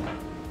process.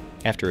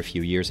 After a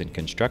few years in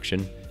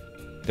construction,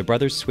 the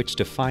brothers switched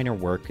to finer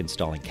work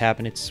installing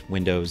cabinets,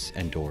 windows,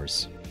 and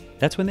doors.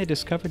 That's when they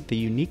discovered the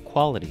unique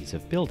qualities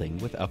of building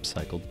with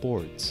upcycled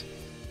boards.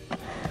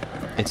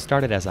 It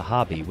started as a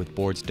hobby with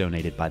boards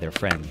donated by their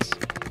friends.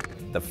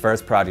 The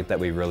first project that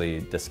we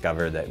really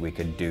discovered that we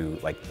could do,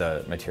 like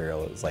the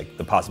material is like,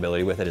 the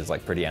possibility with it is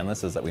like pretty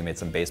endless, is that we made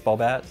some baseball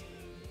bats.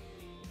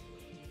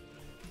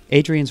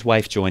 Adrian's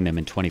wife joined them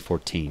in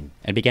 2014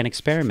 and began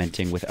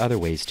experimenting with other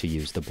ways to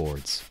use the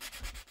boards,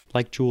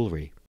 like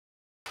jewelry.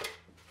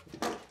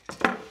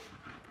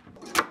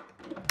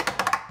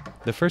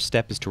 The first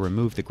step is to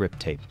remove the grip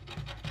tape.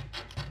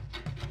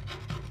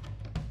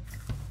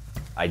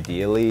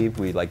 Ideally,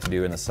 we like to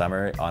do in the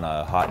summer on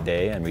a hot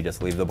day, and we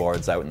just leave the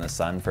boards out in the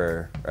sun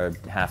for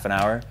half an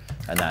hour,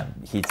 and that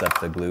heats up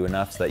the glue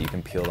enough so that you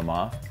can peel them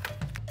off.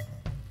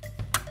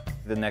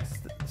 The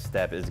next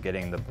step is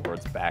getting the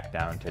boards back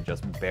down to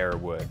just bare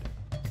wood.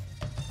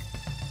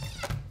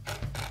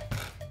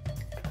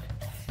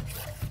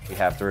 We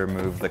have to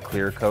remove the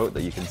clear coat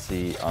that you can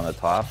see on the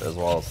top, as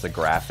well as the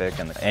graphic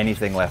and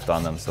anything left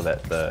on them so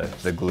that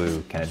the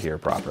glue can adhere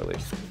properly.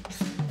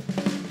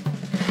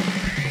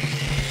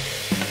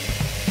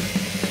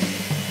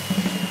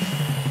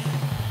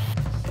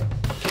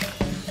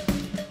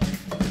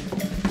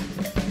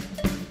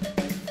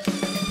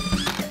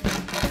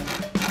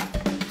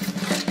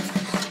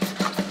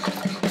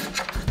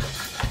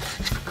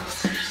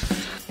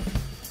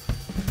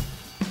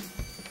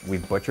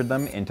 We've butchered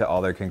them into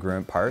all their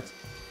congruent parts.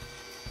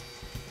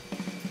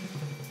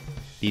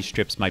 These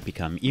strips might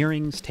become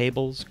earrings,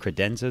 tables,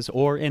 credenzas,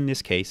 or in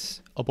this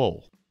case, a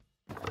bowl.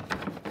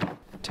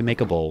 To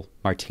make a bowl,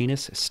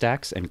 Martinez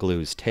stacks and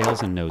glues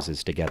tails and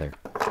noses together.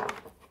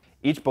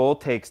 Each bowl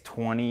takes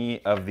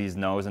 20 of these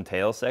nose and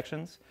tail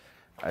sections.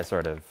 I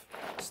sort of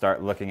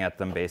start looking at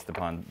them based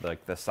upon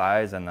like the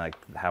size and like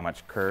how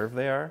much curve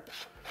they are.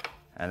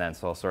 And then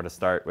so I'll sort of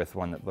start with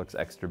one that looks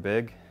extra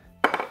big.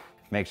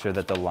 Make sure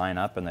that they'll line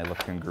up and they look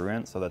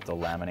congruent so that they'll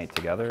laminate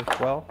together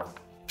well.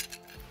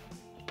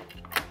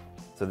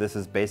 So this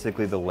is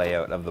basically the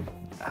layout of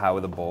how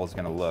the bowl is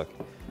going to look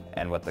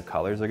and what the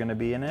colors are going to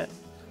be in it.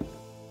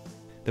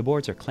 The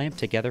boards are clamped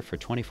together for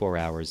 24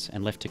 hours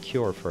and left to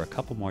cure for a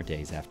couple more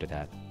days after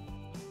that.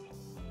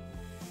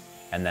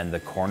 And then the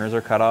corners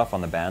are cut off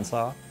on the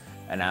bandsaw,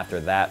 and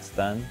after that's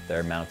done,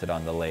 they're mounted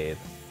on the lathe.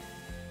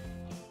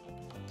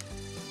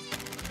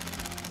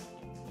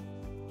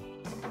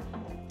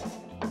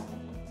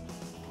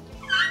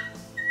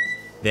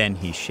 Then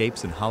he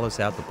shapes and hollows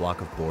out the block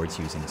of boards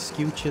using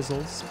skew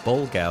chisels,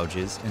 bowl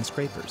gouges, and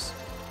scrapers.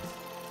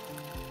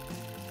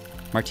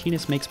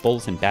 Martinez makes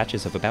bowls in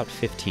batches of about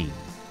 15,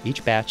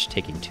 each batch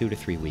taking 2 to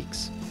 3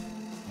 weeks.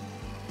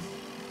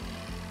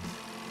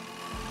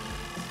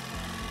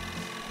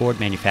 Board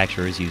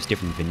manufacturers use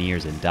different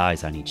veneers and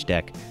dyes on each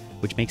deck,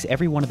 which makes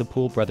every one of the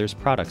Poole brothers'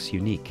 products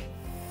unique.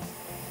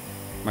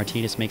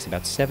 Martinez makes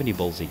about 70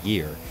 bowls a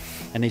year,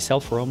 and they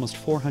sell for almost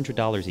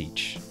 $400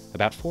 each,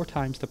 about 4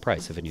 times the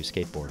price of a new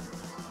skateboard.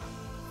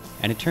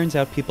 And it turns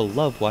out people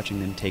love watching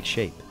them take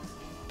shape.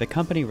 The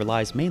company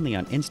relies mainly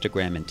on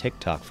Instagram and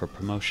TikTok for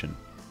promotion.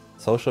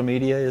 Social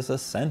media is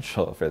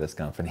essential for this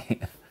company.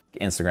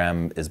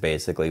 Instagram is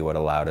basically what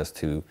allowed us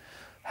to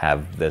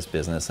have this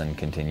business and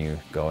continue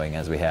going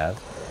as we have.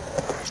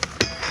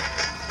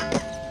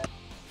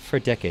 For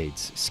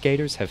decades,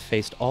 skaters have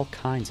faced all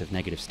kinds of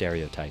negative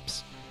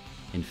stereotypes.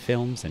 In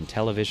films and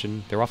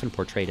television, they're often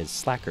portrayed as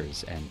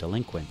slackers and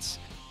delinquents.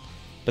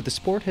 But the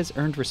sport has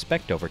earned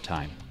respect over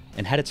time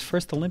and had its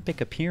first Olympic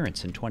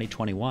appearance in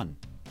 2021.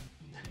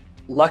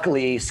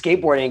 Luckily,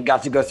 skateboarding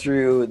got to go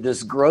through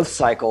this growth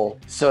cycle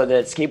so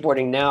that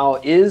skateboarding now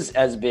is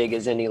as big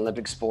as any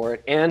Olympic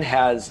sport and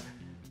has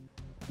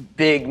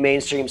big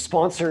mainstream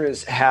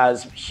sponsors,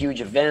 has huge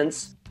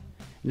events.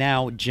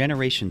 Now,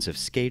 generations of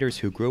skaters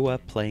who grew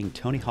up playing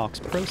Tony Hawk's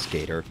Pro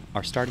Skater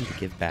are starting to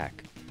give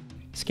back.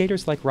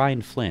 Skaters like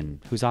Ryan Flynn,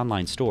 whose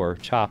online store,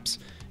 Chops,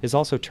 is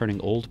also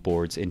turning old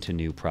boards into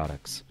new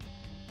products.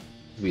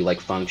 We like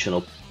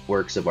functional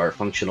works of art,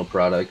 functional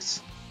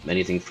products,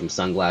 anything from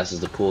sunglasses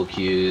to pool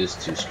cues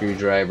to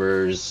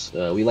screwdrivers.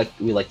 We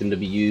like them to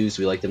be used.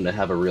 We like them to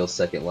have a real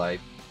second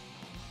life.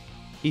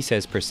 He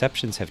says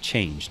perceptions have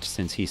changed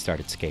since he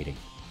started skating.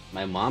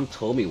 My mom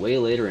told me way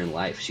later in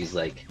life, she's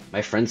like,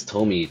 my friends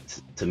told me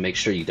to make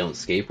sure you don't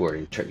skateboard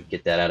and try to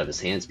get that out of his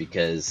hands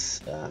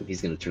because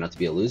he's going to turn out to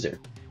be a loser.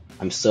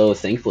 I'm so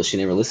thankful she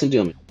never listened to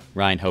him.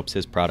 Ryan hopes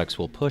his products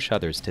will push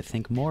others to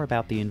think more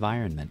about the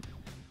environment.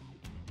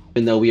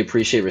 Even though we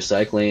appreciate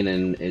recycling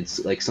and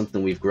it's like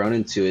something we've grown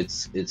into,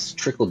 it's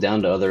trickled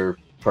down to other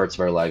parts of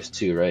our lives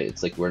too, right?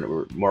 It's like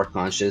we're more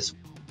conscious.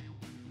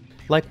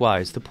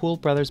 Likewise, the Poole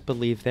brothers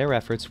believe their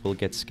efforts will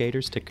get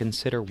skaters to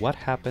consider what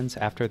happens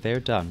after they're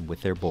done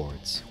with their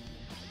boards.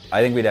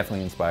 I think we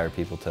definitely inspire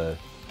people to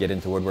get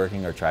into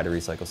woodworking or try to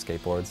recycle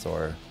skateboards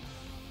or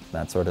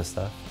that sort of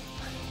stuff.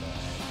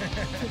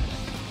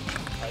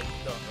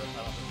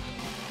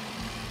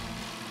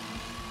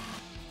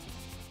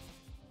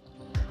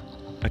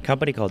 A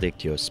company called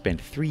Ichthyos spent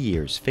 3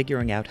 years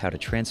figuring out how to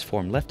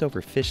transform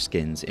leftover fish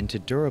skins into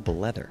durable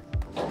leather.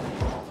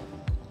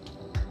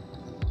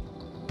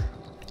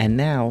 And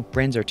now,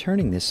 brands are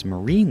turning this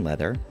marine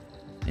leather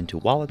into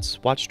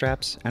wallets, watch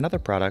straps, and other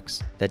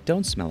products that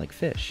don't smell like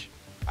fish.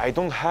 I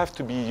don't have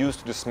to be used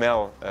to the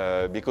smell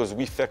because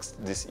we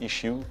fixed this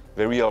issue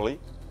very early.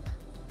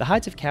 The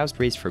hides of cows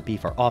raised for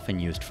beef are often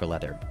used for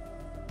leather.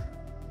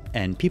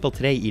 And people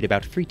today eat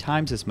about 3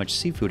 times as much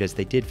seafood as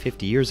they did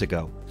 50 years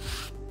ago.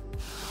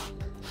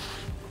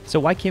 So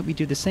why can't we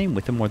do the same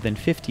with the more than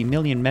 50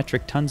 million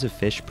metric tons of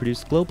fish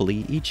produced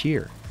globally each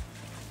year?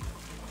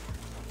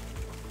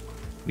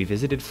 We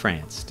visited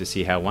France to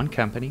see how one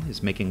company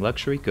is making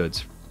luxury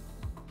goods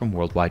from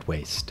worldwide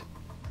waste.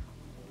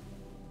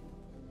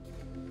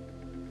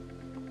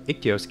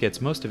 Ichthyos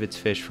gets most of its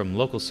fish from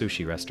local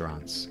sushi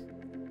restaurants.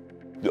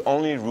 The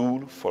only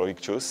rule for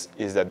Ichthyos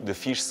is that the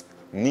fish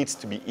needs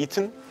to be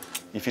eaten.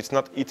 If it's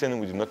not eaten,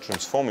 we do not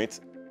transform it.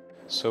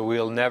 So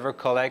we'll never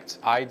collect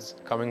hides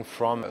coming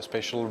from a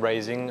special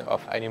raising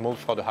of animals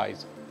for the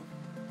hides.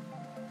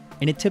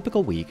 In a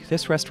typical week,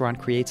 this restaurant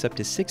creates up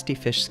to 60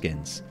 fish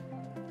skins.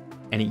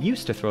 And it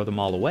used to throw them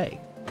all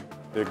away.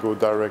 They go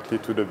directly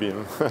to the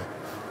bin.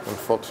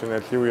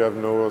 Unfortunately, we have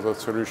no other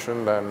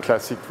solution than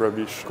classic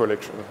rubbish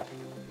collection.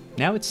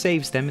 Now it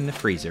saves them in the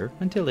freezer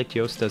until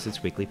Ichthyos does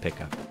its weekly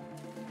pickup.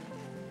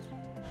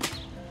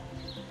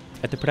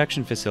 At the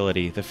production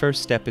facility, the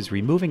first step is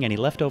removing any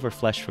leftover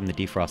flesh from the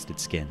defrosted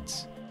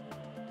skins.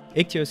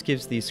 Ichthyos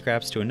gives these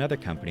scraps to another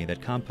company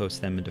that composts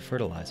them into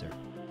fertilizer.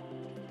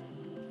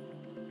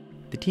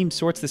 The team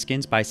sorts the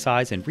skins by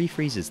size and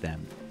refreezes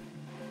them,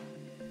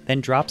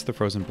 then drops the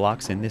frozen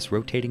blocks in this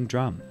rotating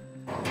drum.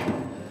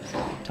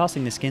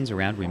 Tossing the skins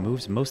around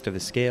removes most of the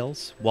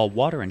scales, while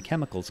water and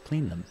chemicals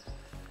clean them.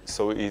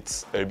 So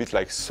it's a bit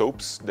like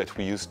soaps that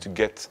we use to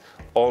get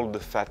all the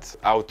fat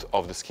out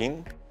of the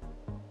skin.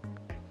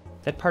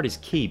 That part is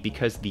key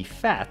because the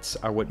fats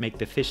are what make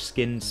the fish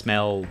skin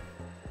smell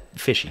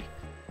fishy.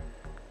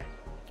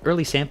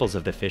 Early samples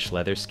of the fish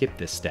leather skipped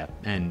this step,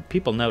 and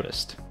people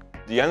noticed.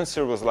 The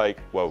answer was like,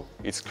 wow,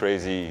 it's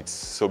crazy, it's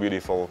so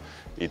beautiful,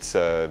 it's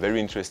very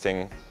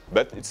interesting,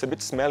 but it's a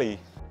bit smelly.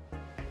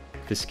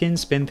 The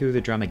skins spin through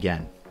the drum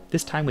again,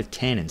 this time with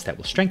tannins that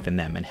will strengthen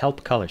them and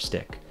help color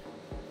stick.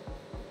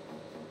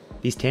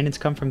 These tannins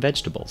come from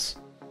vegetables.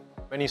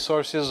 Many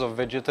sources of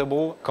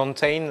vegetable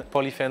contain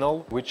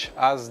polyphenol, which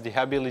has the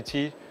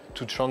ability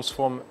to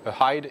transform a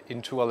hide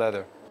into a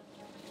leather.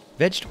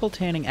 Vegetable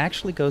tanning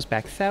actually goes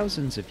back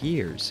thousands of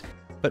years,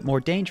 but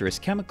more dangerous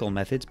chemical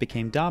methods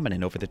became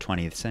dominant over the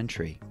 20th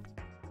century.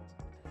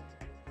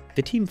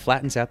 The team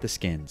flattens out the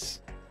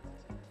skins.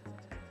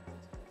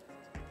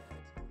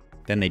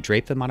 Then they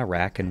drape them on a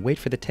rack and wait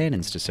for the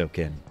tannins to soak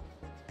in.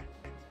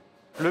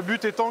 Le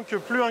but étant que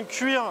plus un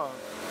cuir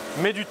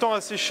met du temps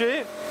à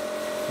sécher,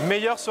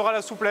 meilleure sera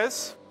la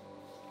souplesse.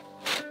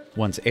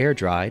 Once air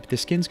dried, the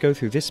skins go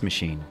through this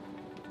machine,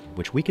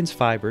 which weakens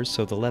fibers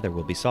so the leather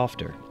will be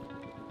softer.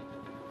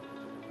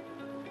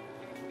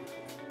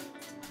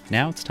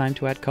 Now it's time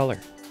to add color.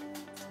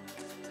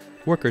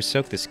 Workers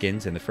soak the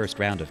skins in the first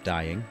round of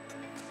dyeing,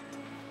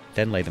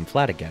 then lay them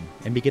flat again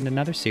and begin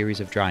another series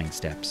of drying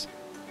steps.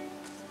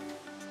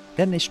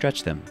 Then they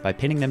stretch them by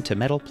pinning them to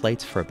metal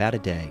plates for about a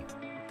day.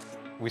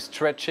 We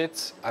stretch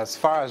it as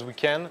far as we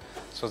can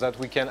so that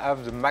we can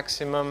have the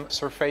maximum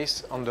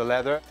surface on the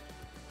leather.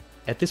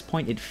 At this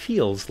point, it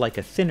feels like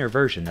a thinner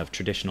version of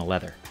traditional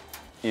leather.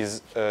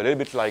 It's a little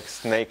bit like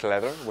snake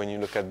leather when you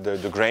look at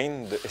the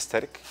grain, the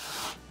aesthetic.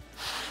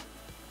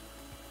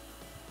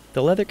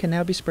 The leather can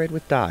now be sprayed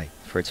with dye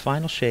for its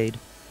final shade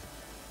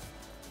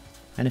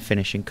and a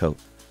finishing coat.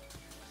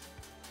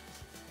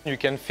 You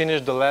can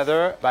finish the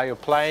leather by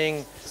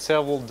applying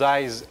several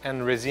dyes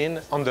and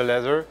resin on the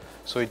leather,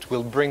 so it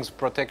will bring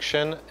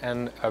protection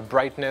and a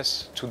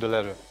brightness to the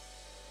leather.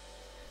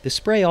 The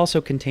spray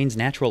also contains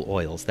natural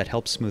oils that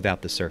help smooth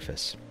out the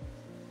surface.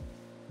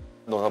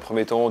 Dans un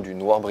premier temps, du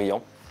noir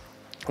brillant,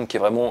 qui est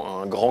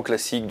vraiment un grand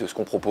classique de ce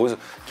qu'on propose,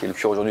 qui est le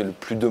cuir aujourd'hui le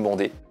plus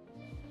demandé.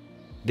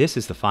 This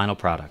is the final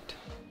product.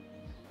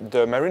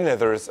 The marine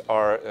leathers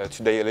are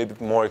today a little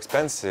bit more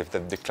expensive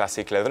than the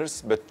classic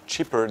leathers, but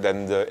cheaper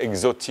than the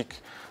exotic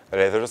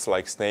leathers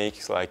like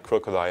snakes, like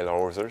crocodile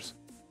or others.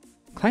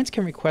 Clients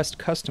can request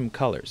custom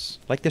colors,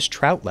 like this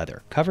trout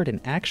leather covered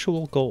in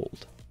actual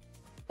gold.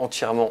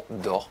 Entièrement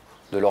d'or,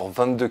 de l'or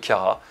 22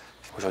 carats.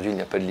 Aujourd'hui, il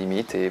n'y a pas de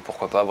limite et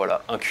pourquoi pas,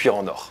 voilà, un cuir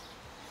en or.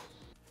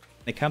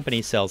 The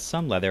company sells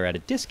some leather at a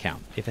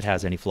discount if it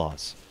has any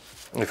flaws.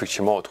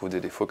 Effectivement, on retrouve des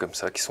défauts comme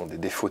ça, qui sont des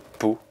défauts de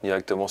peau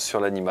directement sur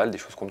l'animal, des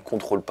choses qu'on ne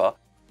contrôle pas.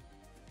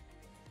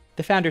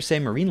 The founders say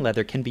marine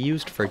leather can be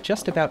used for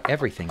just about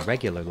everything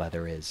regular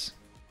leather is.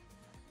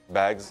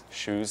 Bags,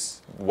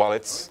 shoes,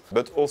 wallets,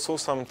 but also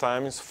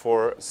sometimes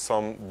for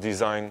some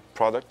design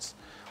products,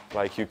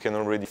 like you can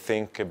already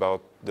think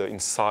about the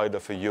inside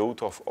of a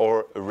yacht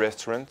or a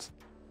restaurant.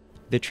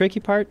 The tricky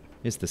part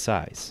is the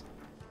size.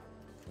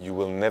 You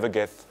will never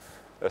get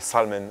a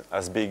salmon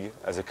as big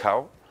as a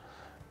cow.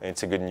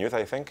 It's a good news,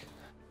 I think.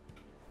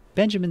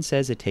 Benjamin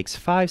says it takes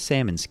 5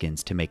 salmon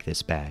skins to make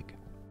this bag.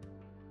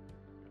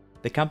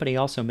 The company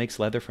also makes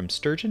leather from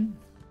sturgeon,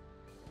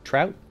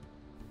 trout,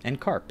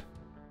 and carp.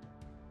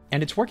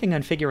 And it's working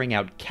on figuring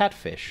out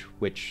catfish,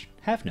 which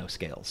have no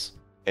scales.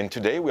 And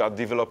today we are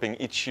developing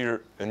each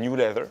year a new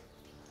leather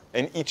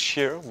And each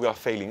year we are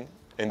failing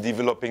and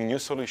developing new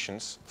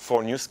solutions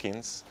for new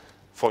skins,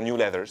 for new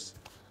leathers,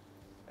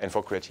 and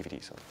for creativity.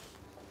 So.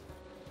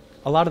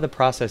 A lot of the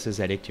processes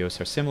at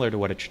Ichthyosis are similar to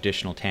what a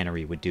traditional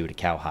tannery would do to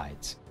cow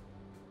hides.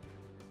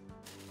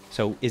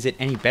 So is it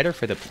any better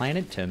for the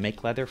planet to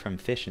make leather from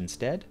fish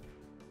instead?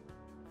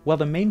 Well,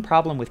 the main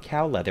problem with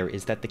cow leather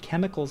is that the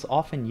chemicals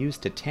often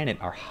used to tan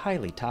it are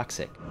highly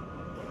toxic.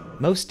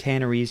 Most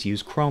tanneries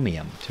use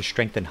chromium to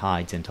strengthen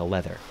hides into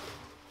leather.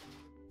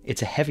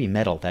 It's a heavy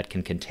metal that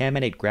can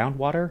contaminate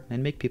groundwater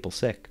and make people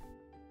sick.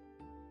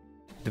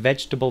 The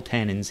vegetable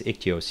tannins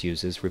Ichthyosis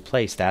uses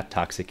replace that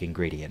toxic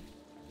ingredient.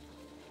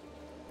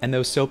 And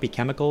those soapy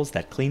chemicals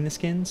that clean the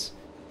skins?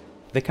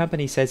 The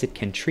company says it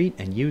can treat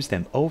and use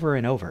them over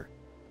and over.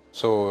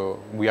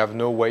 So we have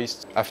no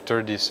waste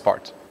after this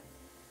part.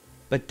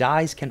 But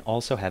dyes can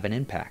also have an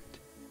impact.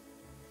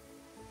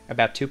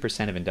 About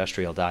 2% of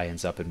industrial dye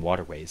ends up in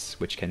waterways,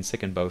 which can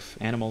sicken both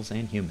animals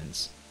and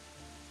humans.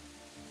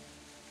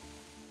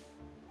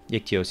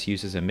 Ichthyosis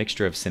uses a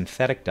mixture of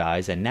synthetic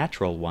dyes and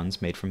natural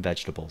ones made from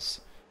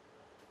vegetables.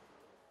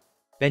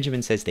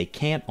 Benjamin says they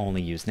can't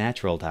only use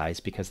natural dyes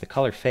because the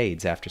color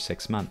fades after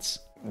 6 months.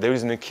 There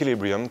is an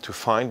equilibrium to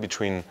find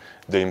between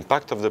the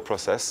impact of the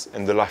process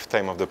and the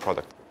lifetime of the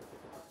product.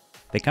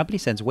 The company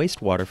sends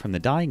wastewater from the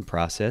dyeing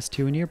process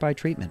to a nearby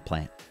treatment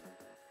plant.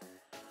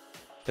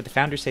 But the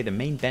founders say the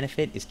main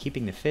benefit is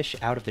keeping the fish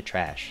out of the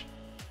trash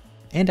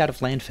and out of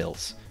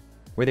landfills,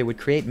 where they would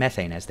create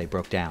methane as they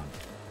broke down.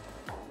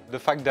 The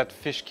fact that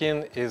fish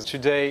skin is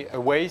today a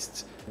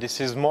waste,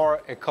 this is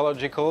more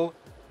ecological.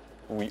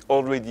 We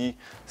already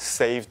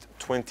saved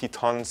 20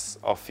 tons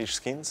of fish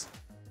skins.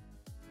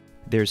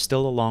 There's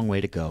still a long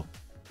way to go.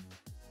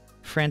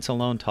 France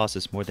alone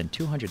tosses more than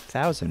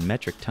 200,000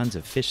 metric tons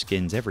of fish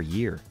skins every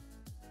year.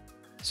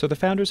 So the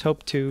founders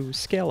hope to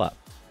scale up.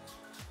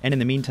 And in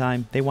the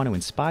meantime, they want to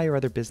inspire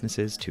other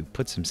businesses to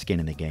put some skin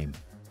in the game.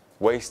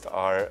 Waste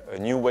are a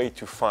new way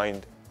to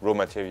find raw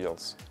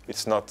materials.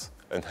 It's not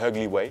an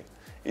ugly way,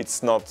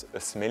 it's not a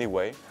smelly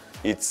way,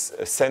 it's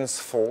a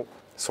senseful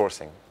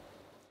sourcing.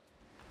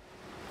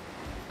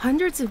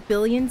 Hundreds of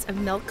billions of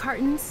milk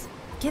cartons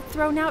get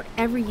thrown out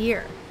every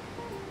year.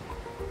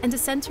 And a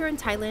center in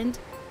Thailand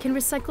can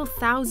recycle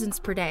thousands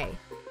per day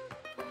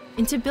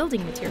into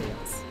building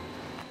materials.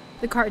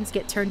 The cartons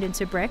get turned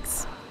into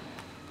bricks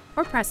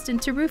or pressed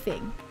into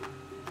roofing.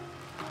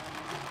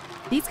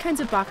 These kinds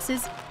of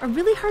boxes are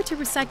really hard to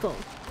recycle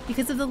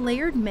because of the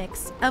layered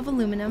mix of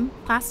aluminum,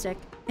 plastic,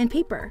 and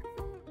paper.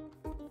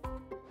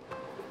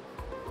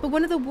 But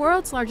one of the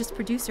world's largest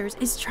producers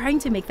is trying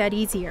to make that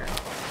easier.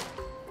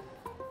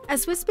 A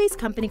Swiss-based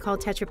company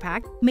called Tetra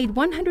Pak made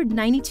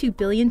 192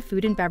 billion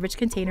food and beverage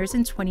containers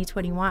in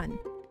 2021.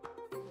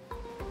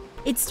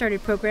 It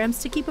started programs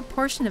to keep a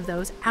portion of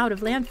those out of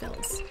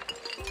landfills.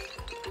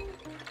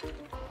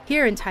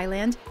 Here in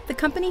Thailand, the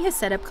company has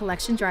set up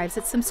collection drives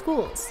at some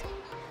schools.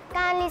 ก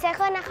ารรีไซเ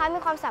คิลนะคะมี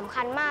ความสำ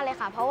คัญมากเลย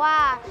ค่ะเพราะว่า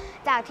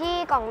จากที่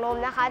กล่องนม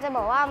นะคะจะบ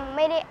อกว่าไ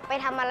ม่ได้ไป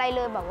ทำอะไรเ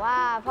ลยแบบว่า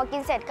พอกิ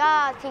นเสร็จก็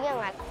ทิ้งอย่าง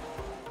นั้น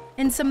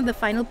And some of the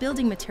final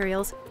building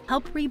materials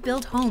help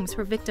rebuild homes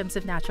for victims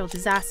of natural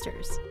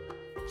disasters.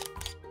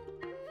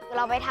 เร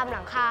าไปทำห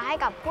ลังคาให้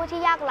กับผู้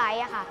ที่ยากไร้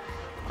อะค่ะ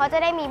เขาจะ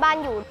ได้มีบ้าน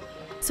อยู่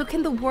So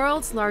can the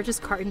world's largest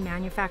carton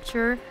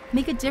manufacturer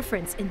make a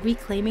difference in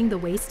reclaiming the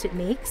waste it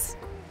makes?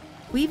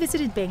 We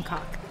visited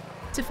Bangkok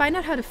to find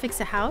out how to fix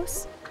a house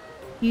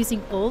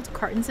using old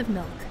cartons of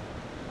milk.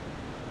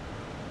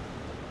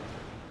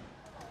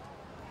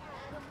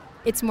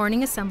 It's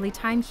morning assembly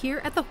time here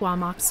at the Hua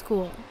Mak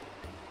School.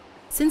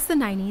 Since the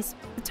 90s,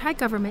 the Thai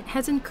government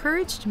has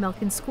encouraged milk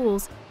in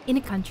schools in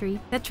a country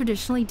that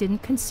traditionally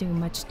didn't consume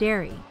much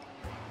dairy.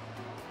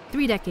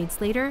 3 decades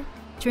later,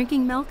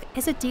 drinking milk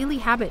is a daily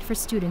habit for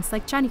students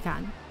like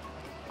Chanikan.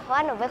 เพราะว่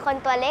าหนูเป็นคน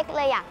ตัวเล็กเ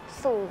ลยอยาก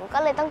สูงก็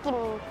เลยต้อง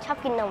ชอบ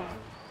กินนม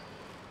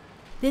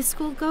This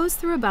school goes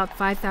through about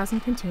 5,000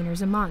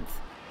 containers a month,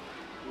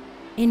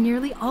 and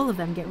nearly all of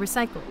them get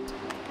recycled.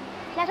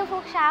 และทุ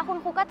กๆเช้าคุณ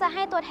ครูก็จะใ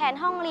ห้ตัวแทน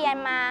ห้องเรียน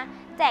มา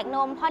แจกน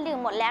มพอดื่ม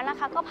หมดแล้วนะ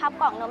คะก็พับ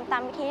กล่องนมตา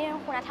มวิธีที่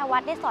คุณณัฐวั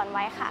ฒน์ได้สอนไ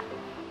ว้ค่ะ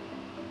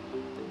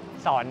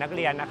สอนนักเ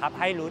รียนนะครับ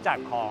ให้รู้จัก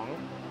ของ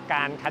ก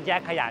ารคัดแย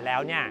กขยะแล้ว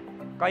เนี่ย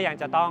ก็ยัง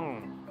จะต้อง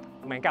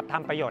เหมือนกับท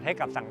ำประโยชน์ให้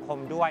กับสังคม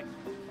ด้วย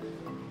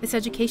This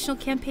educational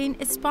campaign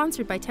is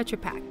sponsored by Tetra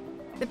Pak,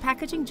 the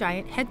packaging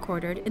giant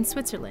headquartered in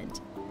Switzerland.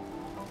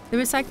 The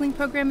recycling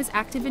program is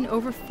active in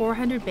over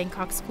 400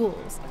 Bangkok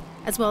schools,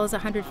 as well as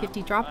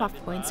 150 drop-off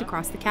points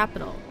across the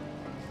capital.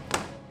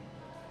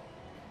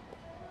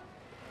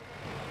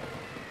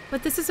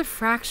 But this is a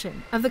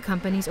fraction of the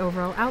company's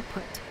overall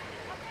output.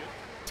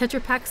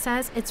 Tetra Pak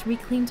says it's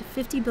reclaimed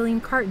 50 billion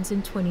cartons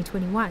in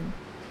 2021,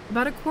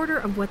 about a quarter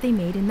of what they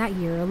made in that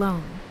year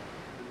alone.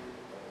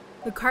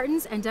 The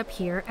cartons end up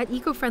here at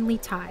Eco-Friendly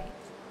Thai,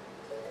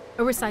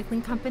 a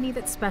recycling company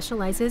that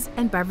specializes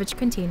in beverage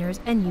containers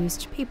and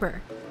used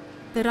paper.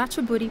 The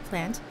Ratchaburi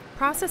plant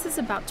processes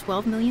about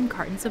 12 million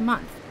cartons a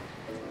month.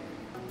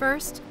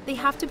 First, they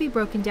have to be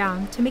broken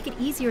down to make it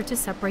easier to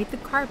separate the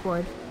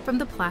cardboard from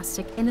the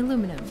plastic and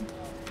aluminum.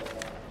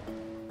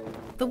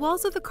 The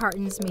walls of the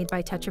cartons made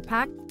by Tetra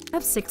Pak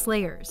have 6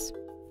 layers.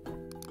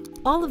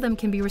 All of them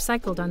can be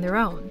recycled on their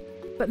own,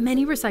 but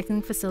many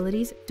recycling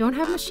facilities don't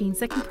have machines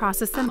that can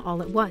process them all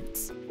at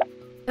once.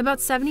 About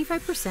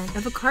 75%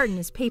 of a carton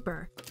is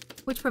paper,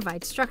 which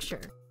provides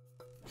structure.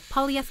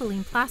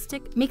 Polyethylene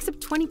plastic makes up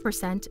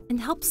 20% and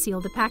helps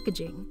seal the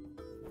packaging.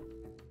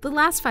 The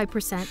last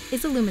 5%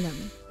 is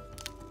aluminum.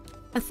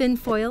 A thin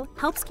foil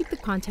helps keep the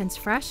contents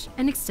fresh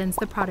and extends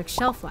the product's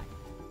shelf life.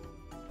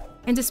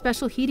 And a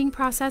special heating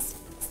process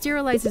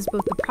sterilizes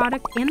both the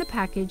product and the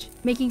package,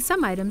 making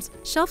some items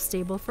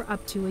shelf-stable for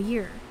up to a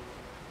year.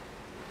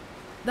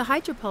 The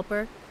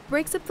hydropulper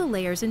breaks up the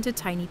layers into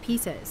tiny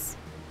pieces.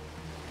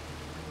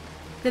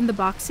 Then the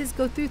boxes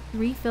go through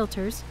 3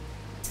 filters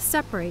to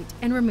separate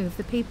and remove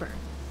the paper.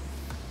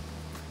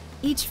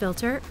 Each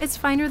filter is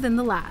finer than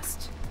the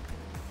last.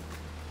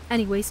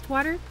 Any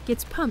wastewater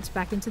gets pumped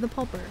back into the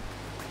pulper.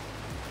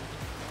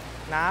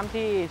 น้ำ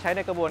ที่ใช้ใน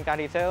กระบวนการ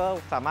รีไซเคิล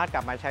สามารถก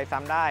ลับมาใช้ซ้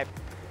ำได้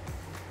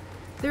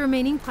The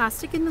remaining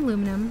plastic and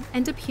aluminum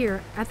end up here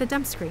at the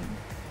dump screen.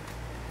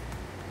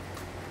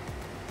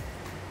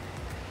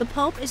 The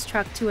pulp is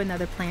trucked to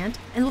another plant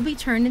and will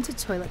be turned into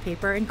toilet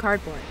paper and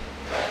cardboard.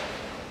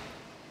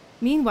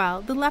 Meanwhile,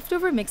 the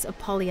leftover mix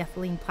of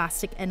polyethylene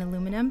plastic and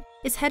aluminum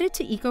is headed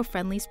to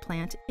Eco-Friendly's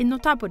plant in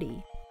Notaburi.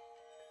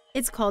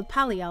 It's called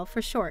Palial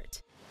for short.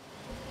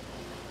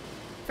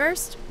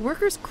 First,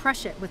 workers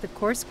crush it with a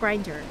coarse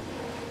grinder.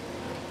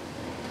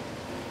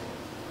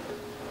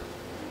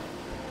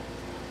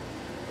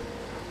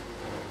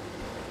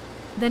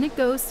 Then it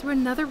goes through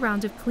another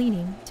round of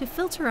cleaning to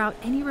filter out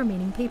any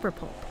remaining paper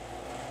pulp.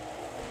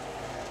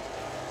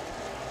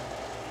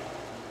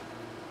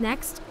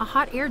 Next, a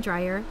hot air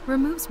dryer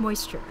removes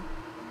moisture.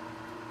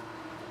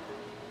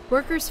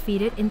 Workers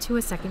feed it into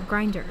a second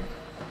grinder.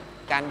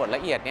 การบดล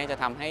ะเอียดเนี่ยจะ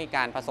ทำให้ก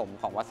ารผสม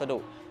ของวัสดุ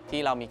ที่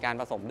เรามีการ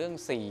ผสมเรื่อง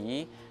สี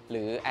ห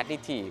รือ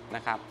additive น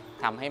ะครับ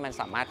ทำให้มัน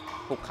สามารถ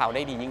คลุกเคล้าไ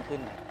ด้ดียิ่งขึ้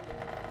น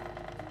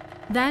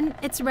Then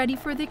it's ready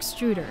for the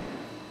extruder,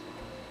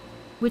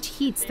 which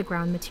heats the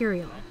ground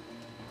material.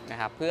 นะ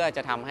ครับเพื่อจ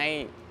ะทำให้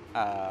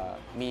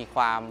มีค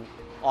วาม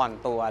อ่อน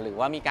ตัวหรือ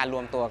ว่ามีการร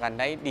วมตัวกัน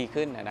ได้ดี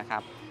ขึ้นนะครั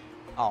บ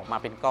ออกมา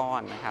เป็นก้อ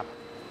นนะครับ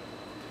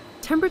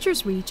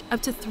Temperatures reach up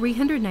to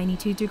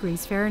 392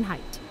 degrees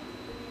Fahrenheit.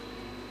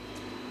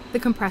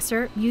 The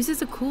compressor uses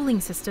a cooling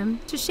system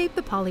to shape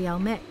the polyol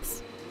mix.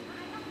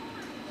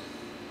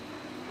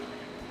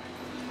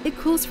 It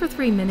cools for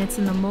 3 minutes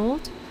in the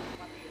mold,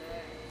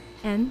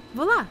 and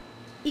voila,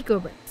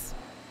 eco-bricks.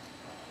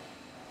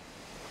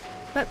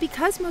 But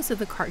because most of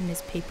the carton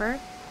is paper,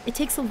 it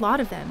takes a lot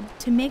of them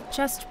to make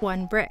just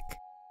one brick.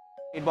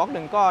 อิฐบล็อก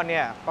1ก้อนเ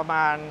นี่ยประม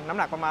าณน้ำ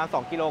หนักประมาณ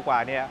2กิโลกว่า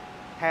เนี่ย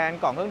แทน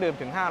กล่องเครื่องดื่ม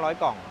ถึง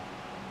500กล่อง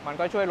มัน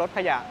ก็ช่วยลดข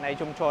ยะใน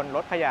ชุมชนล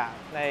ดขยะ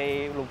ใน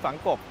หลุมฝัง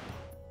กบ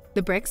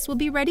The bricks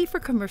will be ready for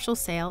commercial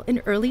sale in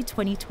early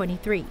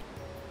 2023.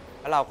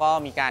 แล้วเราก็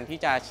มีการที่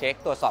จะเช็ค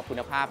ตรวจสอบคุ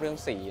ณภาพเรื่อง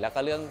สีแล้วก็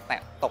เรื่อง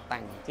ตกแต่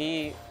งที่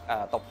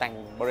ตกแต่ง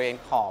บริเวณ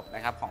ขอบน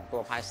ะครับของตั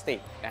วพลาสติก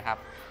นะครับ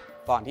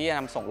ก่อนที่จะน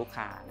ำส่งลูก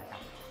ค้านะครั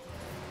บ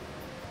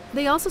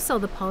They also sell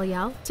the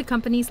polyol to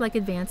companies like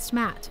Advanced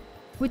Mat,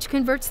 which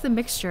converts the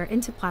mixture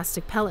into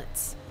plastic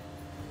pellets.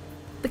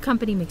 The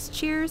company makes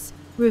chairs,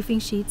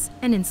 roofing sheets,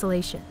 and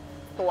insulation.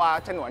 ตัว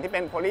ฉนวนที่เ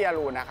ป็นโพลีอะ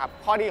ลูนะครับ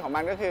ข้อดีของ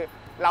มันก็คือ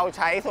เราใ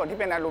ช้ส่วนที่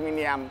เป็นอลูมิเ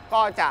นียม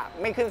ก็จะ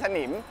ไม่ขึ้นส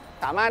นิม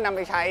สามารถนำไ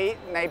ปใช้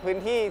ในพื้น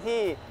ที่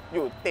ที่อ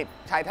ยู่ติด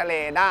ชายทะเล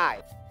ได้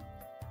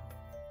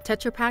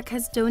Tetra Pak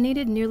has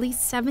donated nearly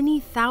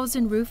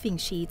 70,000 roofing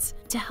sheets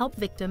to help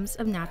victims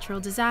of natural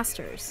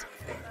disasters.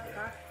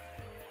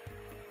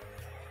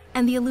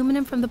 And the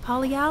aluminum from the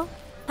polyol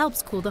helps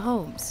cool the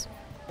homes.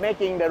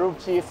 Making the roof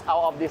sheets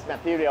out of this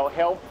material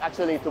helps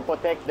actually to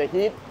protect the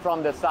heat from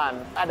the sun.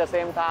 At the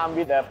same time,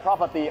 with the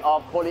property of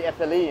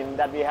polyethylene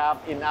that we have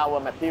in our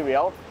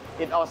material,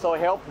 it also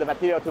helps the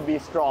material to be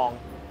strong.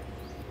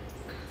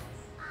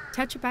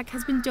 Tetra Pak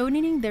has been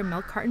donating their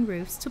milk carton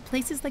roofs to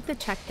places like the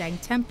Chakdang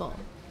Temple.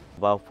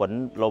 พอฝน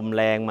ลม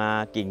แรงมา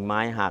กิ่งไม้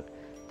หัก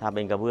ถ้าเ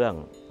ป็นกระเบื้อง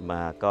ม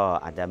าก็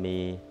อาจจะมี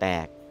แต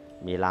ก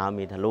มีร้าว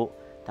มีทะลุ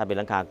ถ้าเป็นห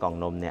ลังคากล่อง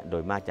นมเนี่ยโด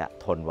ยมากจะ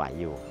ทนไหว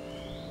อยู่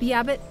The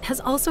abbot has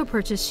also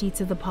purchased sheets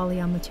of the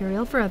polyol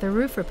material for other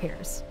roof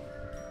repairs.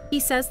 He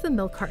says the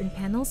milk carton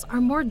panels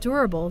are more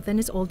durable than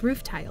his old roof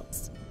tiles.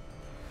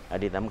 อ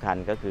ดีตสำคัญ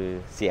ก็คือ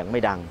เสียงไม่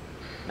ดัง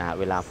นะ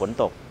เวลาฝน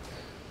ตก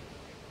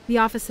The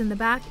office in the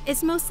back is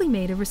mostly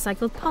made of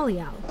recycled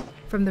polyol,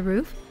 from the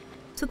roof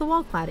to the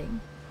wall cladding.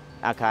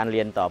 อาคารเ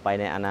รียนต่อไป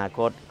ในอนาค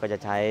ตก็จะ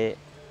ใช้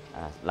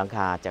หลังค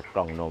าจากก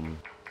ล่องนม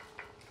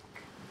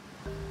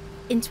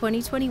In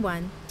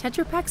 2021,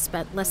 Tetra Pak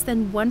spent less than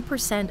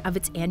 1% of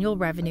its annual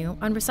revenue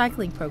on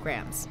recycling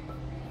programs.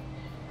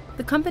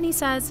 The company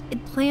says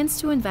it plans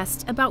to invest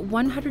about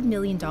 $100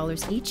 million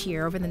each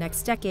year over the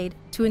next decade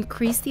to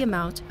increase the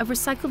amount of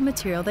recycled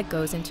material that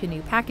goes into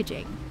new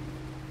packaging.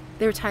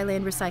 Their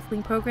Thailand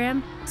recycling program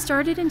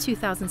started in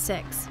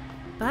 2006,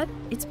 but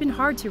it's been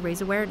hard to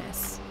raise awareness.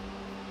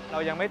 เรา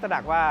ยังไม่ตระหนั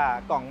กว่า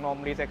กล่องนม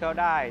รีไซเคิล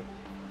ได้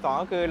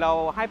2ก็คือเรา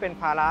ให้เป็น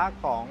ภาระ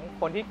ของ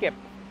คนที่เก็บ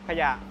ข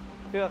ยะ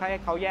เพื่อให้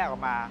เขาแยกออ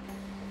กมา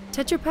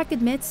Tetra Pak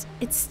admits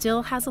it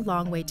still has a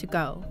long way to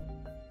go.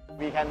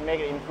 We can make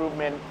an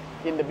improvement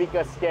in the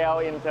bigger scale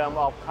in terms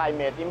of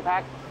climate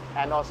impact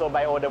and also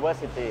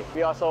biodiversity.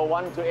 We also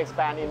want to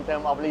expand in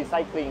terms of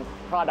recycling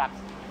products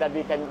that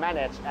we can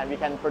manage and we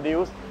can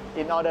produce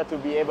in order to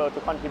be able to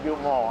contribute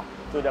more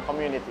to the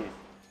communities.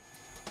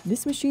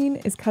 This machine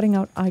is cutting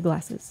out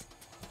eyeglasses.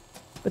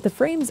 But the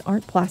frames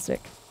aren't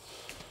plastic.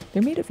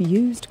 They're made of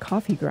used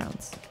coffee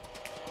grounds.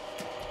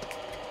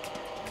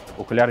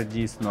 Окуляри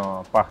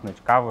дійсно пахнуть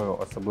кавою,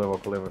 особливо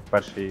коли ви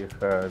вперше їх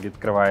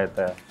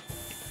відкриваєте.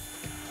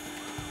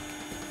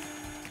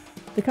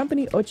 The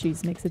company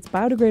Ochis makes its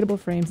biodegradable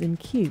frames in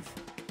Kyiv,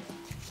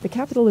 the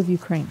capital of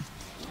Ukraine,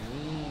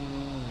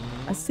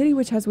 a city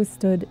which has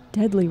withstood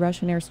deadly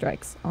Russian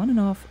airstrikes on and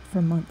off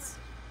for months.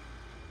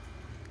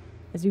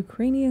 As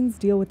Ukrainians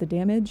deal with the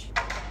damage,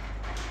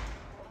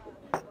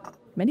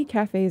 many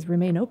cafes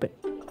remain open,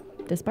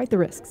 despite the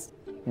risks.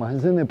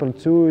 Магазини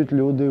працюють,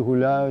 люди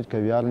гуляють,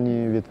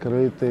 кав'ярні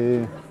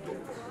відкриті.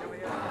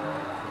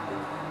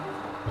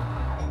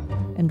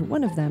 And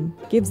one of them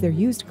gives their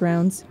used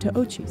grounds to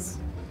Ochis.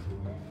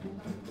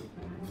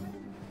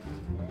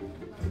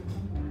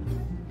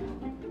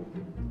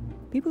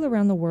 People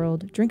around the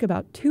world drink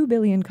about 2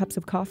 billion cups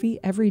of coffee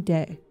every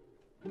day.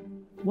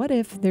 What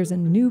if there's a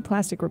new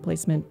plastic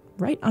replacement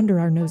right under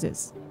our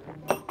noses?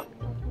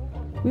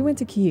 We went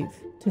to Kyiv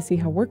to see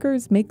how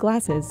workers make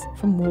glasses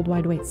from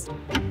worldwide waste.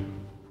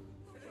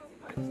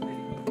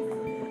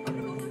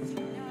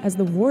 As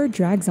the war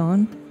drags on,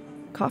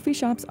 coffee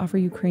shops offer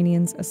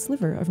Ukrainians a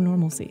sliver of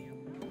normalcy.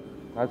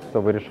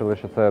 То вирішили,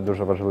 що це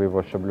дуже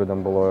важливо, щоб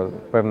людям було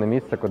певне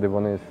місце, куди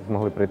вони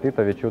змогли прийти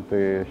та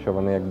відчути, що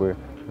вони якби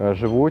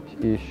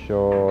живуть і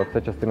що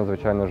це частина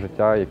звичайного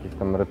життя, якісь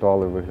там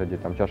ритуали у вигляді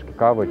там чашки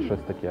кави чи щось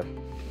таке.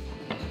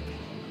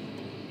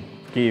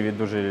 В Києві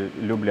дуже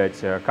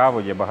люблять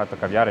каву, є багато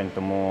кав'ярень,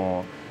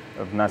 тому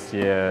в нас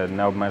є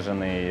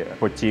необмежений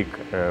потік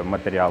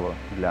матеріалу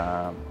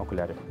для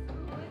окулярів.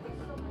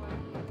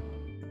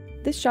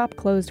 This shop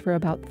closed for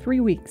about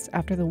 3 weeks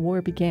after the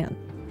war began.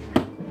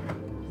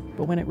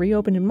 But when it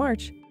reopened in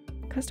March,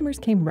 customers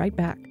came right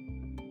back.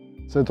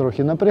 Це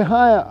трохи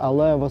напрягає,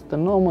 але в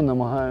остальному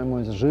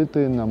намагаємось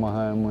жити,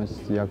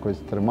 намагаємось якось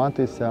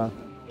триматися.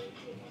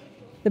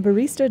 The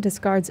barista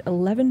discards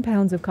 11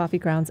 pounds of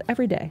coffee grounds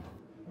every day.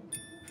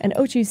 An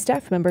Ochi's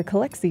staff member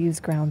collects the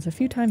used grounds a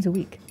few times a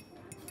week.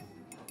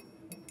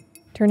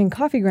 Turning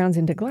coffee grounds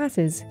into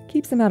glasses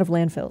keeps them out of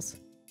landfills.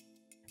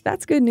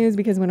 That's good news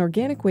because when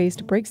organic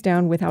waste breaks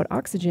down without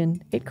oxygen,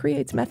 it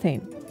creates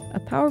methane,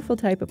 a powerful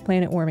type of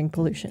planet-warming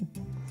pollution.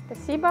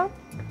 Спасибо.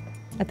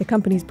 At the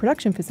company's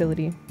production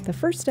facility, the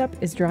first step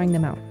is drying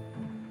them out.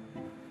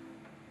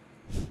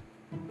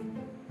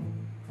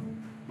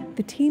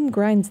 The team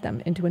grinds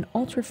them into an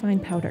ultra-fine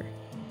powder.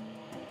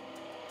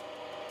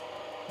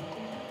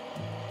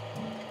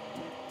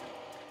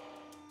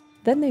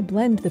 Then they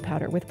blend the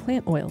powder with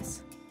plant oils.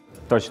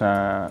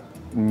 Точна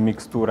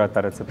мікстура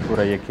та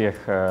рецептура яких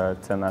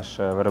це наш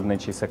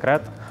виробничий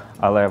секрет,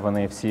 але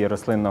вони всі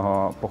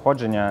рослинного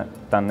походження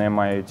та не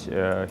мають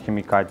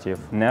хімікатів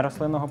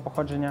нерослинного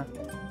походження.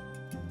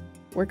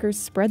 Workers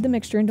spread the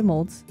mixture into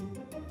molds.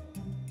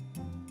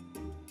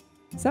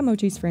 Some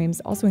Ochis frames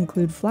also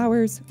include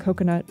flowers,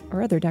 coconut,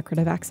 or other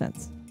decorative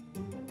accents.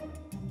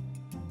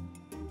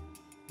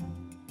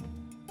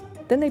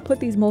 Then they put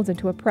these molds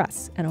into a press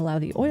and allow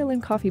the oil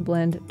and coffee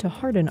blend to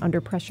harden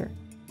under pressure.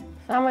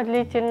 Самый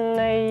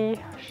длительный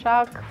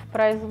шаг в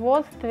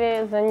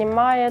производстве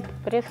занимает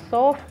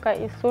прессовка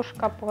и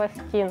сушка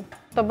пластин,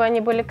 чтобы они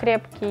были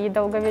крепкие и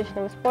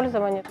долговечны в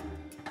использовании.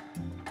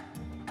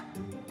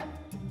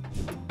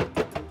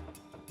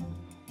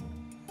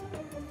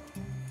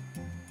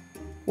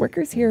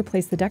 Workers here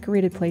place the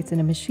decorated plates in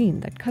a machine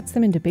that cuts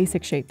them into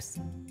basic shapes.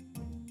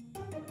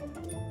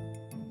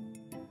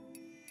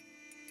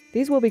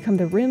 These will become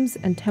the rims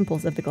and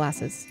temples of the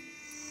glasses.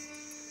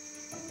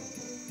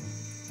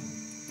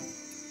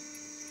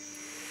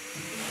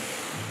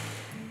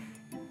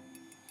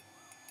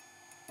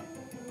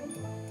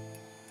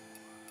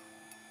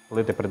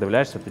 Коли ти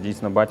придивляєшся, ти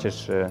дійсно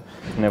бачиш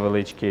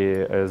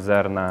невеличкі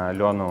зерна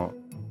льону.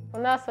 У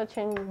нас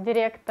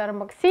директор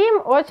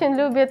Максим очень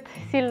любит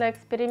сильно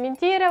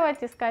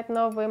экспериментировать, искать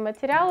новые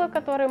материалы,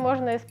 которые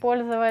можно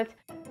использовать.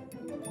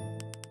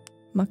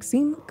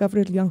 Maxim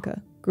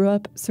Gavrilyanka grew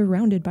up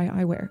surrounded by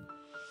eyewear.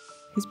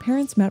 His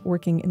parents met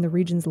working in the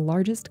region's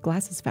largest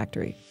glasses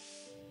factory.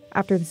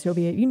 After the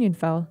Soviet Union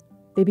fell,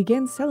 they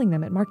began selling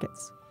them at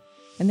markets.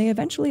 And they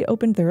eventually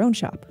opened their own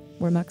shop,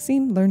 where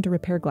Maxim learned to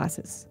repair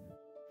glasses.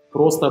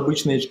 Просто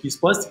обычные очки из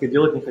пластика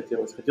делать не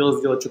хотелось. Хотелось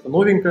сделать что-то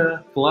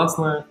новенькое,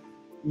 классное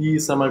и,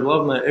 самое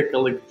главное,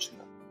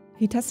 экологичное.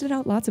 He tested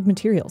out lots of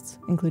materials,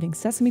 including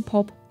sesame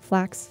pulp,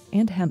 flax,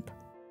 and hemp.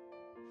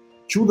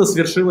 Чудо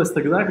свершилось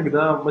тогда,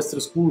 когда в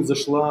мастерскую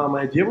зашла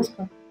моя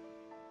девушка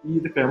и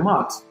такая: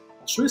 «Макс,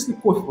 а что если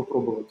кофе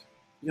попробовать?»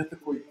 Я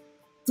такой: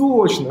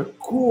 «Точно,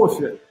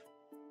 кофе!»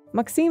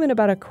 Maxim and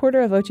about a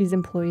quarter of Ochi's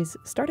employees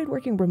started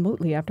working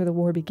remotely after the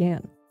war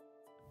began.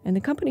 and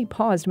the company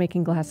paused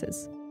making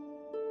glasses.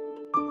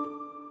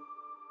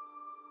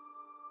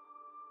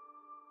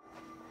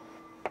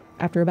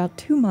 After about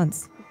 2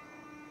 months,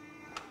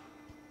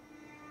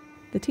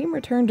 the team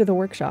returned to the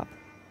workshop.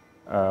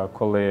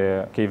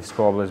 Коли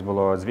Київську область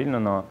було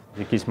звільнено, в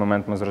якийсь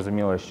момент ми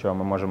зрозуміли, що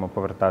ми можемо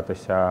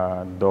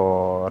повертатися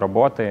до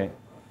роботи,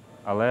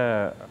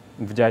 але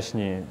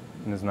вдячні,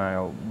 не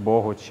знаю,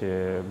 Богу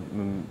чи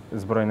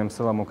Збройним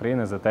силам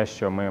України за те,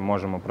 що ми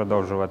можемо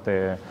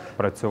продовжувати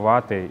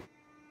працювати.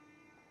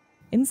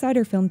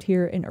 Insider filmed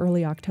here in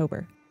early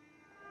October.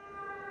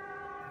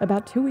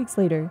 About 2 weeks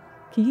later,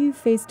 Kyiv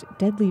faced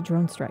deadly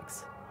drone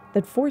strikes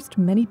that forced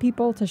many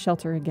people to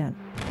shelter again.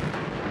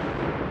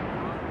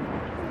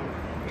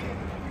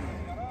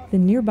 The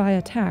nearby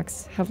attacks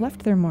have left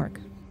their mark.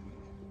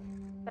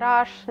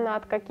 Страшно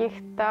от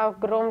каких-то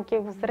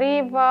громких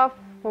взрывов,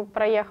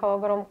 проехала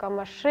громкая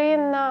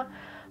машина,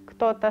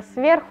 кто-то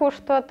сверху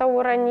что-то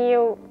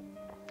уронил.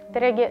 Ты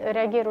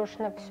реагируешь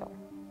на все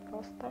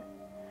просто.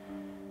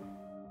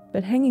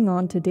 But hanging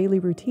on to daily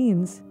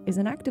routines is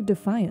an act of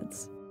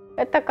defiance.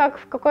 Это как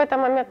в какой-то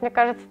момент, мне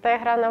кажется, это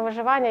игра на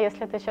выживание.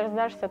 Если ты сейчас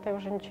сдашься, ты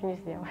уже ничего не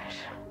сделаешь.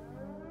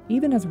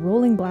 Even as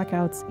rolling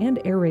blackouts and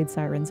air raid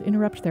sirens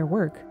interrupt their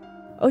work,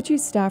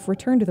 Ochi's staff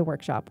return to the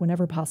workshop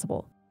whenever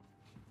possible.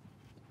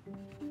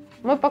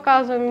 Мы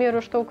показываем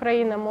миру, что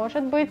Украина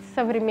может быть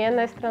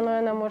современной страной,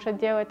 она может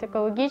делать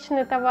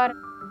экологичный товар.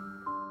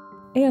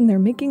 And they're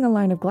making a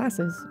line of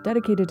glasses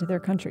dedicated to their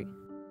country.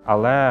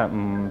 Але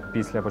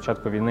після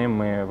початку війни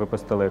ми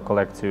випустили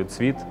колекцію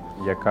 «Цвіт»,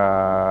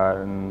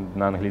 яка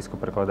на англійську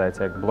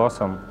перекладається як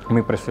 «Blossom».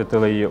 Ми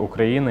присвятили її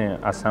Україні,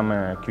 а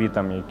саме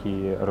квітам,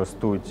 які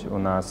ростуть у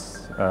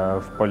нас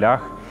в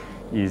полях,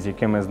 і з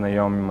якими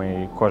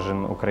знайомий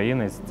кожен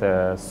українець.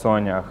 Це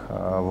сонях,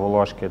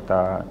 волошки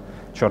та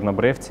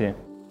чорнобривці.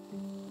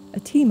 A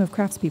team of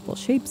craftspeople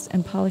shapes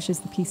and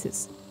polishes the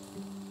pieces.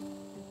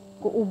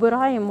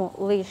 Убираємо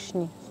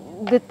лишні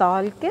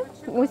детальки,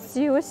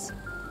 ось.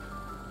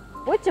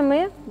 Потім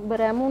ми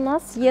беремо, у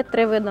нас є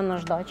 3 види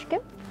наждачки.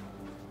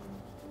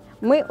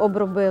 Ми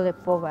обробили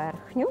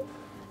поверхню,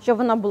 щоб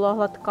вона була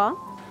гладка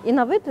і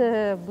на вид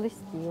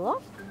блистіла.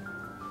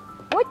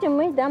 Потім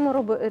ми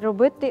йдемо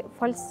робити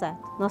фальсет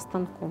на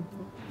станку.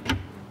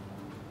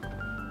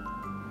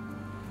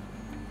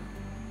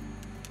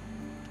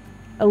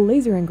 A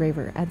laser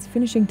engraver adds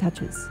finishing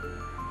touches.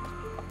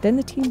 Then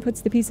the team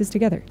puts the pieces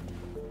together.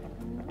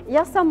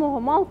 Я з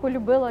самого малку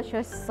любила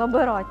щось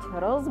збирати,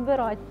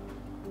 розбирати.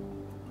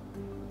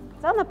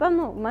 Це,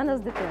 напевно, в мене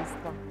з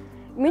дитинства.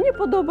 Мені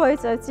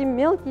подобаються ці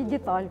мелкі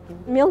детальки,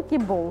 мелкі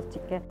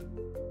болтики.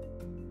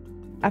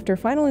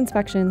 After final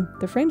inspection,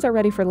 the frames are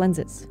ready for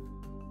lenses.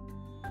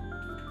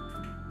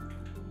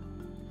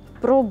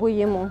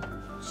 Пробуємо,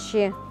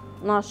 чи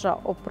наша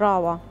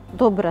оправа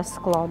добре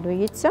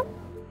складується.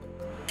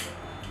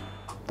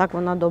 Так,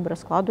 вона добре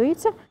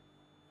складується.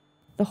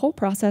 The whole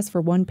process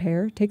for one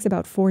pair takes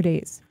about 4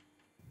 days.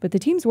 But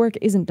the team's work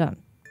isn't done.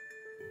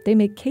 They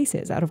make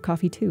cases out of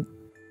coffee too.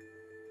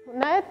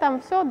 На этом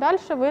все.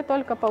 Дальше вы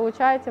только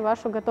получаете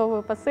вашу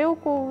готовую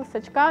посылку с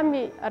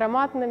очками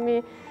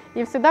ароматными,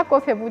 и всегда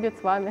кофе будет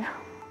с вами.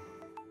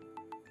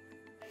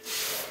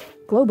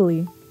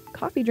 Globally,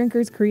 coffee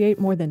drinkers create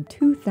more than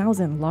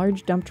 2,000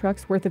 large dump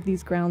trucks worth of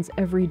these grounds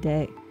every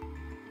day.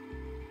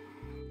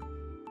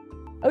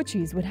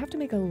 Ochi's would have to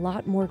make a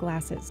lot more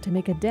glasses to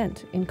make a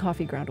dent in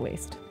coffee ground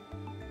waste.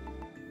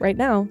 Right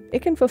now,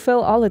 it can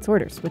fulfill all its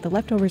orders with the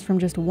leftovers from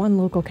just one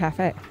local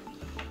cafe.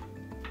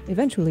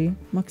 Eventually,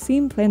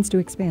 Maxim plans to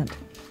expand.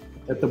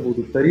 Это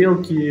будут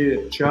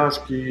тарелки,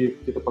 чашки,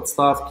 какие-то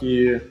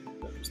подставки,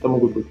 это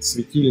могут быть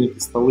светильники,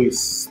 столы,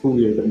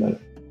 стулья и так далее.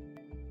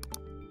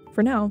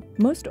 For now,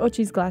 most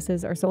Ochi's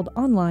glasses are sold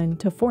online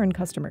to foreign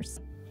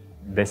customers.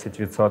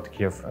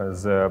 10%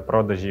 з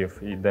продажів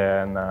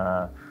йде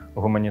на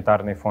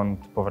гуманітарний фонд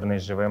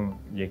 «Повернись живим»,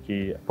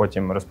 який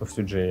потім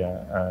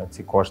розповсюджує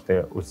ці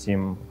кошти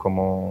усім,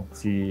 кому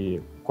ці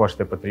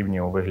кошти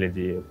потрібні у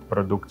вигляді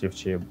продуктів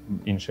чи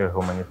інших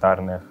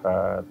гуманітарних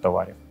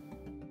товарів.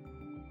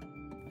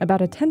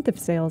 About a tenth of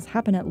sales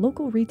happen at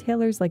local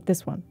retailers like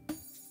this one.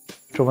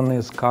 Що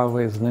вони з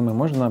кави, з ними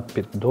можна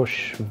під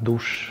дощ, в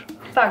душ?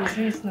 Так,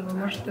 звісно, ви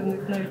можете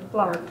навіть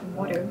плавати в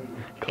морі.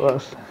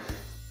 Клас.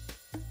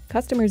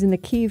 Customers in the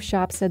Kyiv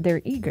shop said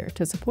they're eager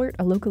to support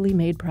a locally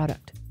made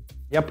product.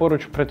 Я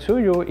поруч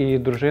працюю, і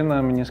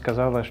дружина мені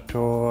сказала,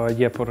 що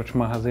є поруч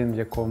магазин, в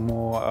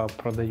якому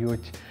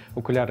продають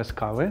окуляри з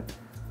кави.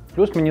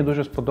 Плюс мені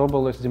дуже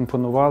сподобалось,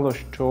 зімпонувало,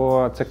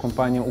 що це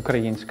компанія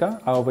українська,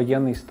 а у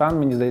воєнний стан,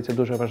 мені здається,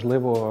 дуже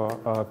важливо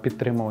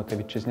підтримувати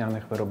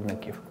вітчизняних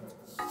виробників.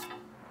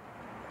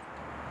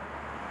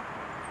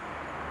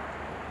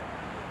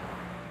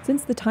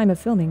 Since the time of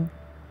filming,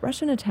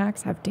 Russian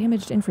attacks have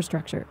damaged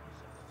infrastructure,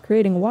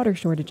 creating water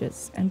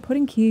shortages and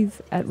putting Kyiv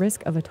at risk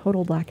of a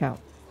total blackout.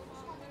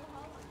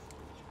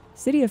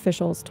 City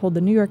officials told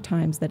the New York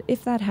Times that if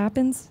that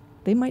happens,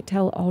 they might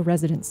tell all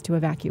residents to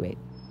evacuate.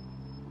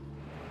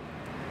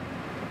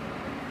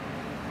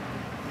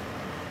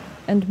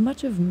 and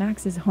much of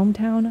Max's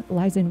hometown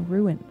lies in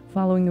ruin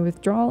following the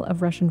withdrawal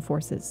of Russian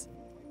forces.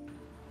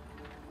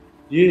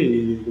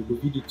 И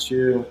видеть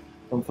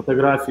там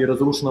фотографии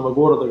разрушенного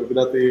города,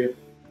 когда ты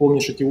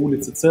помнишь эти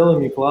улицы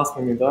целыми,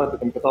 классными, да, ты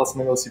там катался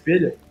на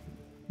велосипеде,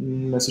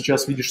 а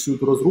сейчас видишь всю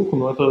эту разруху,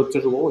 но это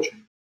тяжело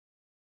очень.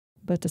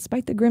 But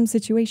despite the grim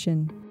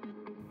situation,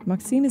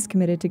 Maxim is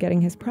committed to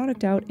getting his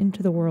product out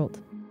into the world.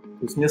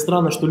 То есть мне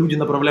странно, что люди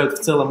направляют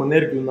в целом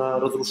энергию на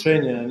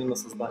разрушение, а не на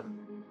создание.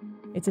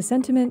 It's a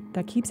sentiment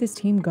that keeps his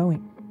team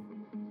going.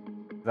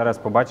 Зараз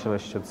побачили,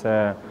 що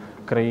це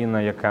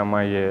країна, яка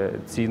має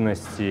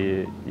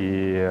цінності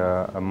і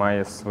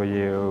має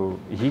свою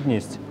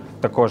гідність.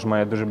 Також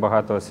має дуже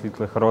багато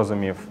світлих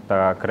розумів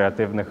та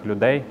креативних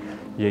людей,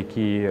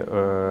 які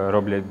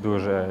роблять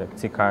дуже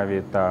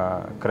цікаві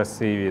та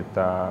красиві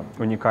та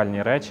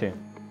унікальні речі.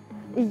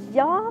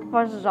 Я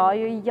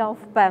вважаю, я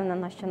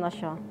впевнена, що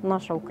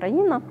наша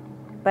Україна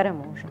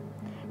переможе.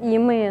 І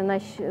ми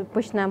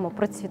почнемо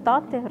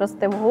процвітати,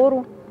 рости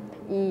вгору,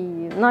 і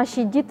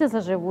наші діти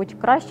заживуть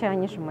краще,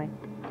 ніж ми.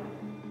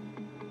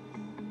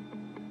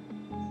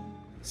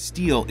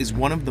 Steel is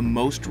one of the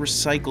most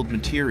recycled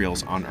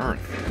materials on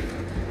Earth.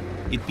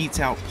 It beats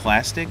out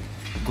plastic,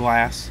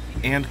 glass,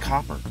 and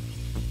copper.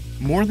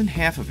 More than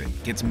half of it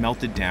gets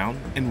melted down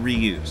and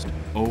reused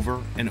over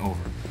and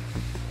over.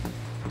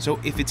 So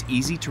if it's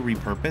easy to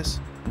repurpose,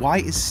 why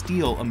is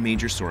steel a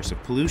major source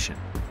of pollution?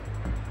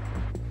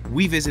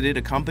 We visited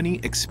a company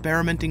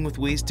experimenting with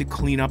ways to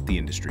clean up the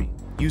industry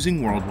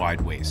using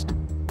worldwide waste.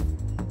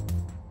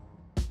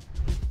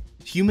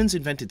 Humans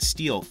invented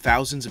steel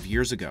thousands of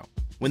years ago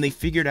when they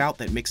figured out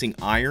that mixing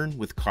iron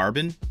with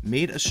carbon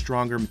made a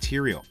stronger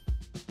material.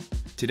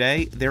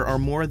 Today, there are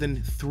more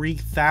than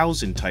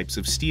 3,000 types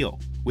of steel,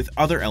 with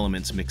other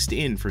elements mixed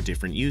in for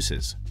different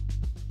uses.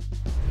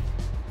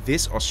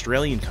 This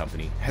Australian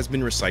company has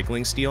been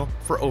recycling steel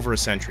for over a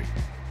century.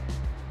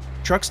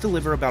 Trucks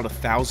deliver about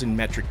 1,000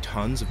 metric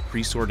tons of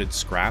pre-sorted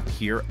scrap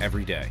here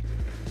every day.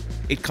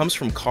 It comes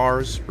from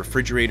cars,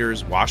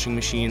 refrigerators, washing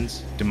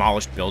machines,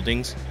 demolished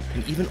buildings,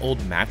 and even old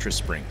mattress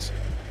springs.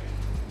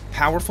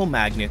 Powerful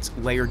magnets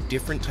layer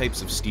different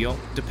types of steel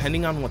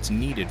depending on what's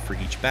needed for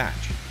each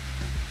batch.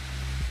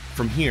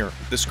 From here,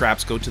 the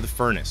scraps go to the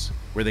furnace,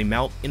 where they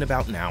melt in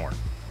about an hour.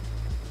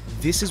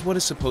 This is what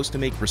is supposed to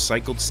make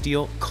recycled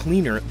steel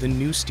cleaner than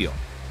new steel.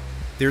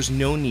 There's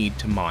no need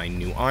to mine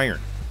new iron.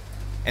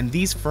 And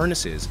these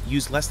furnaces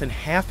use less than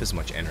half as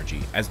much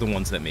energy as the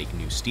ones that make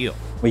new steel.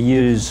 We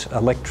use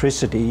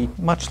electricity,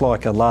 much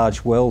like a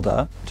large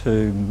welder,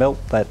 to melt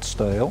that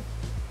steel.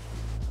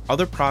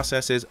 Other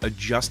processes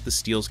adjust the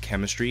steel's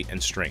chemistry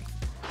and strength.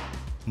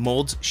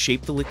 Molds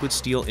shape the liquid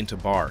steel into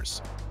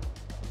bars.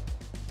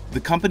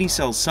 The company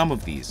sells some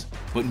of these,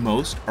 but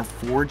most are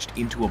forged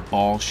into a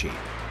ball shape.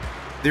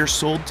 They're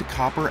sold to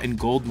copper and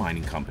gold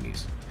mining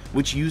companies,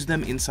 which use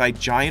them inside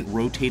giant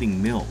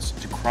rotating mills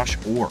to crush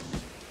ore.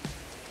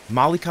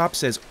 Molycop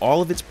says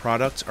all of its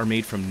products are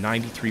made from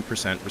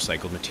 93%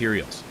 recycled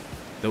materials,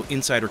 though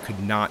Insider could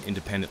not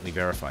independently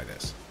verify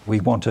this. We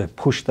want to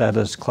push that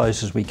as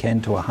close as we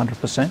can to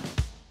 100%.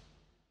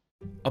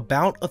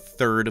 About a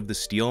third of the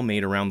steel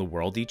made around the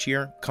world each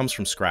year comes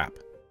from scrap.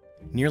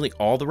 Nearly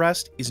all the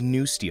rest is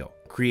new steel,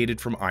 created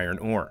from iron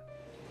ore.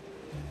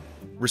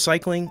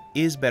 Recycling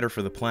is better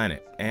for the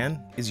planet and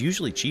is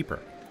usually cheaper.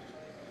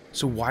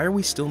 So why are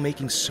we still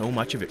making so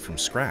much of it from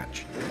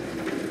scratch?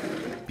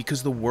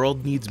 Because the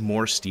world needs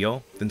more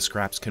steel than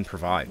scraps can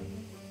provide.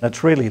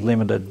 That's really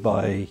limited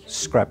by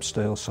scrap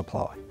steel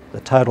supply.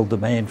 The total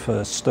demand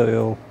for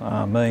steel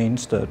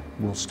means that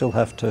we'll still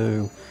have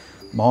to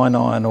mine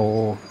iron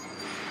ore.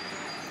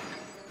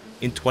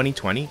 In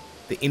 2020,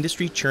 the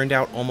industry churned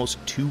out almost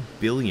 2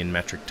 billion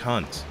metric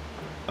tons.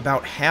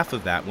 About half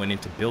of that went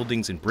into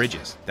buildings and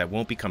bridges that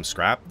won't become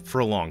scrap for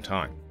a long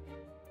time.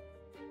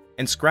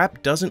 And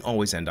scrap doesn't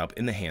always end up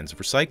in the hands of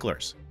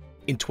recyclers.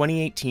 In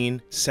 2018,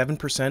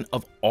 7%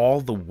 of all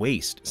the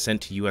waste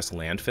sent to US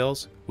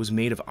landfills was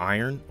made of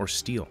iron or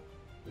steel.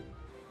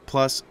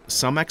 Plus,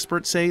 some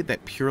experts say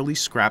that purely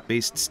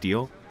scrap-based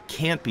steel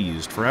can't be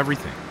used for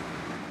everything.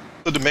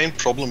 The main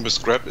problem with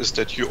scrap is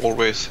that you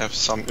always have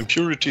some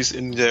impurities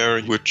in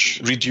there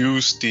which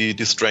reduce the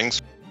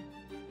strength.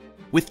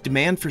 With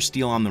demand for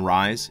steel on the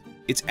rise,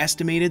 it's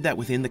estimated that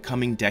within the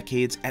coming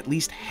decades, at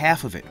least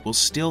half of it will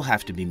still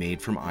have to be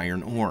made from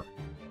iron ore.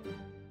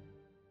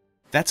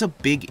 That's a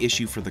big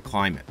issue for the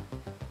climate.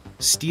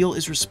 Steel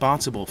is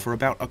responsible for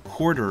about a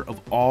quarter of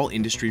all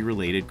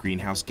industry-related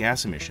greenhouse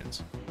gas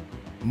emissions.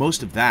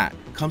 Most of that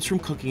comes from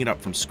cooking it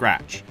up from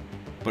scratch,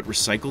 but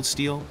recycled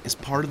steel is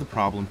part of the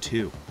problem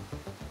too.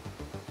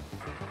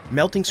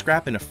 Melting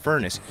scrap in a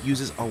furnace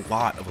uses a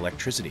lot of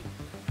electricity.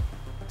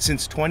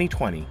 Since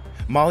 2020,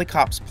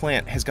 Molycop's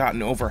plant has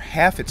gotten over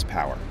half its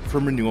power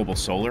from renewable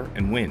solar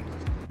and wind.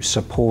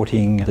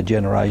 Supporting the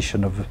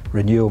generation of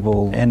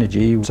renewable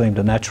energy seemed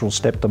a natural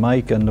step to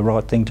make and the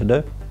right thing to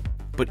do.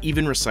 But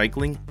even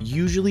recycling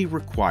usually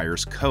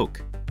requires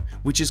coke,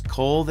 which is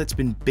coal that's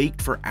been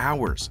baked for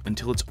hours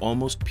until it's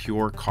almost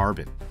pure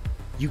carbon.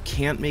 You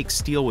can't make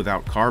steel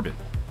without carbon.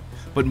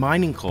 But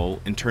mining coal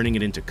and turning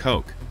it into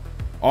coke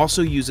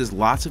also uses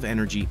lots of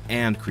energy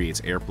and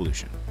creates air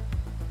pollution.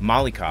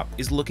 Molycop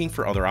is looking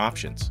for other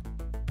options.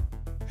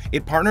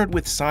 It partnered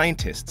with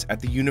scientists at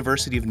the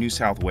University of New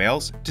South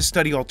Wales to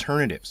study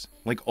alternatives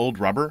like old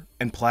rubber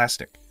and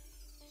plastic.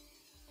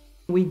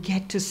 We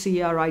get to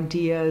see our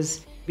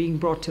ideas being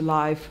brought to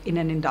life in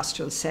an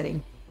industrial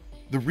setting.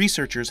 The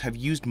researchers have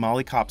used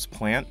Molycop's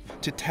plant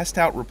to test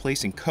out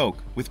replacing coke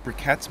with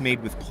briquettes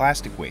made with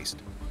plastic waste,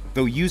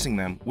 though using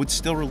them would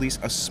still release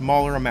a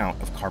smaller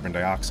amount of carbon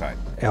dioxide.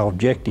 Our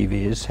objective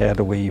is how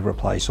do we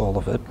replace all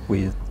of it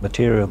with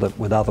material that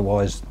would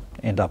otherwise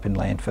end up in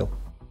landfill.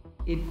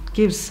 It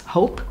gives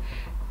hope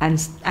and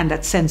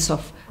that sense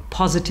of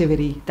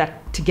positivity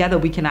that together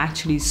we can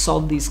actually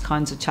solve these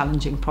kinds of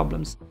challenging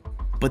problems.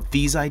 But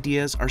these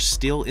ideas are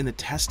still in the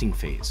testing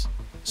phase.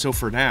 So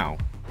for now,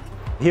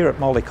 here at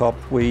Molycop,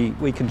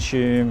 we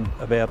consume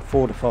about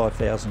 4,000 to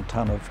 5,000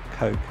 tonne of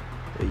coke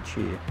each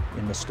year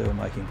in the steel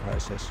making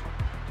process.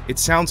 It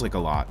sounds like a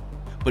lot,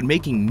 but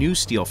making new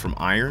steel from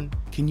iron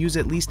can use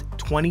at least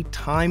 20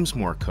 times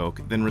more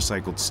coke than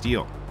recycled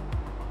steel.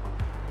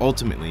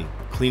 Ultimately,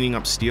 cleaning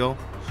up steel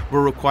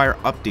will require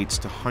updates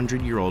to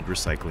 100-year-old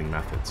recycling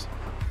methods.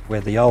 We're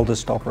the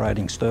oldest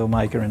operating steel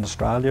maker in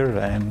Australia,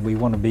 and we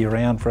want to be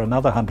around for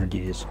another 100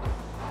 years.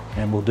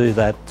 And we'll do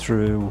that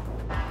through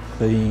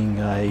being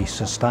a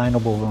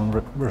sustainable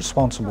and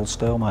responsible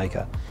steel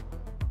maker.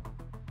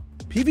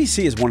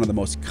 PVC is one of the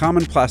most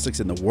common plastics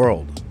in the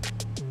world.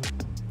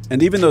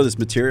 And even though this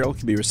material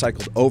can be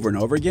recycled over and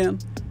over again,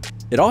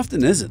 it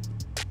often isn't.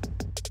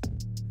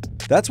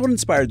 That's what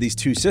inspired these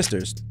two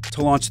sisters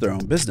to launch their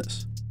own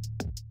business.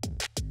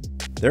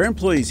 Their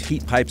employees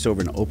heat pipes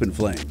over an open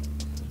flame,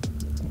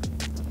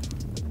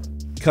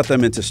 cut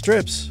them into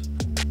strips,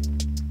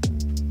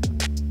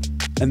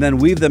 and then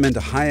weave them into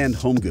high-end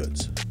home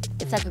goods.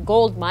 It's like a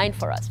gold mine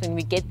for us when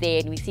we get there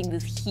and we're seeing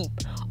this heap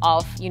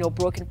of,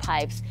 broken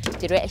pipes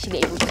that we're actually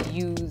able to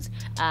use,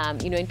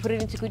 and put it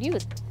into good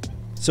use.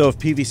 So if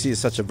PVC is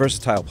such a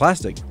versatile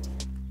plastic,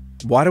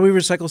 why do we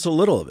recycle so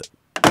little of it?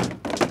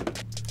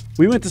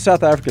 We went to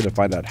South Africa to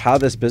find out how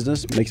this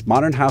business makes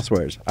modern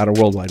housewares out of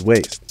worldwide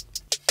waste.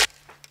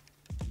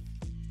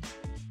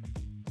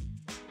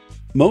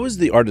 Mo is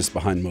the artist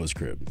behind Mo's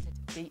Crib,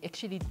 They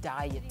actually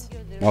dye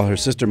it. while her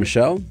sister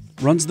Michelle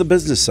runs the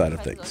business side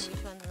of things.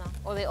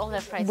 They all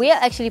have prices. We are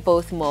actually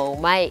both Mo.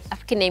 My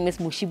African name is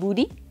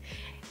Mushibudi,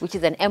 which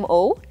is an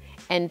M-O,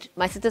 and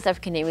my sister's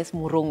African name is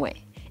Murungwe.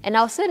 And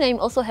our surname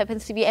also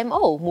happens to be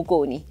M-O,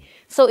 Mugoni.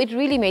 So it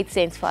really made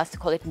sense for us to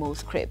call it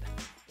Mo's Crib.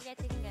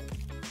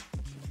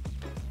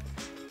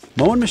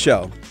 Mo and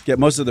Michelle get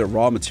most of their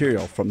raw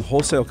material from the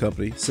wholesale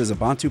company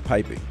Sizabantu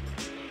Piping.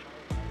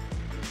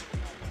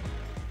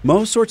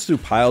 Mo sorts through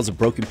piles of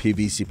broken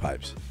PVC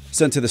pipes,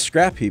 sent to the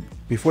scrap heap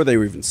before they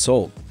were even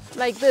sold.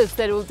 Like this,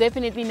 that will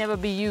definitely never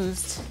be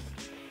used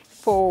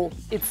for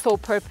its sole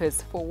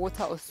purpose, for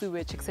water or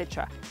sewage,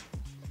 etc.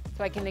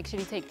 So I can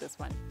actually take this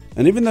one.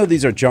 And even though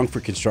these are junk for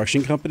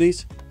construction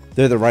companies,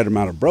 they're the right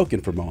amount of broken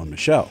for Mo and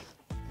Michelle.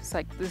 It's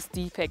like this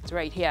defect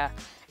right here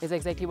is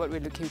exactly what we're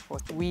looking for.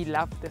 We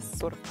love this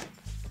sort of pipe.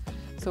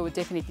 So we're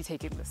definitely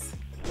taking this.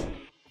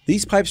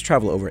 These pipes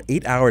travel over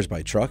 8 hours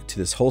by truck to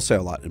this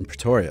wholesale lot in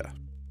Pretoria.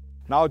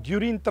 Now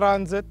during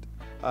transit,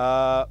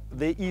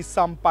 there is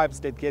some pipes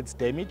that gets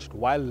damaged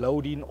while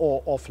loading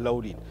or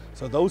offloading.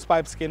 So those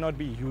pipes cannot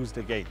be used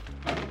again.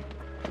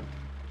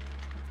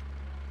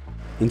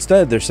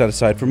 Instead, they're set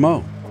aside for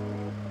Mo.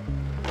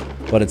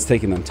 But it's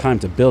taken them time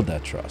to build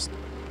that trust.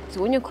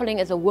 So when you're calling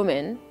as a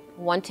woman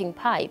wanting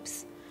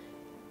pipes,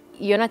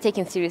 you're not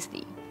taken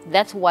seriously.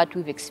 That's what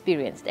we've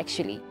experienced,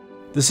 actually.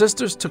 The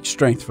sisters took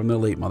strength from their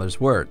late mother's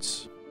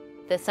words.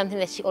 There's something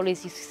that she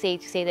always used to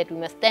say that we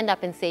must stand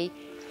up and say,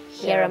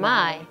 "Here am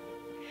I,"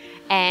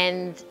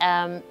 and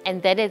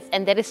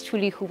that is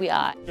truly who we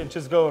are. You can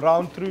just go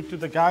around through to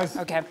the guys.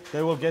 Okay.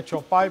 They will get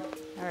your pipe.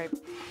 All right.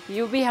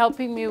 You'll be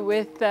helping me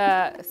with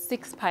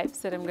 6 pipes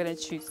that I'm going to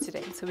choose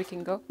today. So we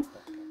can go.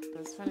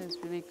 This one is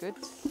really good.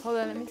 Hold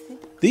on, let me see.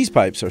 These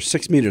pipes are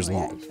 6 meters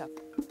long,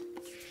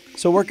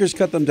 so workers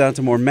cut them down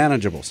to more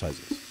manageable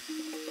sizes.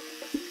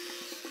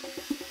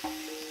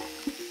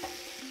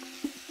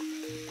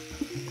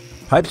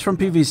 Pipes from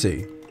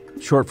PVC,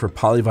 short for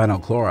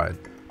polyvinyl chloride,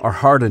 are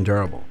hard and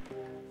durable.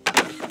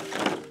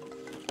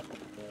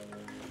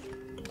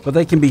 But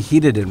they can be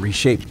heated and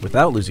reshaped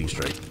without losing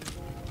strength.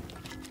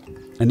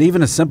 And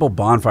even a simple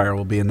bonfire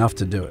will be enough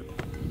to do it.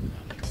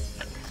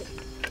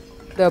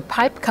 The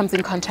pipe comes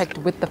in contact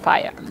with the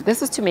fire.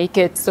 This is to make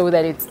it so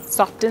that it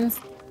softens.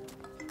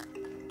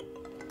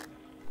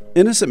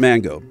 Innocent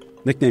Mango,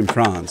 nicknamed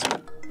Franz,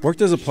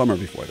 worked as a plumber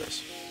before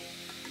this,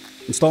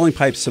 installing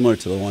pipes similar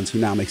to the ones he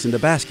now makes into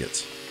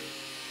baskets.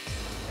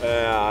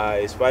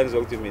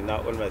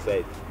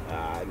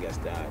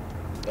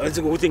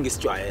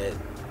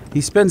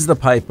 He spins the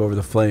pipe over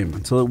the flame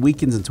until it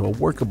weakens into a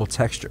workable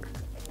texture.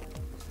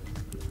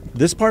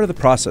 This part of the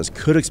process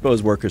could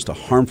expose workers to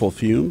harmful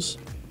fumes,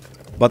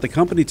 but the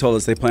company told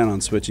us they plan on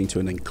switching to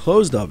an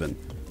enclosed oven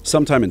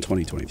sometime in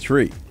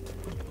 2023.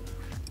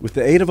 With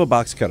the aid of a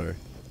box cutter,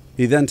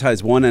 he then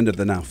ties one end of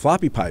the now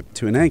floppy pipe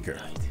to an anchor.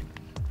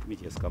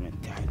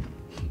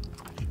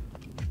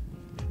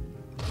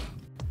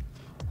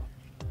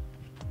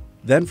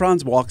 Then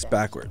Franz walks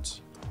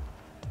backwards,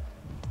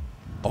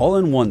 all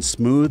in one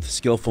smooth,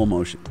 skillful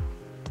motion,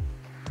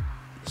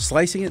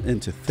 slicing it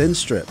into thin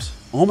strips,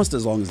 almost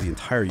as long as the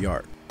entire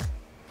yard.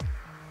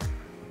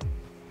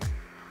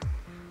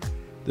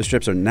 The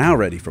strips are now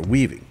ready for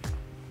weaving.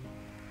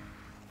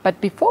 But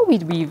before we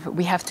weave,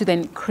 we have to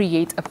then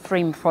create a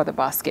frame for the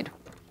basket.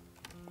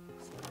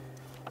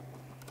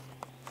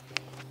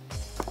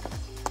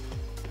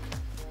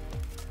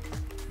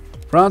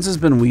 Franz has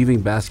been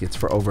weaving baskets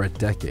for over a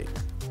decade.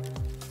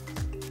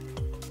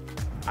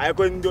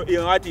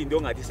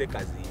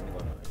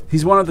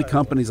 He's one of the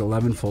company's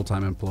 11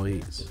 full-time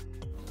employees.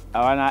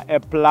 I want a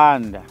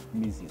planned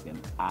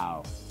mechanism.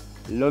 Our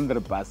laundry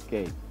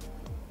basket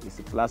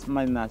is plus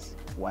minus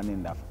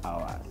 1.5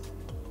 hours.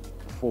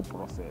 Full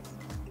process.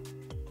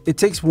 It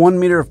takes 1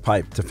 meter of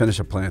pipe to finish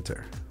a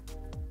planter.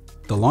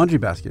 The laundry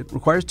basket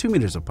requires 2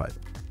 meters of pipe.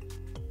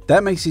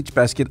 That makes each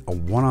basket a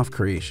one-off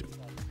creation.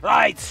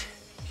 Right.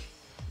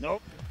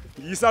 Nope.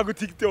 Isa go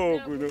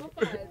TikTok.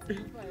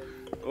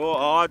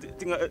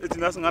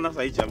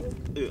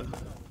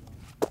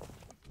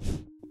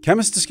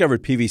 Chemists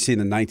discovered PVC in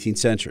the 19th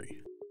century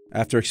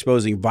after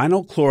exposing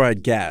vinyl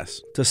chloride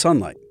gas to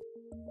sunlight.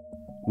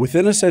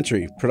 Within a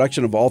century,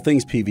 production of all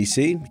things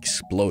PVC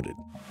exploded.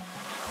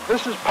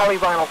 This is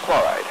polyvinyl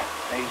chloride,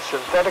 a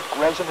synthetic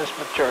resinous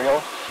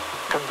material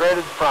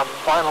converted from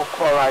vinyl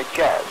chloride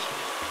gas.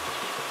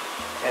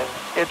 And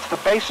it's the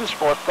basis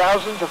for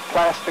thousands of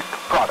plastic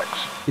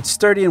products. It's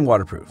sturdy and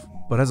waterproof,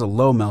 but has a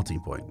low melting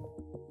point.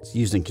 It's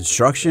used in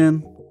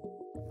construction,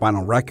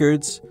 vinyl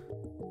records,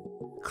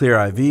 clear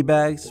IV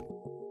bags,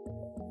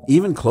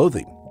 even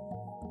clothing.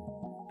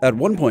 At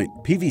one point,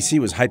 PVC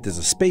was hyped as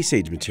a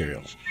space-age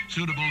material.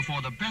 Suitable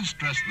for the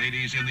best-dressed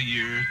ladies in the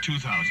year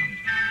 2000.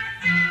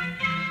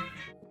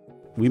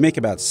 We make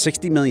about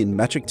 60 million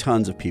metric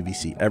tons of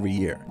PVC every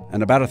year,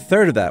 and about a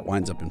third of that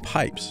winds up in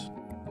pipes.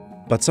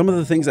 But some of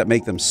the things that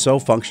make them so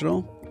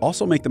functional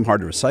also make them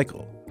hard to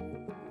recycle.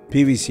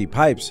 PVC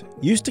pipes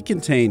used to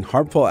contain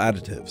harmful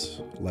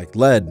additives like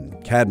lead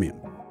and cadmium,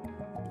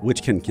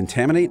 which can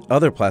contaminate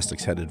other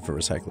plastics headed for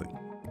recycling.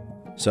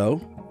 So,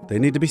 they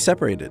need to be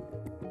separated.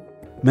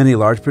 Many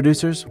large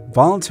producers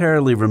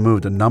voluntarily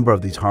removed a number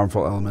of these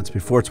harmful elements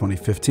before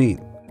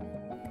 2015,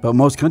 but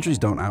most countries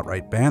don't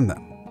outright ban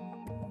them.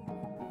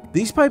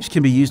 These pipes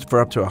can be used for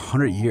up to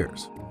 100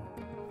 years.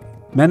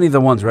 Many of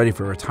the ones ready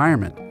for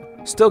retirement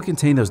still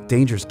contain those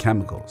dangerous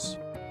chemicals.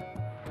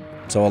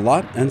 So a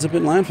lot ends up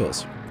in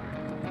landfills.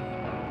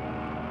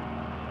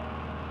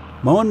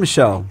 Mo and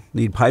Michelle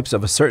need pipes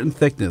of a certain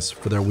thickness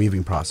for their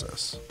weaving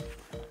process.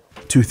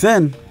 Too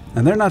thin,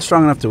 and they're not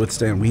strong enough to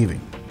withstand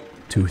weaving.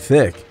 Too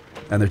thick,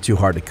 and they're too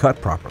hard to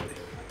cut properly.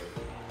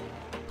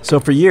 So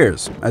for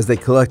years, as they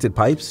collected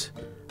pipes,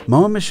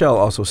 Mo and Michelle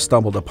also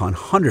stumbled upon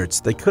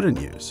hundreds they couldn't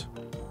use.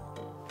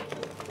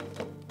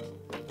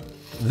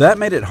 That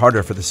made it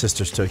harder for the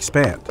sisters to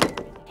expand.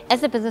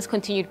 As the business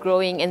continued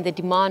growing and the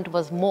demand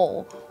was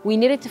more, we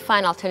needed to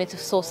find alternative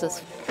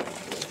sources.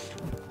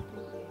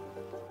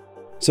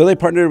 So they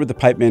partnered with the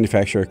pipe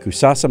manufacturer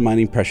Kusasa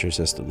Mining Pressure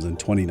Systems in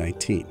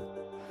 2019.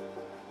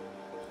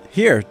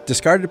 Here,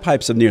 discarded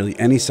pipes of nearly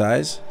any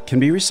size can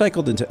be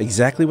recycled into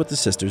exactly what the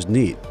sisters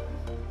need.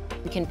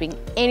 We can bring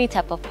any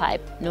type of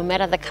pipe, no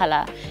matter the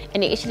color,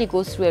 and it actually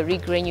goes through a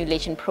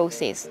regranulation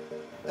process.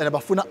 And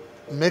bafuna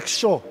make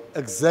sure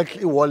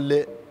exactly what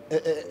the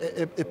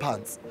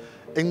pants,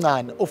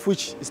 of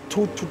which is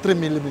 2 to 3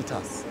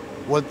 millimeters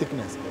wall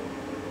thickness.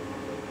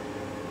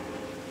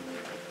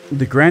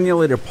 The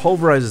granulator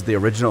pulverizes the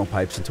original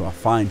pipes into a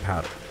fine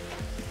powder.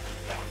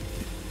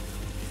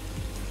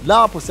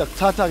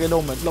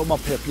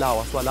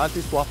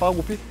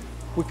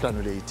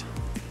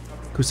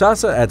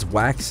 Kusasa adds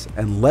wax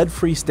and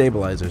lead-free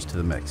stabilizers to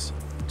the mix,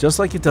 just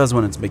like it does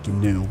when it's making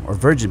new or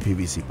virgin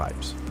PVC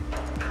pipes.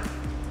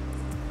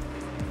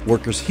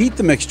 Workers heat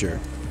the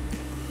mixture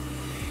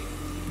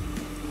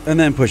and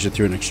then push it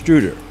through an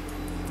extruder.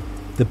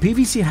 The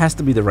PVC has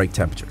to be the right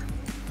temperature.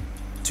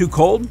 Too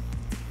cold?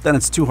 Then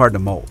it's too hard to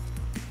mold.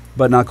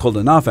 But not cold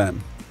enough,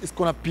 and it's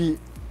gonna be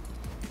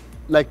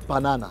like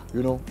banana,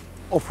 you know,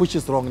 of which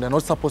is wrong. They're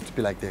not supposed to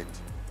be like that.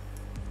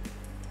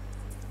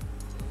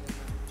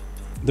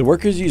 The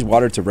workers use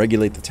water to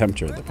regulate the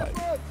temperature of the pipe.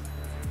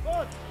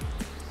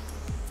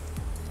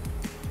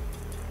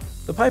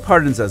 The pipe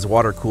hardens as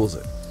water cools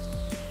it,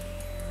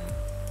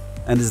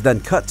 and is then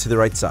cut to the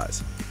right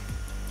size.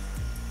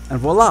 And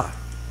voila,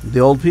 the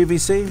old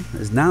PVC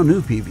is now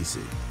new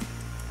PVC.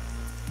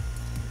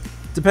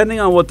 Depending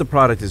on what the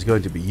product is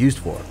going to be used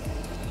for,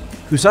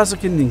 Kusasa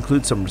can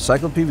include some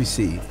recycled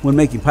PVC when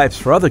making pipes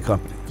for other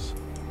companies.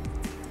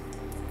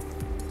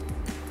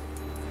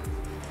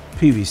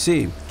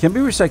 PVC can be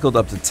recycled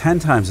up to 10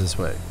 times this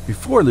way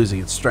before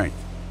losing its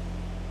strength.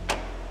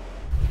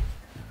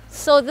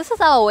 So this is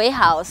our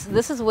warehouse.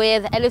 This is where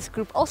the Ellis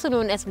Group, also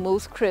known as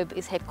Mo's Crib,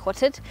 is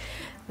headquartered.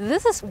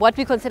 This is what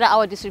we consider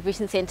our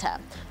distribution center.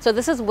 So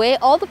this is where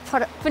all the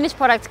finished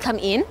products come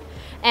in,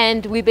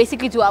 and we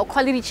basically do our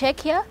quality check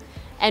here,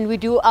 and we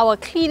do our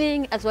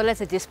cleaning as well as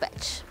the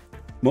dispatch.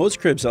 Mo's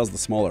Crib sells the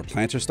smaller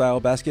planter-style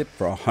basket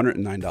for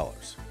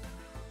 $109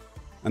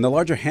 and the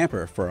larger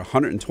hamper for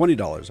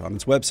 $120 on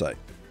its website.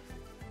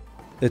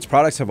 Its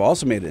products have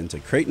also made it into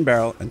Crate and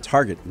Barrel and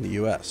Target in the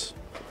US.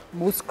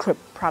 Mo's Crib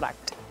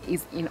product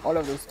is in all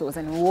of those stores,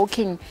 and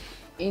walking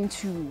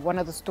into one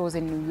of the stores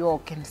in New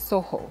York in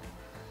Soho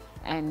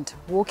and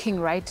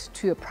walking right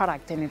to a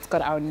product and it's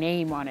got our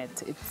name on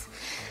it, it's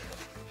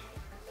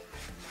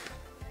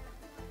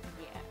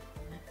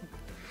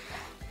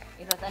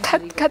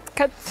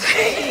cut.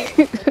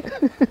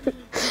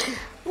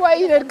 Why are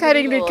you not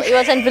cutting the? It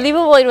was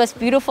unbelievable. It was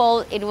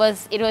beautiful. It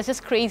was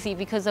just crazy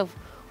because of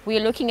we're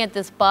looking at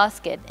this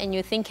basket and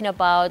you're thinking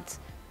about,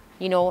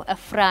 you know, a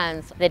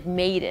France that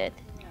made it,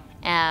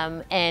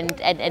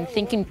 and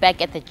thinking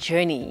back at the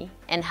journey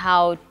and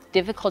how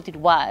difficult it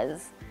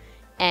was,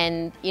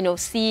 and you know,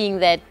 seeing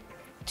that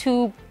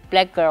 2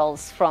 black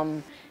girls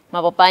from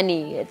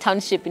Mabopane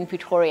township in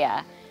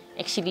Pretoria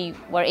actually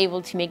were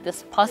able to make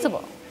this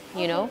possible.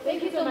 You know?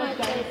 Thank you so much,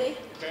 guys.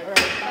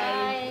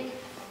 Bye.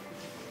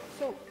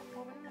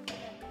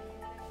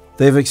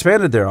 They've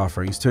expanded their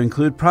offerings to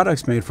include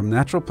products made from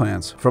natural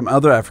plants from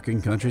other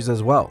African countries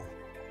as well.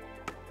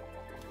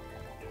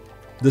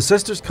 The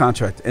sisters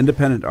contract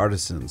independent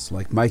artisans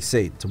like Mike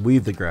Sate to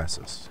weave the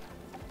grasses.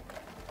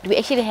 We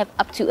actually have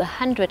up to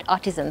 100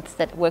 artisans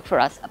that work for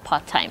us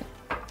part-time.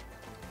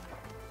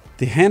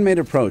 The handmade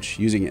approach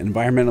using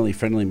environmentally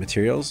friendly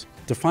materials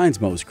defines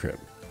Mo's Crib.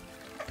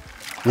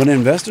 When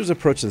investors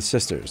approach the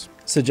sisters,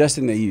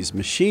 suggesting they use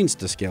machines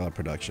to scale up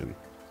production,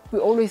 we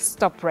always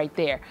stop right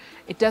there.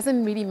 It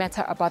doesn't really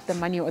matter about the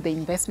money or the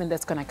investment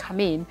that's going to come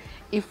in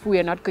if we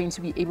are not going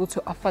to be able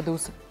to offer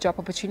those job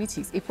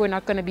opportunities, if we're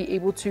not going to be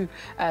able to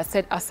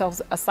set ourselves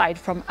aside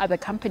from other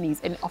companies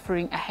in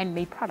offering a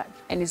handmade product.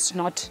 And it's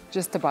not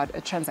just about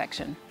a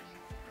transaction.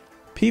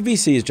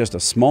 PVC is just a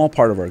small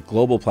part of our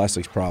global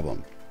plastics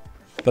problem,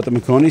 but the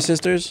Makoni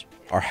sisters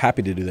are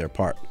happy to do their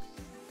part.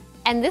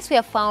 And this we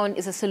have found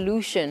is a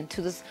solution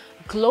to this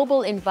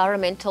global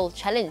environmental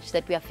challenge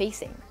that we are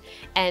facing.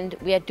 And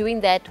we are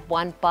doing that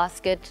one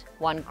basket,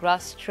 one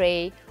grass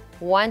tray,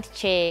 one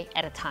chair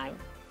at a time.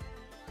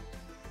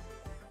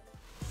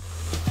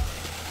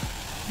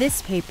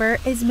 This paper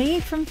is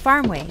made from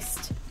farm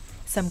waste,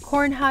 some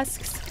corn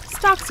husks,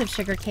 stalks of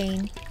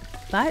sugarcane,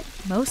 but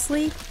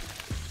mostly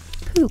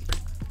poop.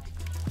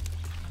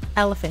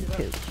 Elephant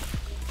poop.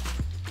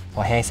 พ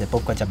อแห้งเสร็จปุ๊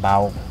บก็จะเบา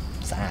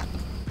สะอาด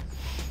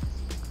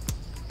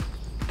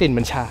กลิ่นเห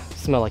มือนชา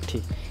smell like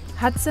tea.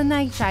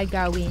 Hatsanai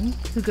Chaigawin,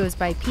 who goes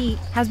by Pete,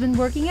 has been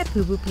working at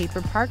Pubu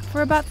Paper Park for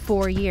about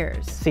 4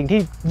 years. สิ่งที่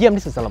เยี่ยม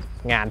ที่สุดสำหรับ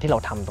งานที่เรา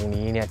ทำตรง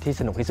นี้เนี่ยที่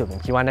สนุกที่สุดผม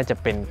คิดว่าน่าจะ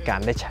เป็นกา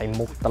รได้ใช้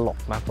มุกตลก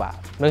มากกว่า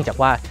เนื่องจาก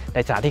ว่าใน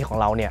สถานที่ของ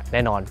เราเนี่ยแ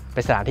น่นอนเ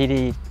ป็นสถานที่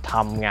ที่ท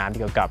ำงาน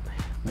เกี่ยวกับ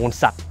มูล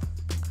สัตว์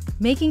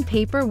Making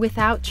paper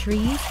without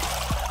trees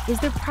is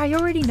their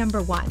priority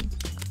number 1,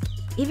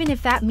 even if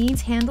that means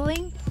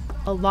handling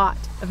a lot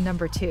of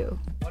number 2.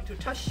 Want to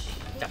touch?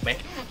 จับไหม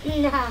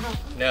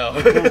No.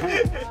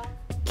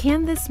 Can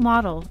this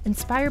model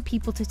inspire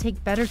people to take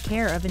better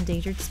care of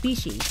endangered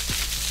species?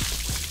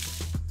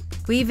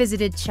 We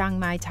visited Chiang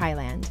Mai,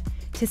 Thailand,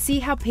 to see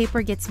how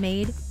paper gets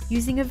made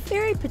using a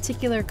very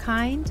particular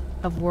kind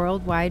of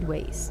worldwide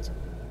waste.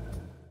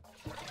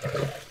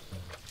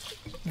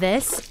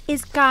 This is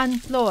Gan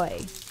Loi.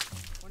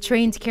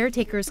 Trained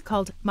caretakers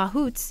called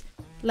mahouts,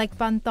 like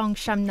Bantong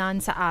Shamnan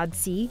Saad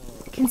Si,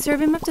 can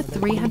serve him up to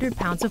 300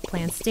 pounds of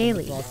plants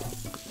daily.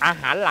 อา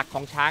หารหลักข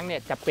องช้างเนี่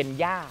ยจะเป็น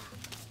หญ้า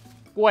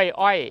กล้วย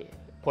อ้อย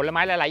ผลไ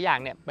ม้หลายๆอย่าง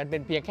เนี่ยมันเป็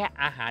นเพียงแค่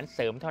อาหารเส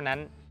ริมเท่านั้น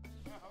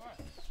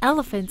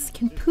Elephants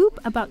can poop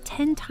about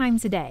 10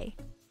 times a day.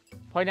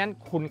 เพราะฉะนั้น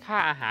คุณค่า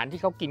อาหารที่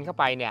เขากินเข้า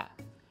ไปเนี่ย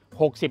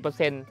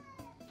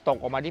 60% ตก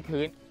ออกมาที่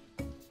พื้น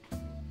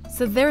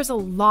So there's a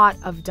lot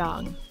of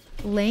dung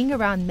laying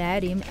around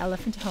Merim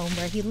Elephant Home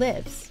where he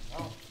lives.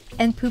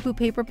 And Pupu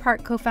Paper Park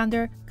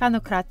co-founder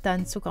Kanokratan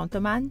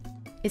Sukontoman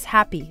is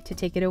happy to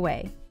take it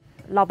away.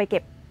 เราไปเก็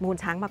บมูล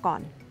ช้างมาก่อ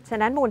นฉะ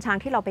นั้นมูลช้าง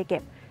ที่เราไปเก็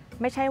บ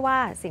ไม่ใช่ว่า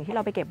สิ่งที่เร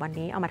าไปเก็บวัน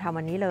นี้เอามาทำ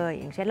วันนี้เลย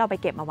อย่างเช่นเราไป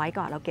เก็บมาไว้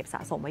ก่อนเราเก็บสะ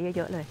สมไว้เ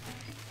ยอะๆเลย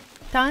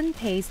Tan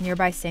pays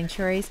nearby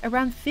sanctuaries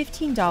around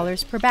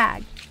 $15 per bag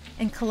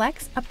and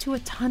collects up to a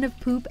ton of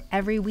poop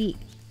every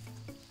week.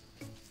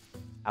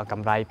 เอาก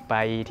ำไรไป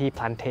ที่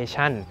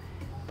plantation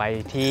ไป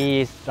ที่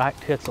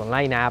เทือกสวนไ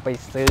ร่นาไป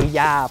ซื้อห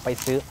ญ้าไป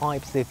ซื้ออ้อย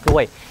ไปซื้อกล้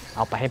วยเอ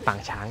าไปให้ปาง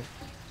ช้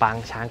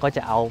างก็จ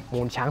ะเอา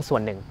มูลช้างส่ว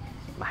นหนึ่ง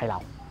มาให้เรา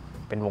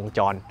เป็นวงจ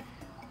ร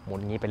หมุ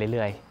นงี้ไปเ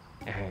รื่อย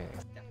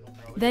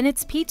ๆ Then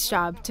it's Pete's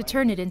job to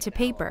turn it into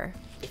paper.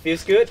 It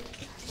feels good.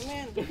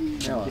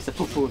 It's a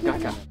fufu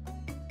kaka.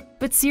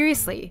 But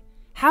seriously,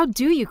 how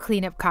do you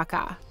clean up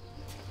kaka?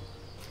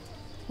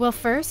 Well,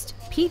 first,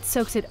 Pete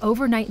soaks it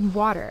overnight in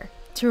water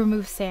to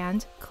remove sand,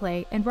 clay,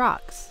 and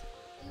rocks.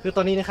 คือต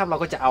อนนี้นะครับเรา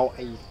ก็จะเอาไ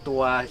อ้ตั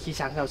วขี้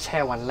ช้างที่เราแช่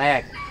วันแร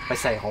กไป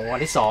ใส่ของวัน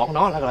ที่2เน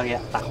าะแล้วเราจ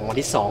ะตักของวัน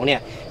ที่2เนี่ย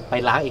ไป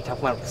ล้างอีกทั้ง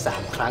หมด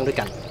3 ครั้งด้วย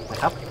กันนะ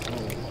ครับ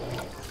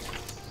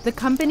The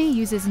company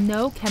uses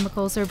no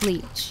chemicals or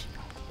bleach.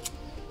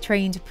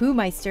 Trained poo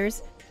meisters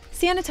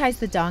sanitize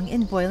the dung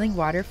in boiling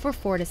water for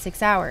 4 to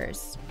 6 hours.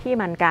 ที่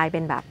มันกลายเป็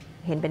นแบบ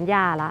เห็นเป็นห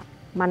ญ้าละ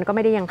มันก็ไ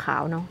ม่ได้ยังขา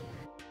วเนาะ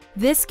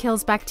This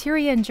kills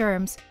bacteria and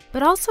germs,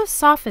 but also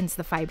softens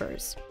the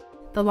fibers.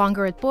 The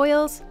longer it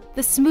boils,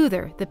 the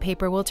smoother the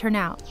paper will turn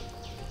out.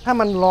 ถ้า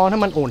มันร้อนถ้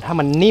ามันอุ่นถ้า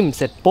มันนิ่มเ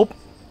สร็จปุ๊บ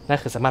นั่น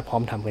คือสามารถพร้อ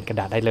มทำเป็นกระ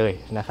ดาษได้เลย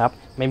นะครับ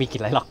ไม่มีกลิ่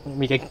นอะไรหรอก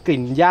มีแค่ก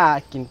ลิ่นหญ้า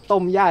กลิ่นต้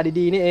มหญ้า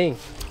ดีๆนี่เอง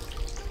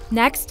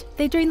Next,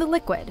 they drain the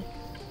liquid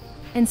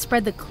and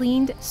spread the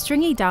cleaned,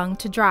 stringy dung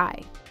to dry.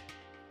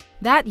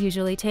 That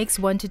usually takes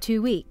 1 to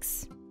 2 weeks.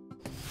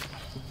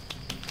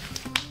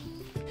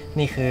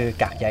 นี่คือ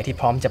กากใยที่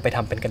พร้อมจะไปท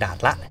ำเป็นกระดาษ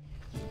ละ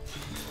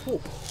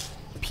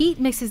Pete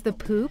mixes the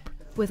poop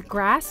with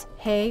grass,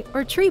 hay,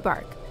 or tree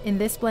bark in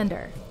this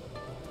blender.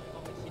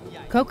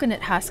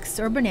 Coconut husks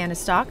or banana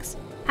stalks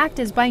act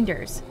as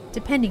binders,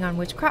 depending on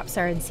which crops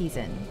are in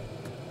season.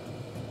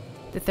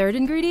 The third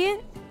ingredient?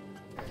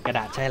 กระ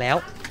ดาษใช่แล้ว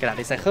กระดาษ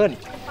รีไซเคิล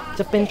จ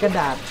ะเป็นกระ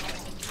ดาษ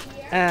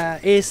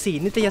A4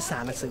 นิตยสา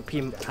รหนังสือพิ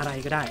มพ์อะไร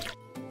ก็ได้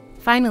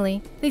Finally,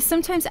 they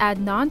sometimes add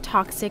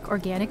non-toxic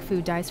organic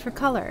food dyes for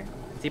color.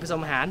 สีผส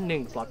มอาหาร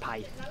1ปลอดภัย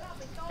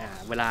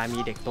เวลามี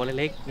เด็กตัว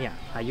เล็กๆเนี่ย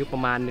อายุปร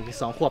ะมาณ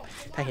 1-2 ขวบ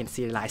ถ้าเห็น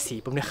สีหลายสี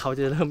ปุ๊บเนี่ยเขาจ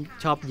ะเริ่ม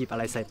ชอบหยิบอะ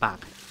ไรใส่ปาก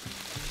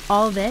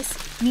All this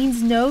means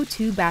no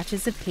 2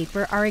 batches of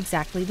paper are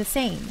exactly the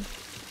same.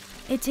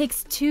 It takes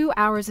 2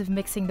 hours of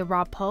mixing the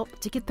raw pulp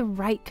to get the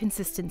right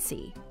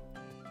consistency.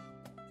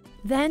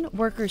 Then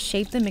workers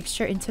shape the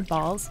mixture into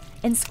balls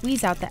and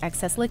squeeze out the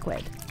excess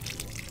liquid.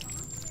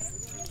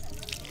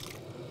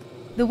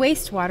 The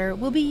wastewater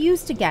will be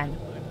used again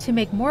to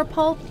make more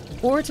pulp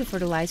or to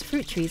fertilize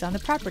fruit trees on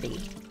the property.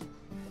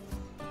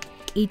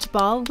 Each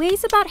ball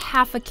weighs about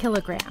half a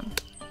kilogram.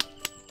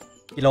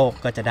 กิโล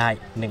ก็จะได้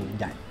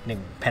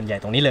1แผ่นใหญ่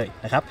ตรงนี้เลย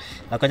นะครับ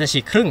เราก็จะฉี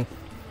กครึ่ง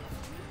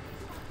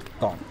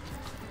ก่อน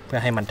เพื่อ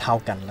ให้มันเท่า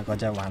กันแล้วก็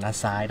จะวางด้าน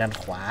ซ้ายด้าน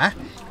ขวา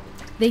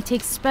They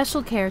take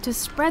special care to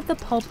spread the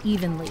pulp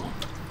evenly.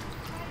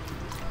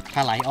 ถ้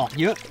าไหลออก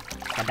เยอะ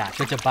กระดาษ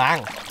ก็จะบาง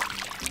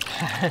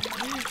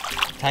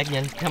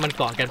ถ้ามันเ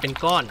กาะกันเป็น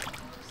ก้อน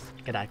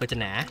กระดาษก็จะ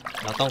หนา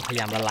เราต้องพยา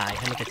ยามละลายใ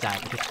ห้มันกระจาย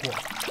ไปทั่ว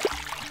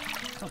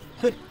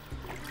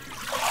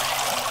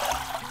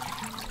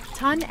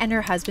Ton and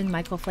her husband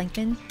Michael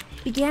Flankman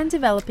began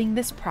developing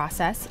this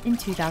process in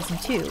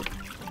 2002.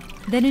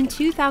 Then in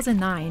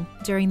 2009,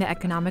 during the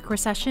economic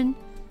recession,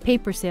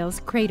 paper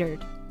sales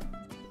cratered.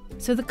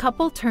 So the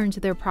couple turned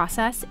their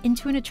process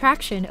into an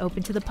attraction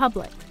open to the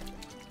public.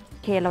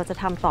 เราจะ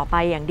ทำต่อไป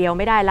อย่างเดียว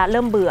ไม่ได้ละเ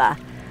ริ่มเบื่อ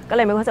ก็เ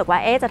ลยไม่รู้สึกว่า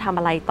จะทำ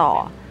อะไรต่อ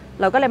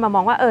เราก็เลยมาม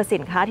องว่าสิ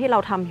นค้าที่เรา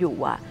ทำอยู่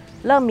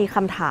เริ่มมีค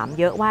ำถาม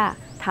เยอะว่า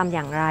ทำอ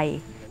ย่างไร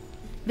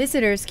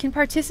Visitors can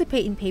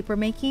participate in paper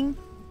making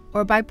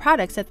or buy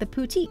products at the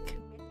boutique.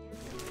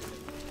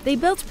 They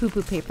built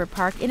Pupu Paper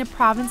Park in a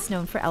province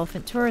known for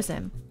elephant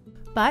tourism,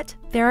 but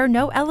there are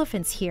no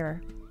elephants here.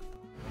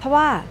 เพราะ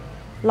ว่า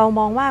เรา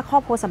มองว่าครอ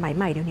บครัวสมัยใ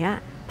หม่เดี๋ยวนี้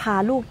พา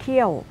ลูกเ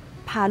ที่ยว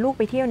พาลูกไ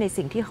ปเที่ยวใน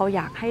สิ่งที่เขาอ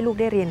ยากให้ลูก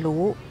ได้เรียน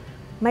รู้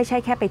ไม่ใช่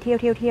แค่ไปเที่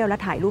ยวและ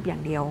ถ่ายรูปอย่า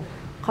งเดียว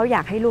เขาอย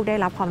ากให้ลูกได้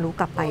รับความรู้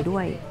กลับไปด้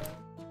วย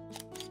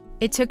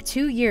It took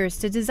 2 years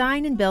to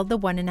design and build the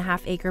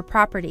 1.5-acre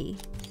property.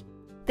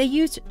 They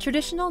used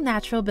traditional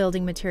natural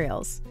building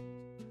materials,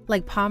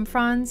 like palm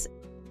fronds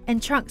and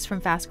trunks from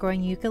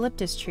fast-growing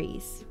eucalyptus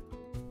trees.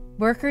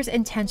 Workers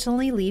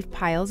intentionally leave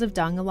piles of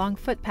dung along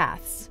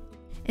footpaths.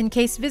 In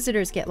case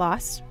visitors get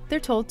lost,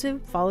 they're told to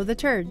follow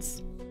the turds.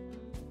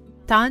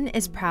 Tan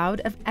is proud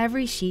of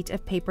every sheet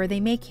of paper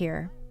they make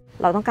here.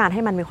 เราต้องการใ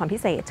ห้มันมีความพิ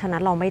เศษฉะนั้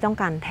นเราไม่ต้อง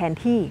การแทน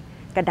ที่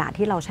กระดาษ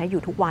ที่เราใช้อ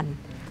ยู่ทุกวัน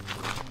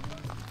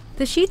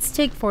The sheets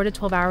take 4 to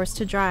 12 hours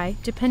to dry,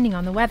 depending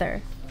on the weather.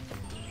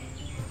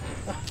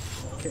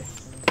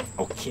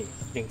 โอเค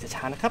ดึง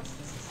ช้าๆนะครับ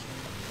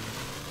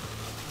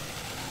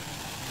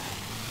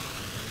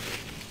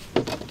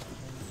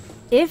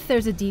If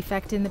there's a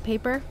defect in the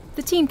paper,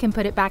 the team can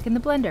put it back in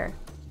the blender.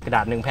 กระด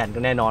าษ1 แผ่นก็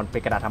แน่นอนเป็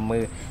นกระดาษทำมื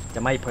อจะ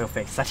ไม่เพอร์เฟ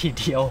กต์ซะที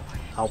เดียว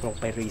เอาลง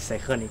ไปรีไซ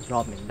เคิลอีกร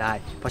อบหนึ่งได้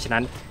เพราะฉะนั้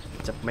น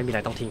จะไม่มีอะไร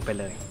ต้องทิ้งไป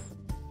เลย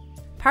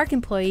Park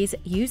employees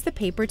use the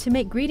paper to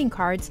make greeting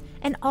cards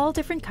and all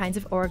different kinds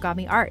of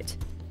origami art,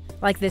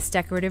 like this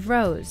decorative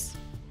rose.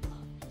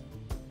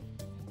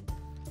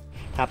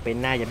 ถ้าเป็น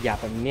หน้าหยาบ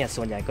ๆแบบนี้เนี่ย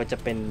ส่วนใหญ่ก็จะ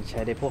เป็นใช้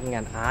ในพวกง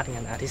านอาร์ตง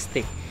านอาร์ติส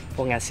ติกพ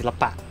วกงานศิล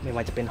ปะไม่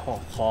ว่าจะเป็นห่อ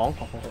ของ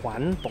ขวั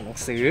ญปกหนัง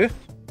สือ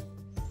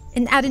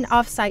And at an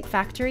off-site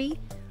factory,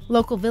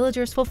 local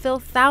villagers fulfill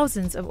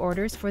thousands of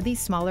orders for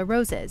these smaller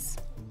roses.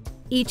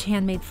 Each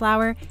handmade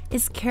flower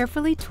is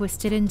carefully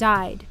twisted and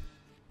dyed.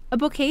 A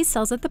bouquet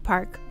sells at the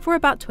park for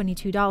about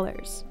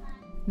 $22.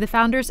 The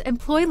founders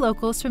employ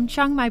locals from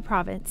Chiang Mai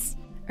Province,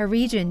 a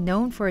region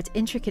known for its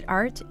intricate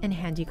art and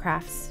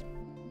handicrafts.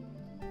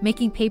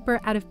 Making paper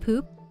out of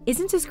poop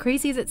isn't as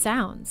crazy as it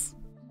sounds.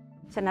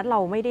 ฉะนั้นเรา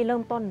ไม่ได้เริ่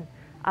มต้น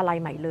อะไร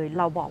ใหม่เลย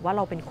เราบอกว่าเ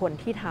ราเป็นคน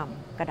ที่ท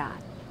ำกระดาษ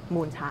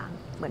มูลช้าง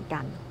เหมือนกั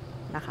น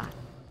นะคะ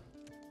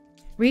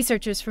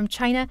Researchers from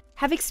China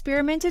have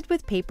experimented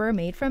with paper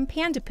made from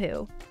panda poo.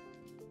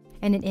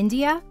 And in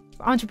India,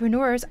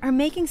 entrepreneurs are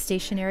making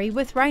stationery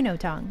with rhino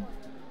dung.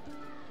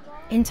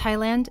 In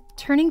Thailand,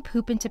 turning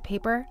poop into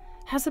paper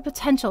has the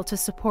potential to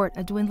support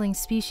a dwindling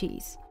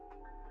species.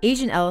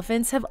 Asian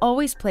elephants have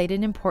always played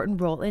an important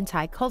role in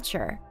Thai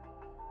culture.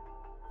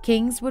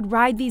 Kings would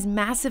ride these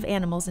massive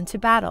animals into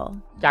battle.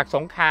 จากส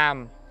งคราม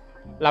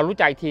เรารู้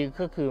จักที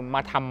ก็คือม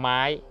าทำไ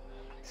ม้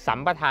สัม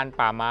ปทาน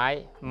ป่าไ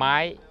ม้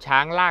ช้า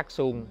งลาก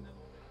ซุง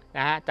น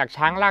ะฮะจาก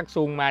ช้างลาก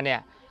ซุงมาเนี่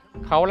ย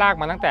เขาลาก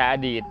มาตั้งแต่อ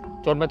ดีต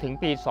จนมาถึง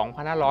ปี 2532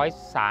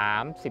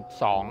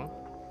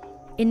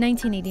 In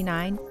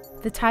 1989,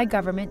 the Thai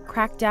government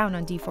cracked down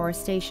on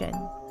deforestation.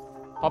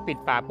 พอปิด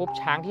ป่าปุ๊บ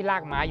ช้างที่ลา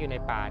กไม้อยู่ใน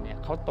ป่าเนี่ย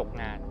เขาตก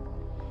งาน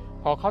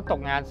พอเขาต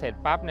กงานเสร็จ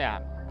ปั๊บเนี่ย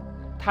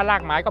ถ้าลา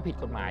กไม้ก็ผิด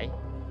กฎหมาย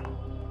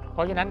เพร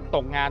าะฉะนั้นต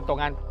กงาน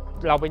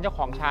เราเป็นเจ้าข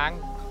องช้าง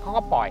เขา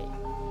ก็ปล่อย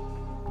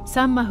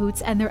Some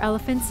mahouts and their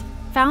elephants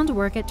found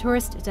work at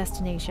tourist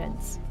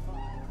destinations.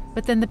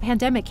 But then the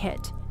pandemic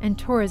hit and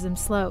tourism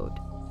slowed.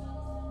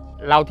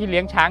 เราที่เลี้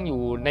ยงช้างอยู่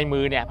ในมื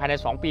อเนี่ยภายใน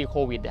2 ปีโค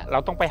วิดเรา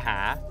ต้องไปห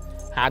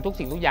าทุก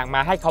สิ่งทุกอย่างม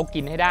าให้เขา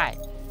กินให้ได้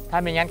ถ้า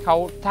ไม่งั้น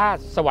ถ้า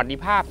สวัสดิ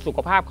ภาพสุข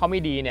ภาพเขาไม่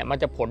ดีเนี่ยมัน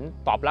จะผล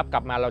ตอบรับก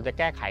ลับมาเราจะแ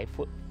ก้ไข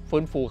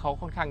ฟื้นฟูเขา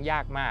ค่อนข้างยา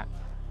กมาก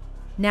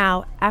Now,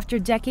 after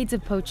decades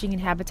of poaching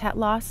and habitat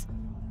loss,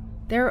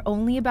 there are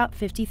only about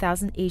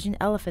 50,000 Asian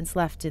elephants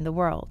left in the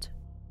world.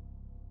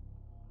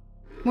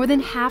 More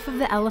than half of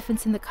the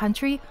elephants in the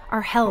country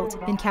are held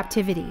in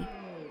captivity.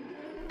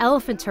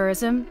 Elephant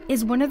tourism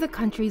is one of the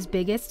country's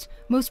biggest,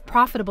 most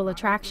profitable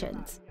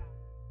attractions.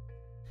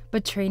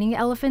 But training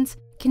elephants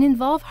can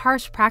involve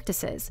harsh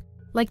practices,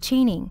 like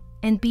chaining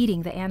and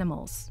beating the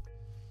animals.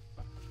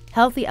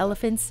 Healthy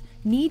elephants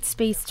need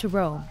space to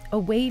roam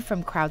away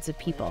from crowds of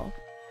people.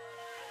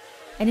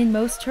 And in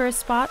most tourist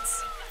spots,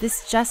 this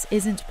just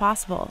isn't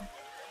possible.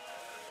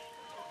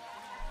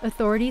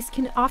 Authorities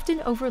can often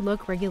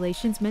overlook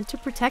regulations meant to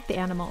protect the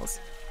animals,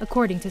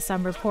 according to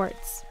some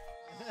reports.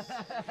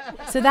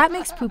 So that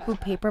makes Poo Poo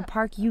Paper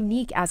Park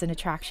unique as an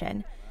attraction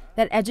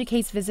that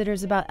educates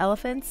visitors about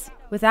elephants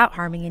without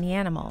harming any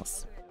animals.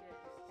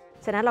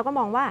 ฉะนั้นเราก็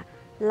มองว่า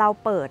เรา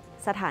เปิด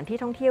สถานที่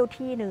ท่องเที่ยว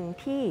ที่หนึ่ง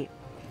ที่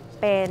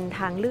เป็นท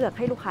างเลือกใ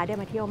ห้ลูกค้าได้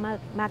มาเที่ยว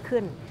มาก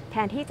ขึ้นแท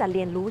นที่จะเ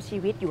รียนรู้ชี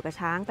วิตอยู่กับ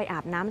ช้างไปอา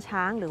บน้ำ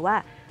ช้างหรือว่า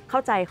เข้า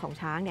ใจของ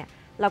ช้างเนี่ย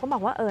เราก็มอ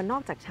งว่านอ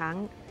กจากช้าง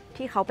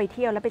ที่เขาไปเ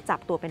ที่ยวและไปจับ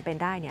ตัวเป็น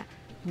ๆได้เนี่ย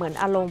เหมือน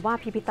อารมณ์ว่า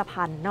พิพิธ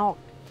ภัณฑ์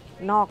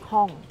นอก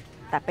ห้อง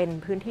แต่เป็น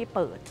พื้นที่เ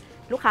ปิด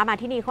ลูกค้ามา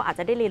ที่นี่เขาอาจ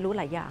จะได้เรียนรู้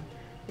หลายอย่าง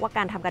ว่าก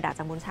ารทำกระดาษจ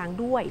ากมูลช้าง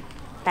ด้วย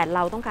แต่เร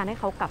าต้องการให้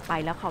เขากลับไป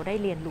แล้วเขาได้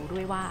เรียนรู้ด้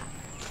วยว่า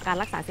การ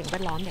รักษาสิ่งแว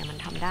ดล้อมเนี่ยมัน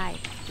ทำได้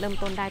เริ่ม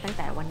ต้นได้ตั้งแ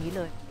ต่วันนี้เ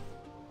ลย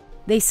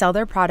They sell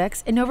their products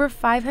in over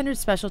 500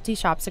 specialty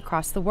shops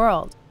across the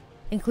world,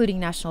 including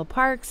national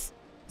parks,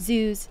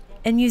 zoos,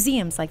 and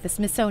museums like the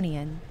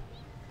Smithsonian.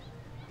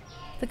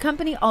 The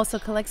company also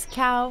collects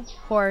cow,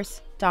 horse,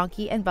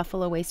 donkey, and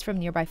buffalo waste from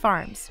nearby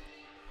farms.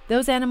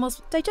 Those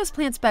animals digest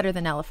plants better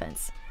than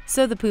elephants,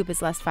 so the poop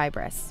is less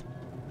fibrous.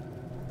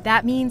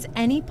 That means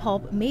any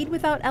pulp made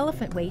without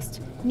elephant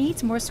waste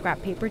needs more scrap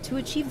paper to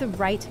achieve the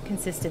right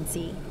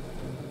consistency.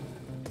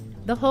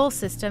 The whole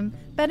system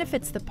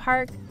benefits the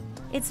park,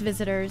 its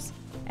visitors,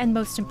 and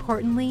most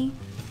importantly,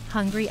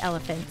 hungry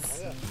elephants.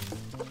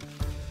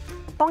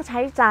 ต้องใช้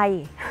ใจ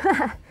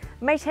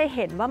ไม่ใช่เ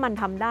ห็นว่ามัน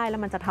ทำได้แล้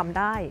วมันจะทำ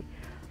ได้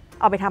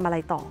เอาไปทำอะไร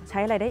ต่อใช้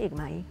อะไรได้อีกไ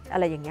หมอะ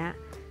ไรอย่างเงี้ย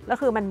แล้ว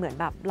คือมันเหมือน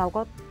แบบเรา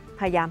ก็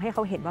พยายามให้เข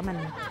าเห็นว่า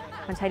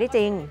มันใช้ได้จ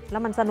ริงแล้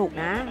วมันสนุก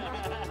นะ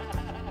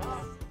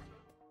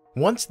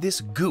Once this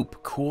goop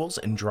cools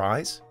and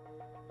dries,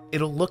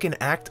 it'll look and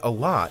act a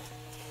lot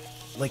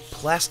like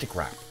plastic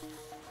wrap.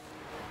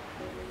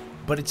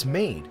 But it's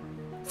made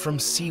from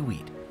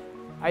seaweed.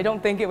 I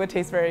don't think it would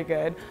taste very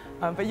good,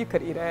 but you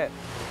could eat it.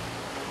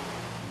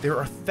 There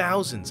are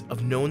thousands of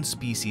known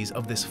species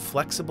of this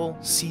flexible,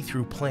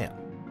 see-through plant.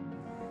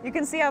 You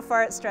can see how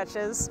far it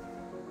stretches.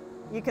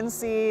 You can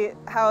see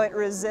how it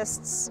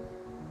resists.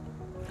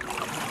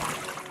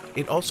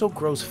 It also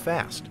grows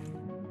fast.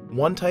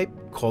 One type,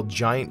 called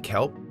giant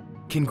kelp,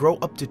 can grow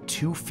up to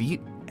 2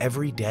 feet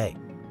every day.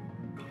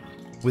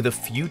 With a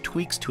few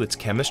tweaks to its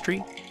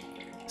chemistry,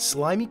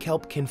 slimy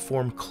kelp can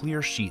form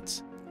clear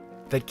sheets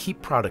that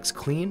keep products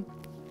clean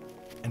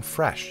and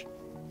fresh,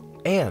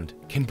 and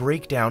can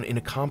break down in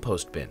a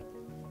compost bin.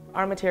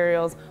 Our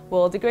materials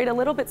will degrade a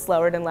little bit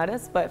slower than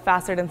lettuce, but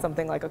faster than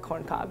something like a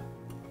corn cob.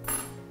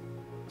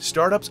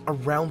 Startups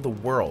around the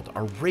world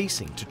are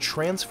racing to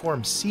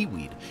transform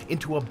seaweed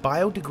into a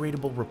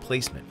biodegradable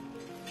replacement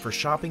for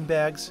shopping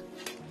bags,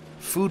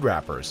 food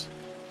wrappers,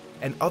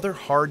 and other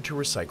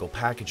hard-to-recycle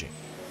packaging.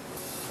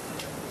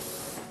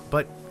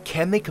 But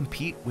can they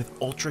compete with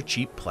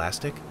ultra-cheap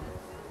plastic?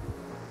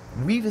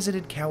 We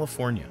visited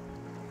California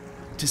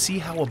to see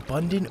how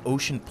abundant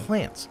ocean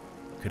plants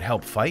could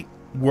help fight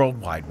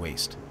worldwide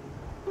waste.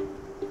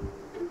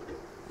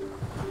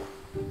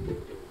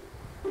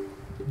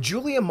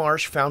 Julia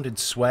Marsh founded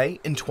Sway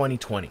in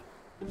 2020.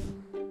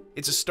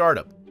 It's a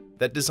startup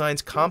that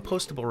designs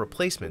compostable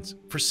replacements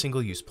for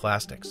single-use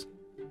plastics.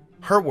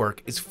 Her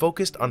work is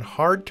focused on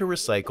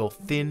hard-to-recycle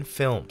thin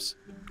films.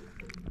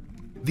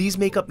 These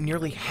make up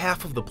nearly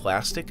half of the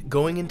plastic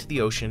going into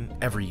the ocean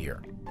every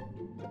year.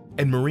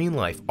 And marine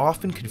life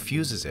often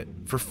confuses it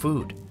for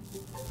food.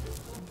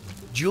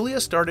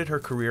 Julia started her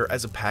career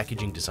as a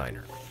packaging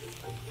designer,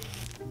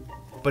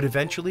 but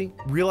eventually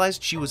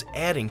realized she was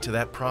adding to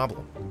that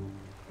problem.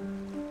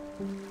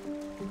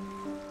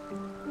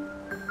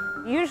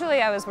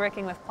 Usually I was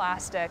working with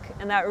plastic,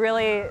 and that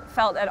really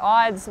felt at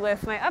odds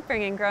with my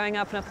upbringing growing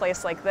up in a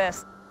place like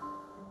this.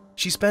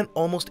 She spent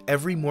almost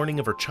every morning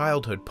of her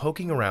childhood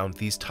poking around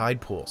these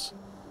tide pools.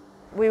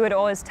 We would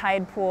always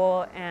tide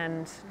pool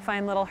and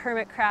find little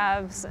hermit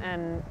crabs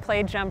and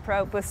play jump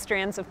rope with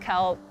strands of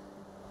kelp.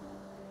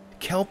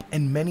 Kelp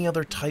and many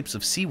other types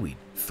of seaweed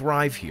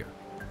thrive here.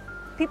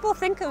 People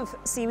think of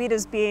seaweed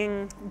as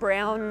being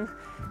brown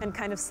and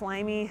kind of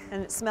slimy,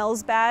 and it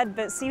smells bad,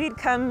 but seaweed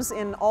comes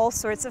in all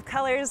sorts of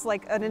colors,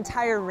 like an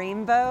entire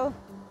rainbow.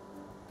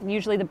 And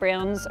usually the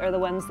browns are the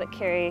ones that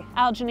carry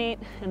alginate,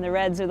 and the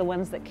reds are the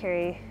ones that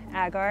carry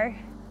agar.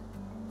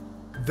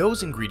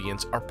 Those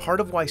ingredients are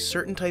part of why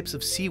certain types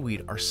of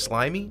seaweed are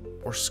slimy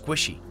or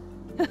squishy.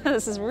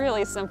 This is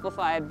really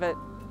simplified, but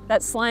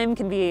that slime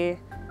can be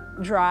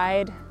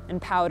dried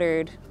and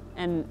powdered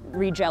and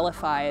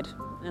re-jellified,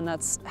 and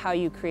that's how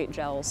you create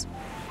gels.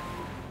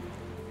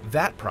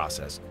 That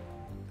process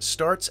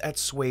starts at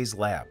Sway's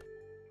lab,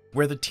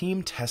 where the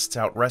team tests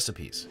out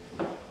recipes.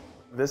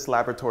 This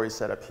laboratory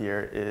setup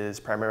here is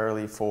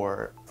primarily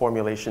for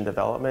formulation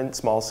development,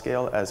 small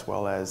scale, as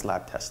well as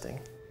lab testing.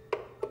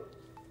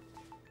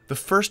 The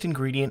first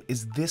ingredient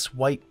is this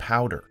white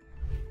powder,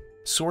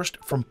 sourced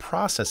from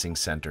processing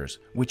centers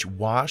which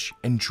wash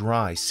and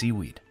dry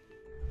seaweed.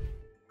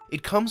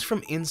 It comes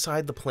from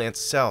inside the plant's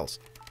cells.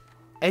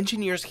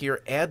 Engineers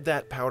here add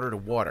that powder to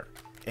water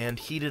and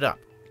heat it up.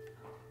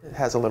 It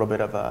has a little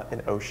bit of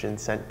an ocean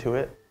scent to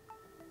it.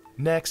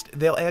 Next,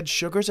 they'll add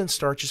sugars and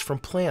starches from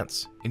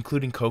plants,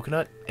 including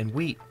coconut and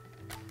wheat.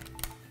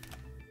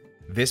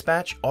 This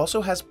batch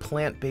also has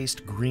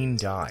plant-based green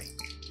dye.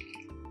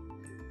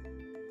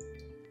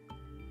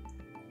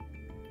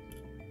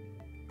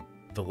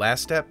 The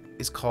last step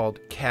is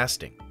called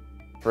casting.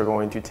 We're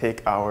going to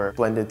take our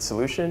blended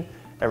solution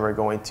and we're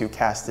going to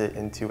cast it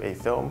into a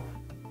film.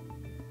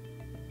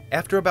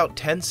 After about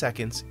 10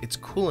 seconds, it's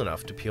cool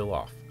enough to peel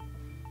off.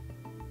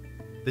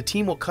 The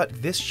team will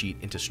cut this sheet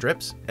into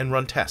strips and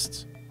run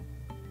tests.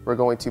 We're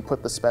going to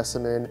put the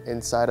specimen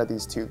inside of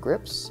these two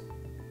grips,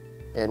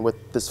 and with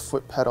this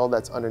foot pedal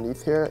that's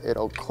underneath here,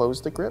 it'll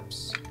close the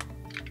grips.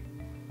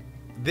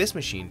 This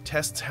machine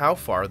tests how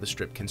far the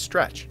strip can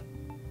stretch.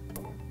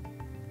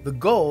 The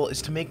goal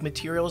is to make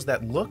materials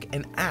that look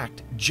and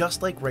act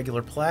just like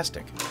regular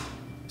plastic.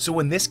 So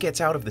when this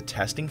gets out of the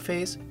testing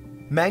phase,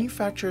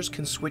 manufacturers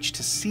can switch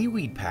to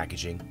seaweed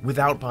packaging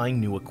without buying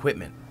new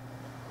equipment.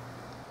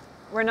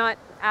 We're not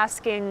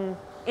asking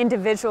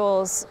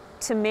individuals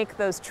to make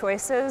those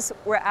choices.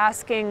 We're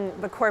asking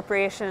the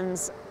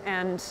corporations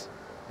and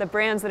the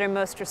brands that are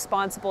most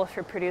responsible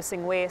for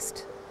producing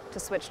waste to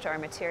switch to our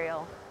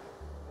material.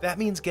 That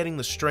means getting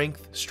the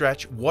strength,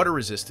 stretch, water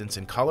resistance,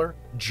 and color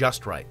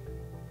just right.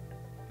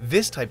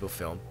 This type of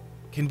film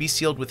can be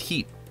sealed with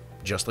heat,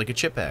 just like a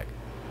chip bag.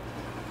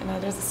 And now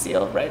there's a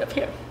seal right up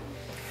here.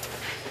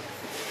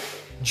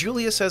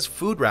 Julia says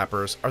food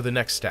wrappers are the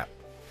next step,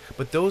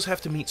 but those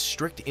have to meet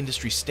strict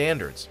industry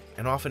standards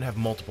and often have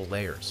multiple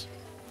layers.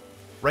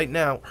 Right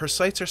now, her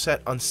sights are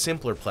set on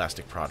simpler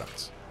plastic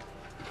products,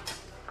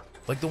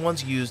 like the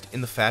ones used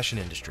in the fashion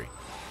industry.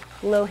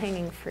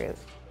 Low-hanging fruit.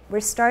 We're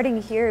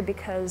starting here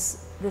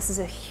because this is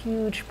a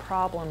huge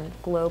problem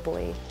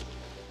globally.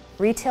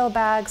 Retail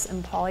bags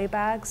and poly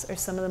bags are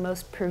some of the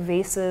most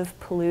pervasive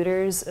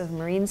polluters of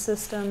marine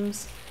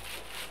systems.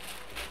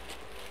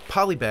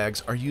 Poly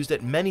bags are used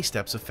at many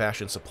steps of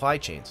fashion supply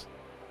chains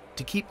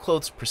to keep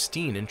clothes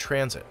pristine in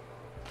transit.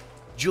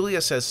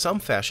 Julia says some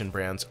fashion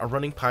brands are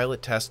running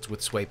pilot tests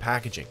with Sway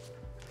packaging,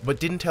 but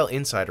didn't tell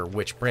Insider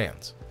which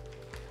brands.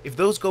 If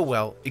those go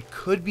well, it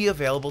could be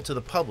available to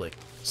the public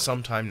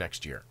sometime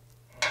next year.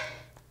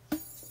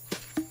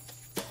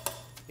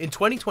 In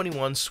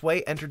 2021,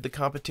 Sway entered the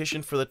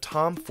competition for the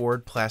Tom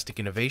Ford Plastic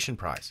Innovation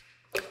Prize,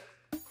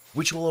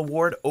 which will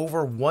award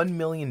over $1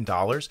 million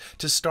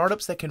to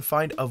startups that can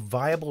find a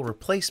viable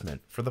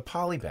replacement for the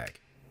poly bag.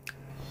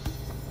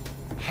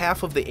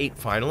 Half of the 8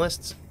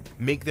 finalists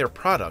make their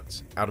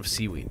products out of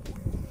seaweed.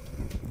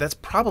 That's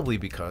probably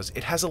because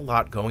it has a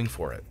lot going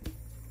for it.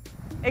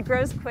 It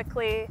grows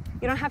quickly.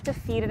 You don't have to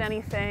feed it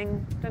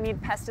anything. You don't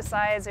need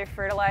pesticides or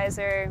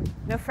fertilizer,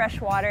 no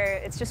fresh water.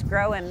 It's just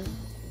growing.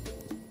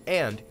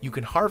 And you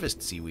can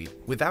harvest seaweed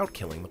without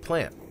killing the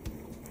plant.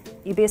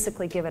 You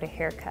basically give it a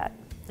haircut,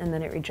 and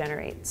then it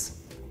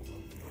regenerates.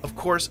 Of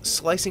course,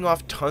 slicing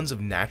off tons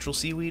of natural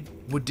seaweed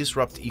would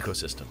disrupt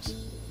ecosystems.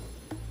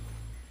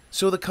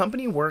 So the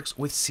company works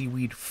with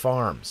seaweed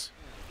farms.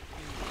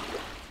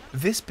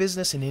 This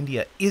business in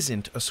India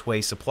isn't a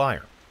Sway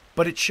supplier,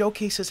 but it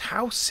showcases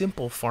how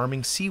simple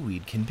farming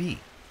seaweed can be.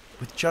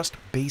 with just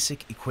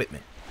basic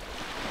equipment.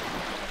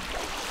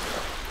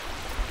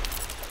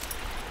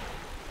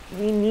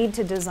 We need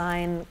to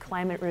design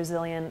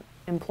climate-resilient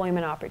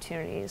employment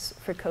opportunities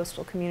for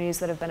coastal communities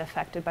that have been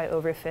affected by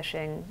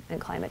overfishing and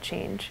climate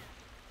change.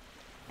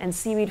 And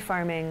seaweed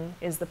farming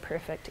is the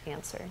perfect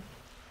answer.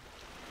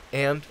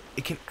 And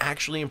it can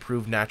actually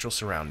improve natural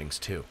surroundings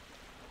too.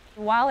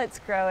 While it's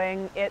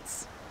growing,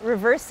 it's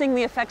reversing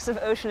the effects of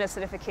ocean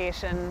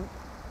acidification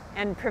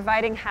and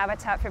providing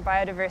habitat for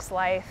biodiverse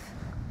life.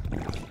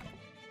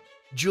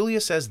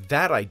 Julia says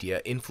that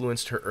idea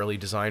influenced her early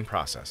design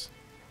process.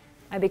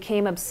 I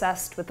became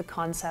obsessed with the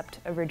concept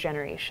of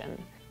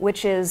regeneration,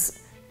 which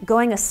is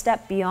going a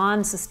step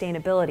beyond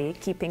sustainability,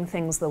 keeping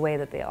things the way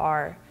that they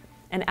are,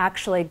 and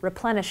actually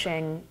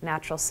replenishing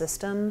natural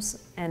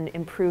systems and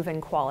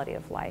improving quality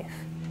of life.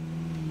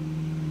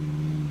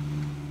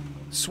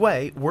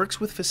 Sway works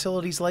with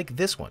facilities like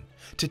this one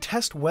to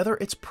test whether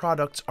its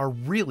products are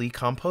really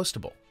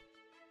compostable.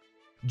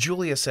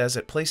 Julia says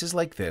at places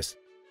like this,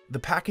 the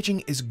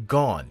packaging is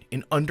gone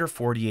in under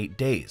 48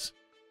 days.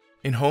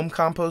 In home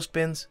compost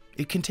bins,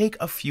 it can take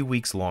a few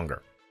weeks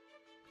longer.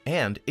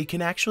 And it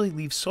can actually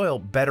leave soil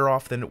better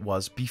off than it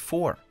was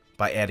before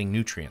by adding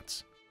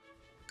nutrients.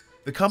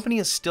 The company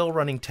is still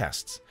running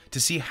tests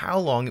to see how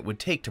long it would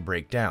take to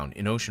break down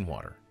in ocean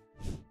water.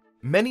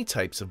 Many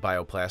types of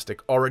bioplastic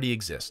already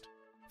exist.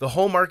 The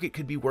whole market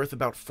could be worth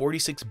about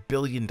 $46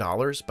 billion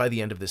by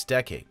the end of this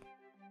decade.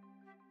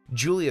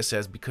 Julia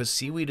says because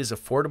seaweed is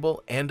affordable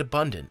and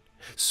abundant,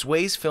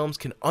 Sway's films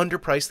can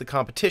underprice the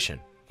competition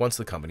once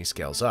the company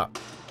scales up.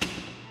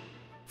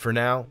 For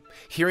now,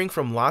 hearing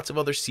from lots of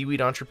other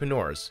seaweed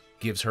entrepreneurs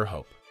gives her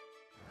hope.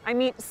 I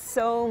meet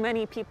so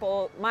many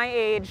people my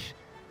age,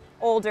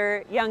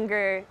 older,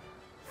 younger,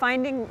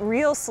 finding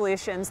real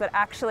solutions that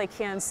actually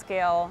can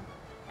scale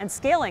and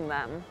scaling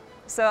them.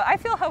 So I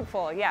feel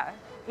hopeful, yeah.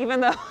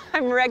 Even though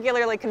I'm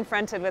regularly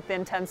confronted with the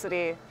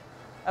intensity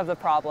of the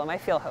problem, I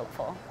feel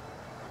hopeful,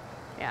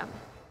 yeah.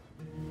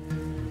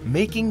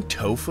 Making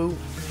tofu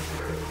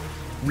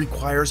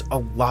requires a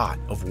lot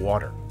of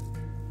water,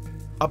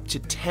 up to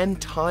 10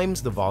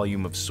 times the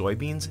volume of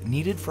soybeans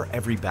needed for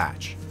every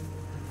batch.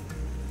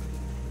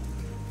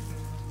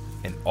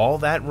 And all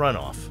that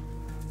runoff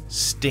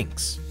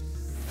stinks.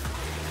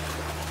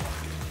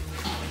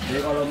 Jadi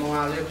kalau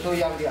mengalir tuh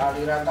yang di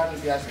aliran kan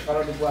biasa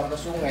kalau dibuang ke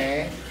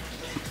sungai,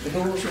 itu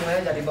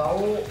sungainya jadi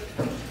bau.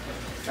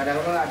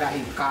 Kadang-kadang ada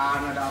ikan,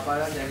 ada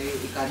apa jadi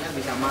ikannya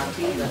bisa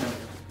mati.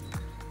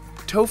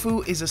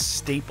 Tofu is a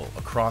staple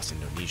across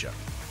Indonesia,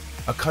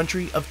 a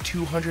country of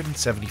 275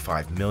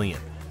 million.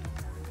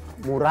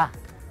 Murah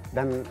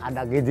dan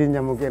ada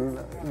gizinya mungkin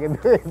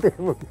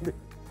gitu.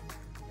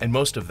 And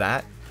most of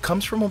that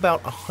comes from about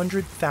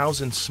 100,000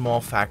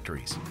 small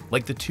factories,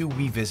 like the two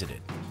we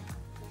visited.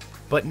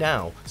 But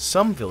now,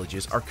 some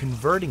villages are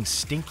converting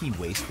stinky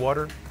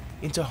wastewater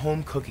into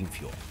home cooking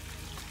fuel.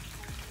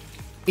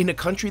 In a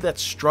country that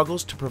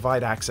struggles to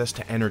provide access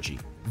to energy,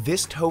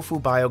 this tofu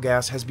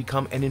biogas has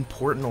become an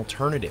important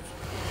alternative.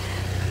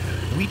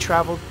 We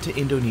traveled to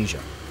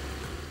Indonesia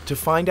to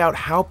find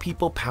out how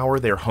people power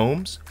their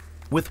homes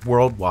with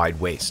worldwide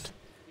waste.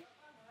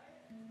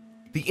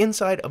 The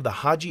inside of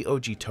the Haji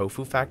Oji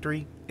tofu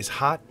factory is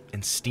hot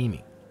and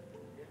steamy,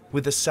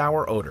 with a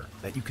sour odor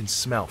that you can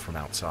smell from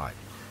outside.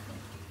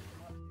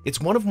 It's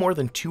one of more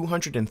than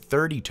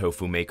 230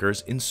 tofu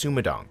makers in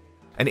Sumedang,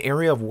 an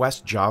area of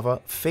West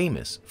Java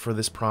famous for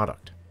this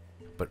product.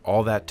 But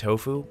all that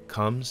tofu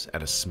comes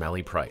at a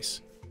smelly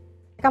price.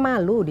 Mereka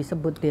malu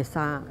disebut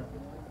desa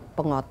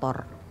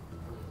pengotor,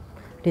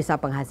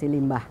 desa penghasil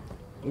limbah.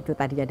 Itu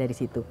tadinya dari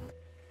situ.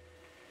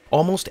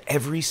 Almost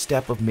every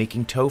step of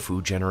making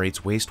tofu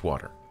generates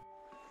wastewater.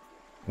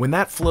 When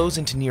that flows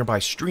into nearby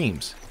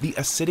streams, the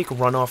acidic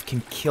runoff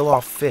can kill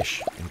off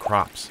fish and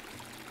crops.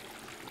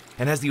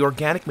 And as the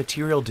organic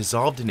material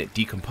dissolved in it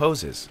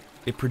decomposes,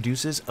 it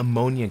produces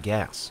ammonia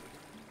gas.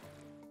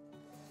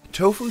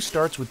 Tofu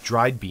starts with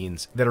dried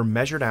beans that are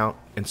measured out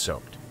and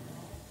soaked.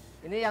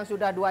 Ini yang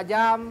sudah 2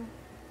 jam.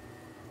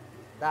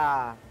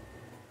 Nah,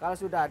 kalau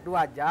sudah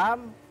 2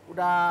 jam,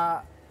 udah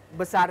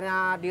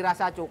besarnya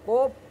dirasa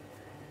cukup,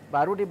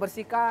 baru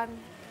dibersihkan.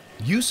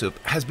 Yusuf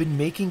has been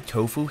making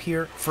tofu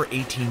here for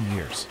 18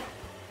 years.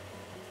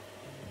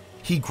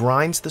 He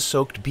grinds the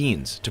soaked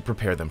beans to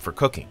prepare them for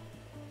cooking.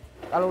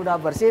 Kalau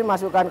udah bersih,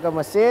 masukkan ke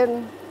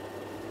mesin,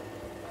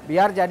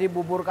 biar jadi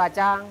bubur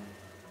kacang.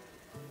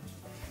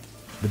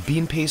 The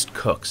bean paste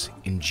cooks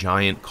in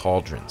giant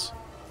cauldrons.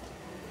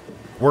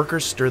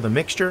 Workers stir the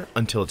mixture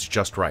until it's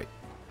just right.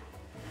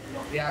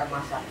 Biar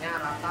masaknya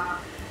rata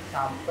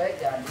sampai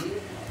jadi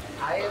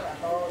air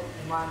atau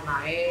cuma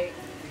naik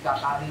 3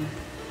 kali.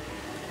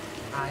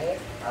 Naik,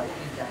 lalu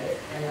dijahit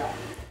kayak.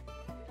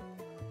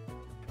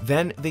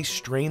 Then they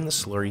strain the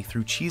slurry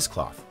through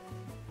cheesecloth.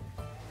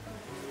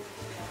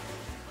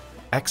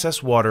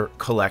 Excess water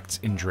collects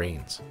in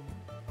drains.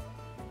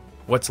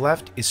 What's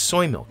left is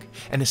soy milk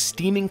and a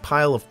steaming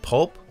pile of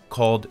pulp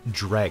called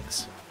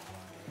dregs.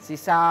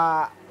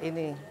 Sisa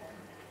ini.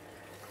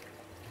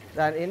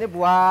 Dan ini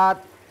buat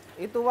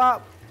itu,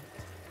 Pak,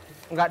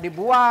 nggak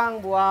dibuang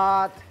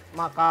buat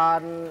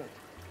makan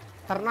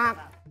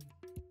ternak.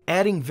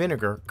 Adding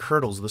vinegar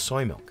curdles the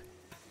soy milk.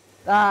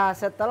 Nah,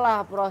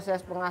 setelah proses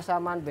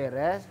pengasaman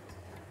beres,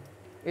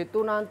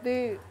 itu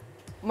nanti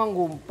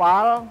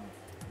menggumpal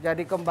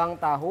jadi kembang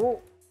tahu.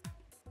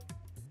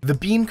 The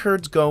bean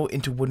curds go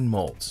into wooden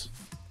molds.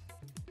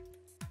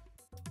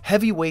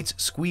 Heavy weights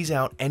squeeze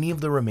out any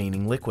of the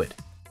remaining liquid.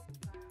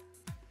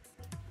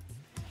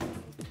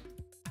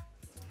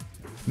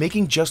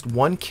 Making just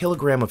 1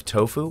 kilogram of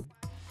tofu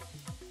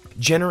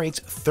generates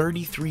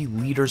 33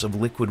 liters of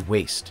liquid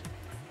waste,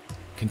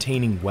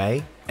 containing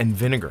whey and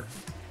vinegar.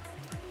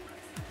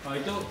 Oh,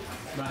 itu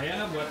bahaya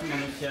nggak buat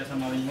manusia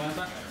sama lingkungan,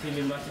 Pak? Si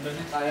limbah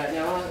sebenarnya?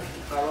 Kayaknya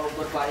kalau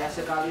berbahaya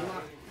sekali,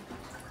 Mak.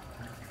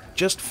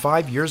 Just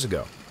 5 years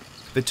ago,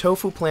 the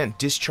tofu plant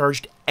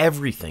discharged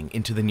everything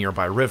into the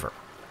nearby river.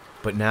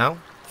 But now,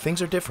 things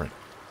are different.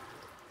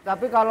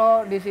 Tapi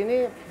kalau di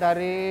sini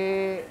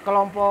dari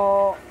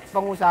kelompok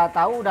pengusaha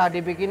tahu udah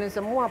dibikinin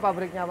semua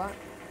pabriknya, Pak.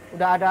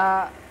 Udah ada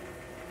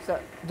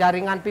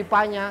jaringan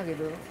pipanya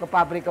gitu ke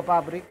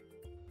pabrik.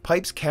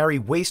 Pipes carry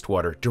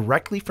wastewater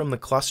directly from the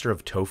cluster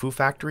of tofu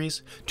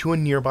factories to a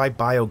nearby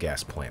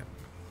biogas plant.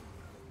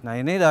 Nah,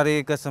 ini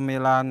dari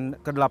ke-9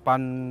 ke-8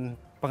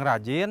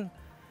 pengrajin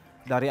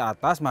dari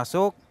atas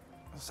masuk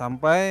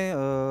sampai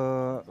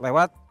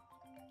lewat.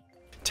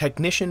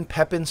 Technician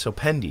Pepin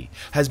Sopendi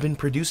has been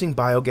producing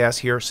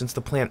biogas here since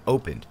the plant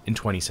opened in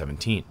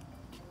 2017.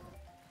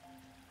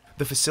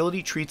 The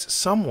facility treats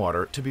some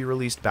water to be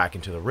released back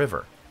into the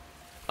river.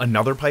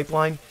 Another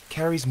pipeline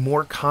carries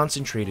more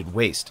concentrated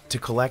waste to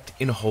collect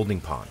in a holding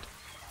pond.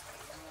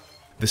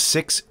 The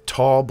 6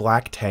 tall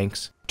black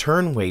tanks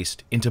turn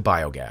waste into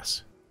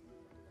biogas.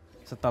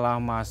 Setelah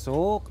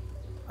masuk,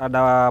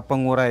 ada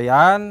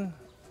penguraian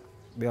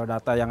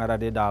biodata yang ada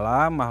di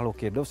dalam, makhluk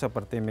hidup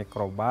seperti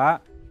mikroba.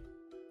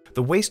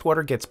 The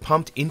wastewater gets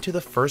pumped into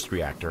the first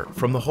reactor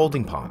from the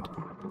holding pond.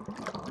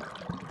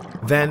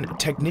 Then,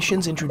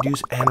 technicians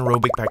introduce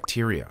anaerobic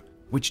bacteria,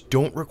 which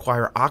don't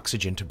require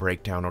oxygen to break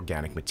down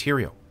organic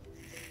material.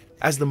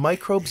 As the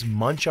microbes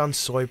munch on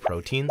soy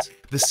proteins,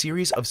 the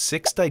series of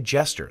 6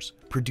 digesters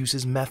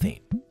produces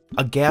methane,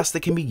 a gas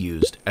that can be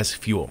used as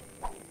fuel.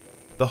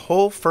 The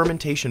whole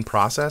fermentation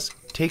process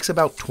takes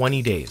about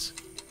 20 days,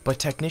 but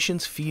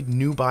technicians feed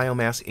new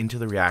biomass into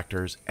the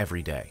reactors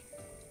every day.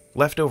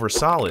 Leftover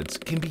solids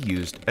can be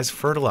used as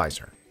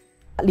fertilizer.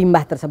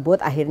 Limbah tersebut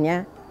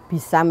akhirnya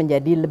bisa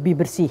menjadi lebih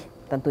bersih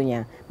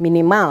tentunya.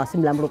 Minimal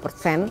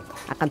 90%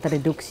 akan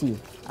tereduksi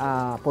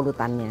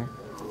polutannya.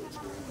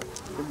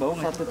 Bau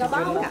nggak?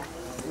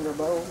 Nggak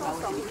bau.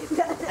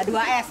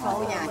 2S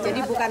baunya, jadi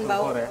bukan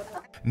bau.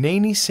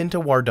 Naini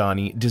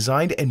Sintawardani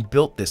designed and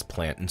built this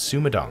plant in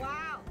Sumedang,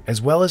 as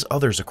well as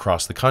others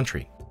across the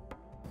country.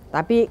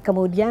 Tapi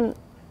kemudian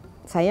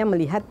saya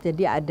melihat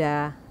jadi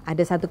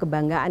ada satu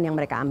kebanggaan yang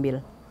mereka ambil.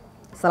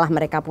 Setelah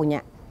mereka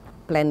punya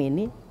plan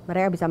ini,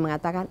 mereka bisa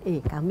mengatakan,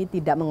 kami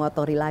tidak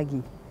mengotori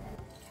lagi.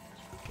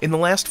 In the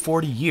last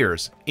 40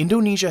 years,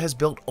 Indonesia has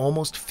built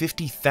almost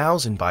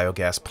 50,000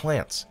 biogas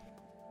plants.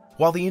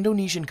 While the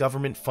Indonesian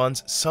government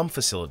funds some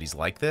facilities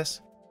like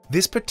this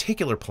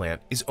particular plant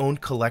is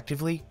owned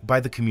collectively by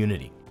the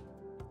community.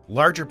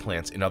 Larger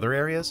plants in other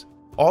areas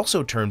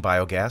also turn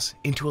biogas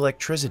into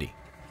electricity.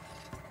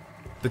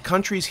 The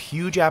country's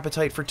huge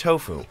appetite for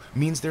tofu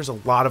means there's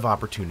a lot of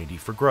opportunity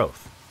for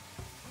growth.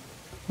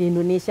 Di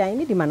Indonesia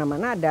ini di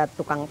mana-mana ada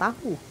tukang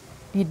tahu.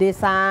 Di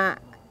desa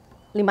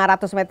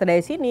 500 meter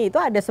dari sini itu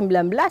ada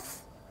 19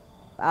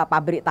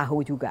 pabrik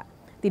tahu juga.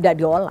 Tidak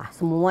diolah,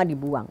 semua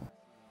dibuang.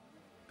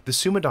 The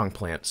Sumedang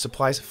plant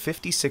supplies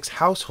 56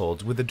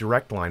 households with a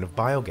direct line of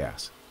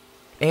biogas,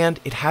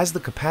 and it has the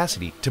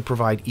capacity to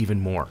provide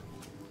even more.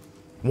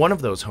 One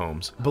of those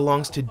homes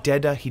belongs to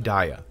Deda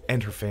Hidayah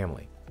and her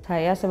family.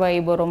 Saya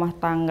sebagai ibu rumah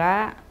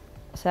tangga,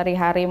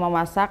 sehari-hari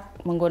memasak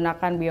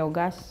menggunakan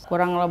biogas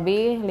kurang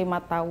lebih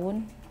 5 tahun.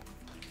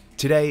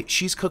 Today,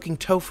 she's cooking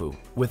tofu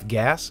with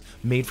gas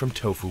made from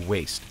tofu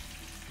waste.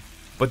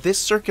 But this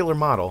circular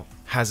model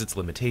has its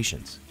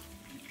limitations.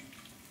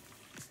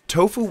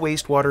 Tofu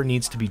wastewater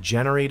needs to be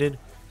generated,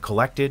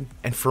 collected,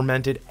 and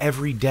fermented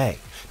every day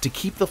to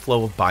keep the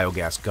flow of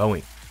biogas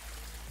going.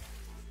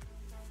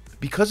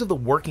 Because of the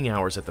working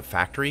hours at the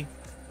factory,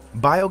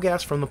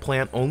 biogas from the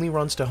plant only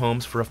runs to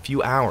homes for a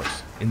few hours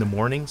in the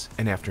mornings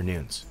and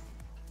afternoons.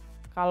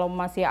 Kalau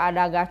masih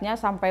ada gasnya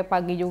sampai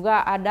pagi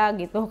juga ada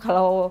gitu.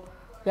 Kalau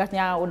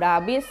gasnya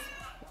udah habis,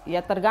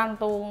 ya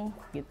tergantung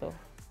gitu.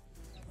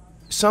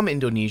 Some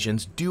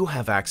Indonesians do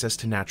have access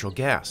to natural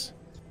gas.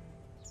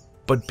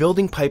 But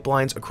building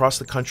pipelines across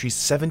the country's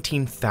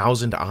 17,000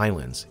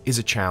 islands is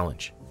a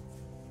challenge.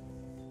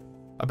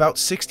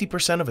 About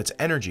 60% of its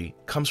energy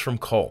comes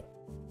from coal.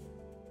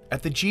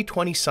 At the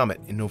G20 summit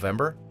in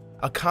November,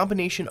 a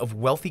combination of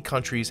wealthy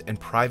countries and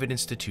private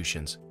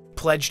institutions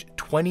pledged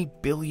 $20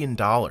 billion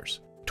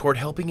toward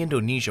helping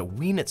Indonesia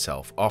wean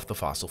itself off the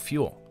fossil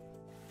fuel.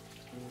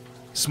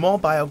 Small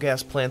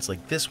biogas plants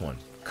like this one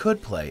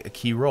could play a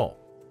key role.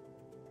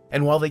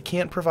 And while they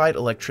can't provide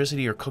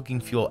electricity or cooking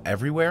fuel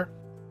everywhere,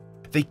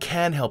 they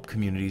can help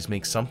communities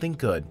make something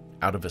good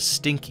out of a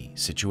stinky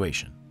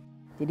situation.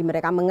 Jadi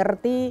mereka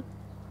mengerti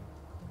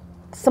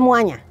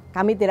semuanya.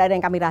 Kami tidak ada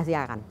yang kami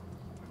rahasiakan.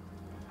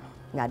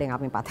 Nggak ada yang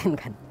kami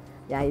patenkan.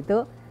 Ya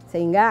itu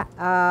sehingga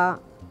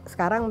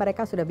sekarang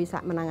mereka sudah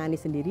bisa menangani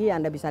sendiri,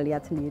 Anda bisa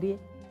lihat sendiri.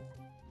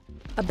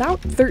 About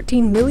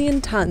 13 million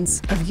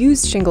tons of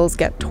used shingles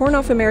get torn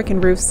off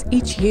American roofs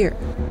each year.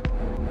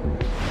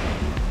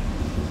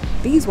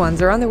 These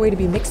ones are on their way to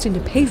be mixed into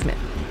pavement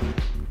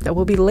that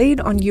will be laid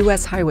on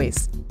U.S.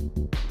 highways.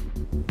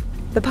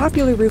 The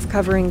popular roof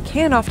covering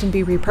can often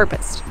be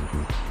repurposed,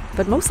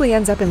 but mostly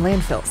ends up in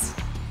landfills.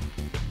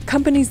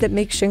 Companies that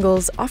make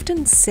shingles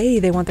often say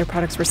they want their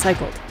products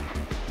recycled,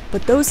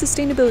 but those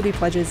sustainability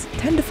pledges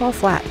tend to fall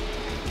flat.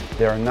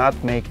 They are not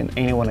making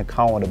anyone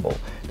accountable.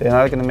 They're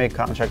not going to make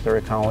contractor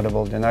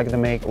accountable. They're not going to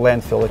make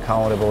landfill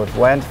accountable. If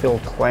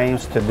landfill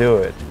claims to do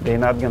it, they're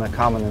not going to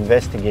come and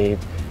investigate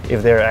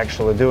if they're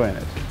actually doing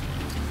it.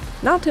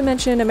 Not to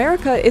mention,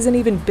 America isn't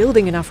even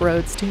building enough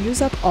roads to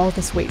use up all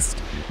this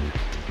waste.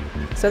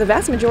 So the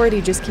vast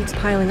majority just keeps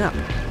piling up.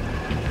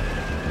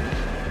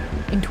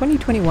 In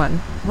 2021,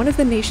 one of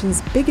the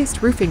nation's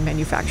biggest roofing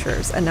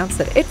manufacturers announced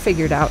that it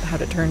figured out how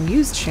to turn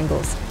used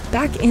shingles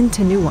back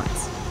into new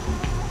ones.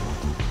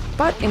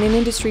 But in an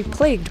industry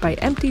plagued by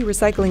empty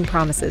recycling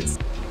promises,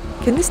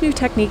 can this new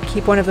technique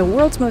keep one of the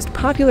world's most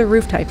popular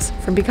roof types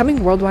from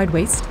becoming worldwide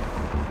waste?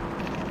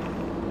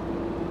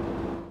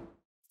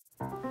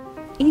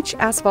 Each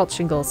asphalt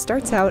shingle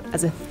starts out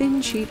as a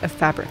thin sheet of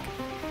fabric.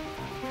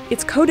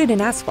 It's coated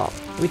in asphalt,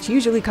 which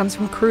usually comes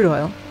from crude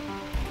oil.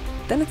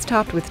 Then it's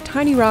topped with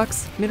tiny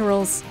rocks,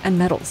 minerals, and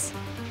metals.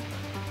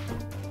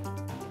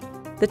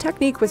 The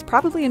technique was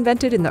probably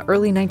invented in the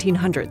early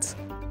 1900s.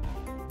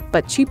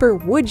 But cheaper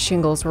wood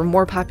shingles were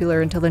more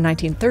popular until the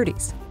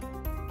 1930s,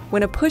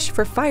 when a push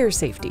for fire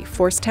safety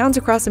forced towns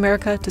across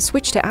America to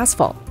switch to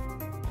asphalt.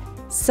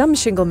 Some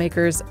shingle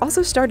makers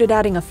also started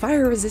adding a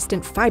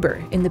fire-resistant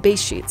fiber in the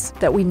base sheets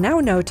that we now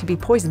know to be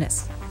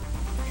poisonous.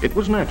 It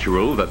was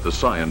natural that the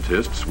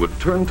scientists would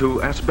turn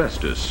to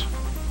asbestos,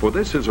 for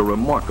this is a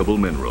remarkable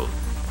mineral.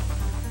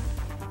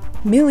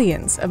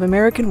 Millions of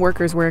American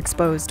workers were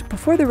exposed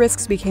before the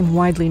risks became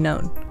widely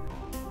known.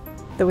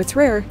 Though it's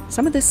rare,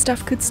 some of this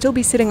stuff could still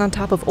be sitting on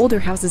top of older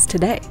houses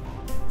today.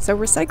 So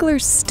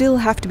recyclers still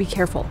have to be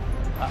careful.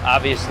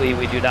 Obviously,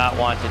 we do not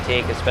want to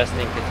take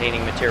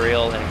asbestos-containing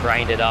material and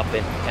grind it up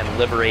and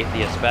liberate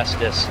the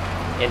asbestos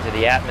into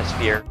the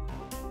atmosphere.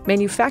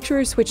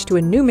 Manufacturers switched to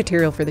a new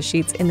material for the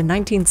sheets in the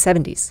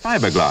 1970s.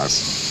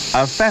 Fiberglass,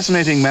 a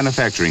fascinating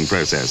manufacturing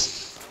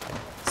process.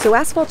 So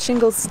asphalt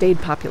shingles stayed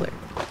popular.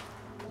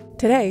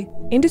 Today,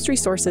 industry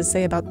sources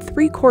say about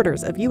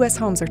 3/4 of U.S.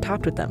 homes are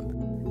topped with them,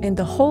 and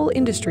the whole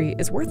industry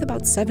is worth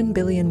about $7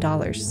 billion.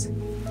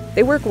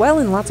 They work well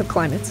in lots of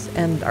climates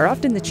and are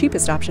often the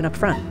cheapest option up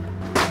front.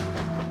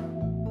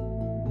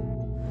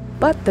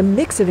 But the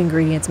mix of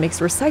ingredients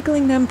makes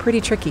recycling them pretty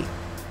tricky.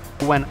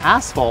 When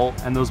asphalt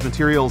and those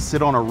materials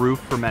sit on a roof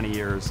for many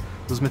years,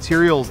 those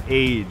materials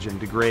age and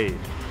degrade.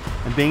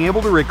 And being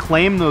able to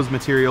reclaim those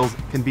materials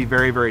can be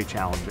very, very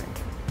challenging.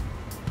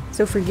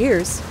 So for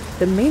years,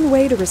 the main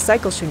way to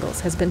recycle shingles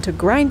has been to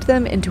grind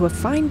them into a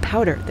fine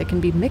powder that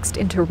can be mixed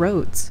into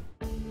roads.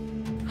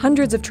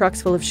 Hundreds of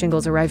trucks full of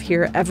shingles arrive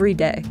here every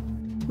day.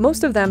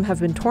 Most of them have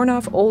been torn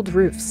off old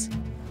roofs.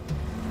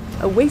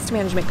 A waste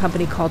management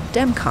company called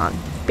Demcon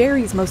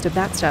buries most of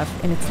that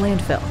stuff in its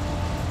landfill.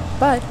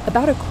 But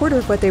about 1/4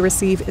 of what they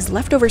receive is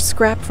leftover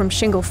scrap from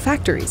shingle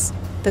factories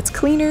that's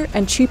cleaner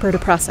and cheaper to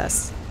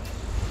process.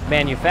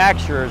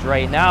 Manufacturers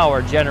right now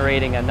are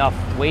generating enough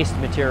waste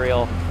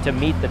material to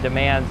meet the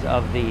demands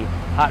of the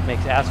hot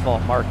mix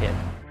asphalt market.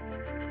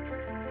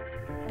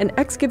 An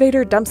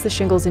excavator dumps the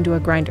shingles into a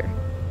grinder.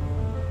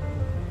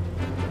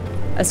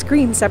 A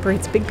screen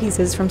separates big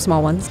pieces from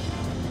small ones.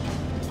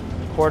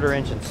 1/4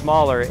 inch and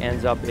smaller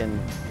ends up in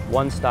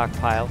one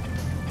stockpile.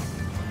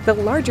 The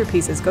larger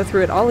pieces go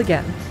through it all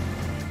again.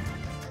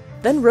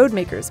 Then road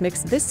makers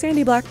mix this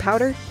sandy black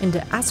powder into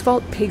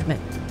asphalt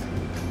pavement.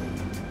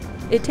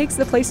 It takes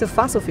the place of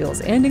fossil fuels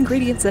and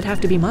ingredients that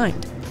have to be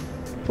mined,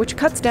 which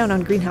cuts down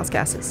on greenhouse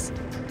gases.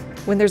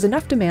 When there's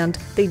enough demand,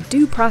 they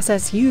do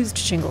process used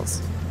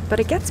shingles, but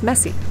it gets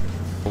messy.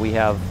 We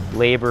have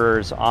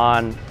laborers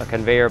on a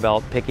conveyor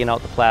belt picking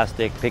out the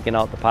plastic, picking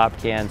out the pop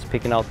cans,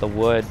 picking out the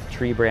wood,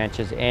 tree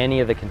branches,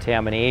 any of the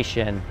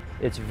contamination.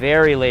 It's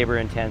very labor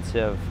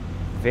intensive,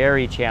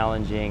 very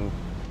challenging.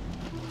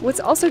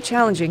 What's also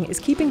challenging is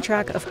keeping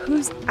track of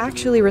who's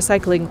actually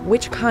recycling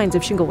which kinds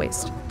of shingle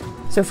waste.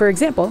 So for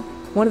example,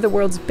 one of the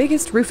world's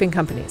biggest roofing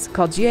companies,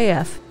 called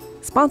GAF,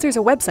 sponsors a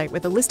website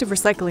with a list of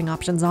recycling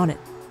options on it.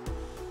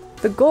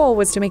 The goal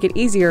was to make it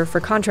easier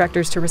for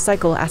contractors to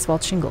recycle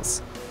asphalt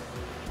shingles.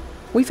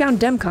 We found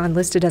Demcon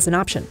listed as an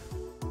option.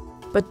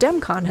 But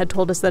Demcon had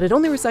told us that it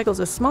only recycles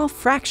a small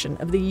fraction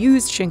of the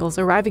used shingles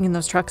arriving in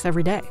those trucks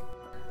every day.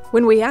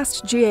 When we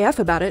asked GAF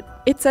about it,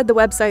 it said the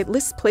website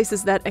lists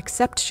places that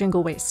accept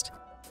shingle waste,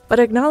 but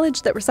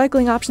acknowledged that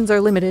recycling options are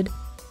limited,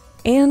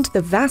 and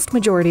the vast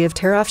majority of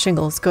tear-off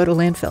shingles go to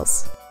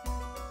landfills.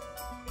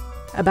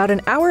 About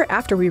an hour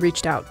after we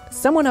reached out,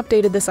 someone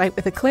updated the site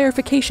with a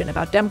clarification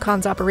about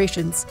DEMCON's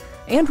operations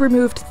and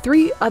removed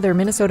 3 other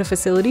Minnesota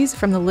facilities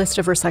from the list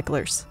of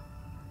recyclers.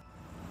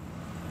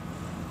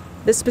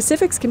 The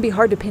specifics can be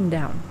hard to pin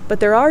down, but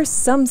there are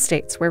some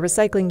states where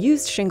recycling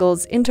used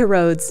shingles into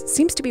roads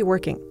seems to be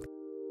working.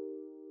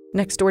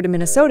 Next door to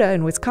Minnesota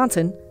and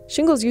Wisconsin,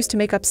 shingles used to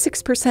make up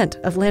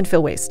 6% of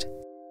landfill waste.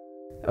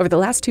 Over the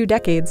last 2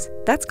 decades,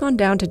 that's gone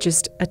down to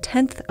just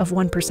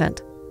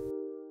 0.1%.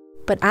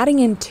 But adding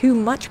in too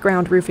much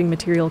ground roofing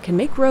material can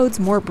make roads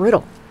more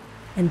brittle,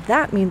 and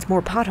that means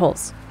more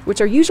potholes,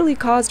 which are usually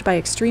caused by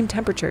extreme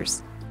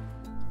temperatures.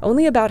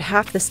 Only about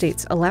half the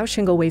states allow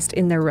shingle waste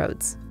in their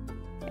roads.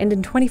 And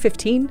in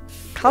 2015,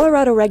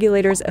 Colorado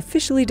regulators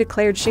officially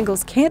declared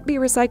shingles can't be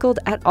recycled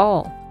at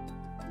all.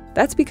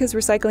 That's because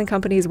recycling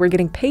companies were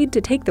getting paid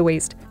to take the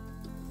waste,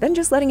 then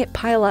just letting it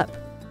pile up.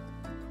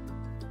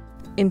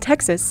 In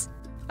Texas,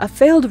 a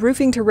failed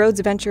roofing to roads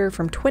venture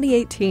from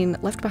 2018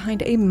 left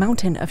behind a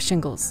mountain of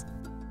shingles.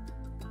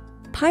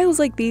 Piles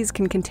like these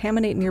can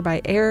contaminate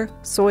nearby air,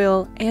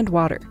 soil, and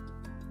water.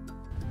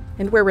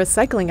 And where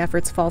recycling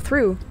efforts fall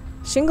through,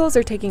 shingles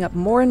are taking up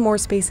more and more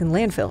space in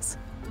landfills,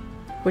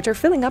 which are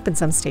filling up in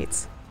some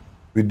states.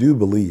 We do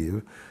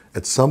believe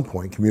at some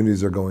point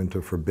communities are going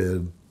to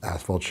forbid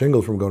asphalt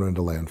shingles from going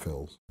into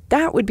landfills.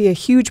 That would be a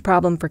huge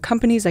problem for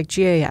companies like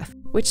GAF,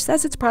 which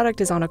says its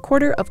product is on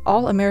 1/4 of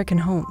all American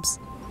homes.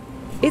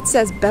 It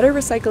says better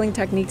recycling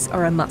techniques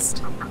are a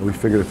must. We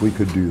figured if we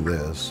could do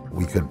this,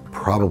 we could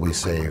probably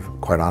save,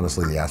 quite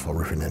honestly, the asphalt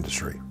roofing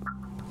industry.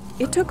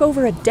 It took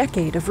over a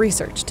decade of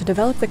research to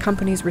develop the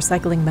company's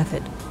recycling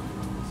method.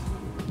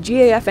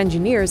 GAF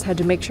engineers had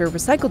to make sure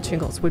recycled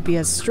shingles would be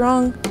as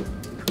strong,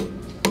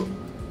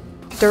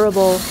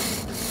 durable,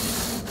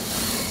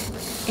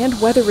 and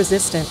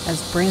weather-resistant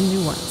as brand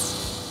new ones.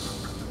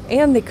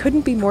 And they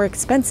couldn't be more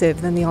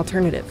expensive than the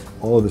alternative.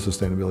 All of the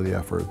sustainability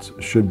efforts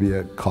should be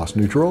at cost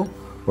neutral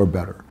or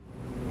better.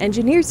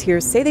 Engineers here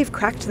say they've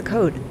cracked the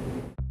code.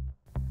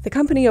 The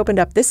company opened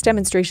up this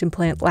demonstration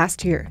plant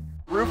last year.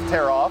 Roof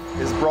tear-off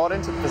is brought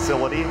into the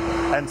facility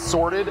and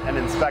sorted and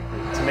inspected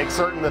to make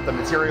certain that the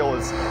material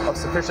is of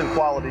sufficient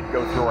quality to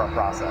go through our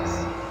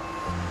process.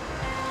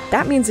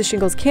 That means the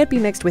shingles can't be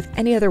mixed with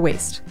any other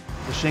waste.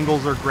 The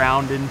shingles are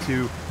ground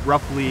into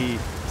roughly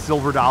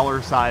silver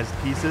dollar-sized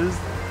pieces.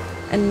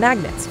 And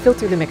magnets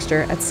filter the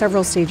mixture at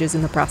several stages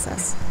in the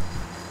process.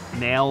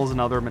 Nails and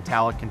other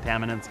metallic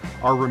contaminants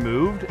are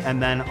removed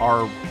and then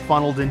are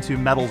funneled into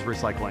metals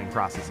recycling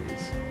processes.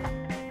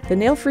 The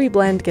nail-free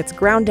blend gets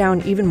ground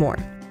down even more.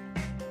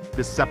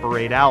 To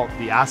separate out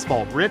the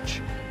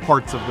asphalt-rich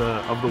parts of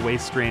the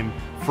waste stream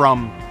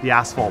from the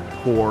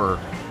asphalt-poor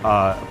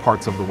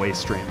parts of the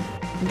waste stream.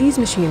 These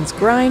machines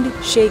grind,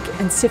 shake,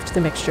 and sift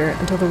the mixture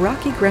until the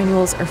rocky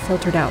granules are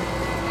filtered out.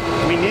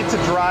 We need to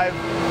drive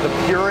the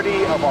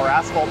purity of our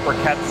asphalt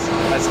briquettes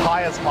as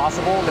high as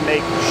possible to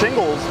make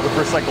shingles with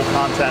recycled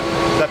content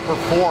that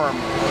perform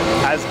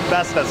as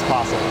best as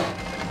possible.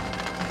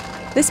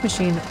 This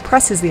machine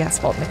presses the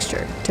asphalt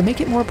mixture to make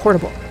it more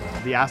portable.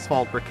 The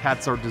asphalt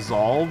briquettes are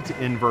dissolved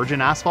in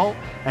virgin asphalt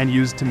and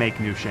used to make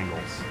new shingles.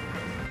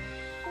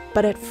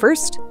 But at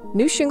first,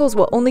 new shingles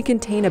will only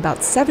contain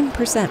about 7%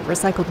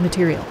 recycled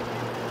material.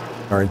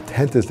 Our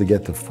intent is to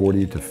get to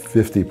 40 to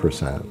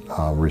 50%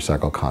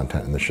 recycled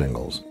content in the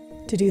shingles.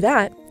 To do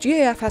that,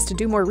 GAF has to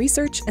do more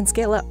research and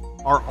scale up.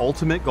 Our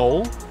ultimate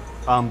goal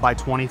by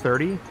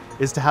 2030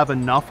 is to have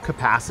enough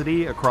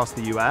capacity across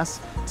the US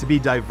to be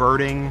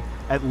diverting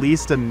at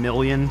least 1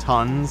 million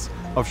tons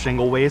of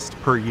shingle waste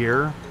per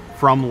year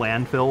from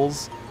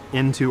landfills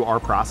into our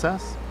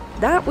process.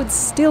 That would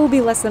still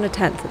be less than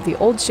 1/10 of the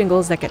old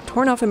shingles that get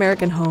torn off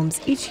American homes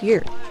each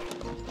year.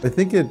 I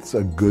think it's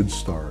a good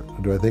start.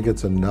 Do I think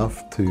it's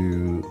enough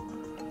to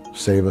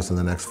save us in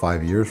the next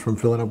 5 years from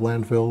filling up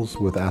landfills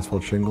with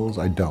asphalt shingles?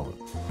 I don't.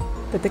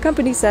 But the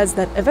company says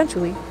that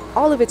eventually,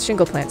 all of its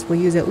shingle plants will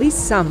use at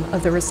least some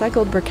of the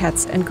recycled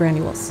briquettes and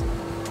granules.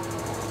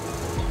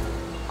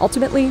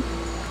 Ultimately,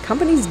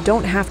 companies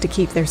don't have to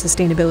keep their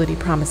sustainability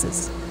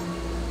promises.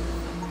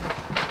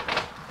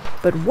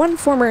 But one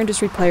former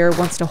industry player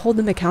wants to hold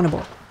them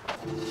accountable.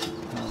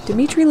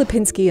 Dmitry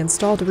Lipinski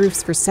installed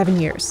roofs for 7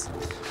 years,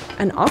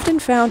 and often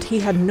found he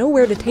had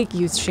nowhere to take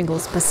used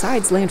shingles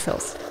besides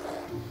landfills.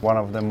 One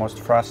of the most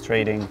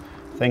frustrating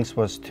things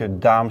was to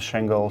dump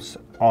shingles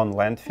on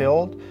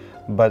landfill,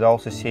 but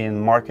also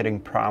seeing marketing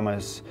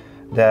promise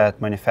that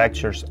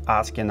manufacturers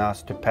asking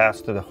us to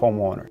pass to the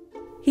homeowner.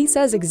 He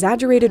says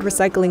exaggerated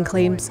recycling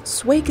claims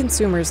sway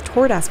consumers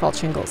toward asphalt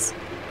shingles.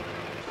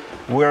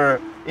 We're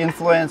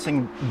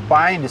influencing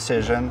buying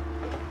decision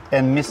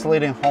and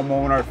misleading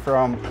homeowners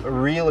from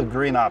really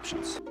green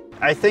options.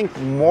 I think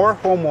more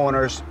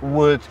homeowners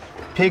would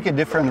pick a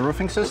different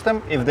roofing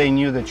system if they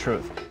knew the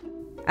truth.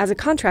 As a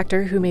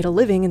contractor who made a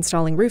living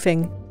installing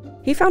roofing,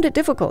 he found it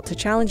difficult to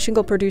challenge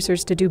shingle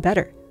producers to do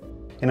better.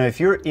 You know, if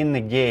you're in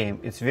the game,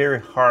 it's very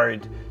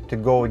hard to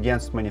go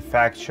against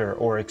manufacturer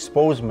or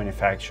expose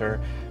manufacturer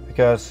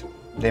because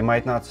they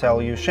might not sell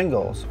you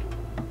shingles.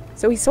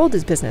 So he sold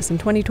his business in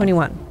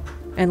 2021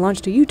 and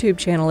launched a YouTube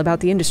channel about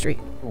the industry.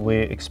 We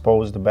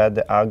expose the bad,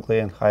 the ugly,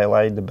 and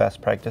highlight the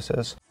best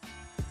practices.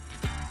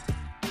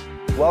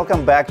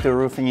 Welcome back to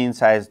Roofing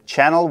Insights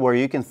channel, where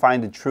you can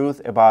find the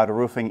truth about the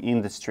roofing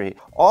industry.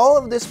 All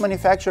of this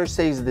manufacturers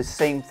says the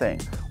same thing.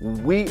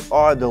 We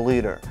are the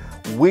leader.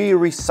 We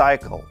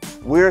recycle.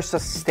 We're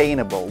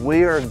sustainable.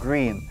 We are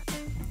green.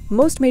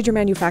 Most major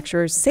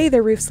manufacturers say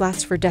their roofs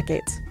last for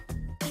decades.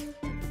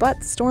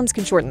 But storms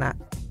can shorten that.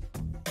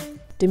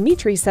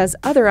 Dimitri says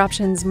other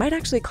options might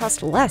actually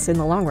cost less in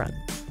the long run.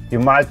 You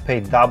might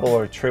pay double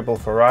or triple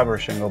for rubber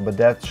shingle, but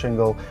that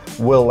shingle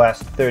will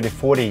last 30,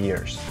 40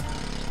 years.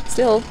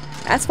 Still,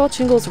 asphalt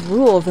shingles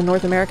rule the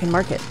North American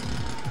market.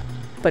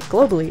 But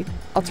globally,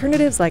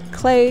 alternatives like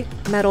clay,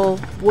 metal,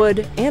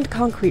 wood, and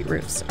concrete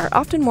roofs are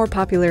often more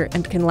popular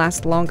and can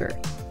last longer.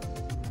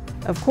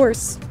 Of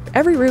course,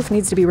 every roof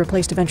needs to be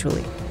replaced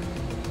eventually.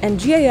 And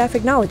GAF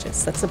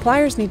acknowledges that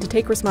suppliers need to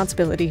take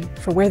responsibility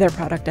for where their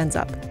product ends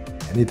up.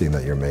 Anything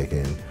that you're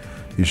making,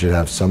 you should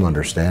have some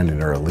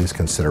understanding or at least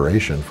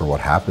consideration for what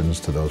happens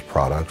to those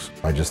products.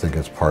 I just think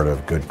it's part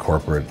of good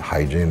corporate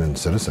hygiene and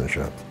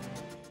citizenship.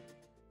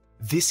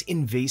 This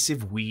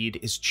invasive weed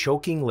is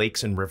choking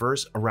lakes and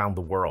rivers around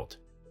the world.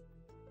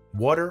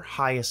 Water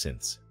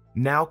hyacinths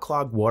now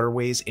clog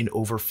waterways in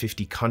over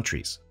 50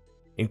 countries,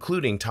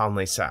 including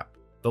Tonle Sap,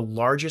 the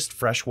largest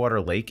freshwater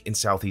lake in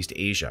Southeast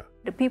Asia.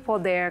 The people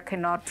there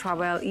cannot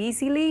travel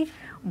easily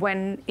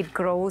when it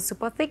grows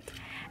super thick,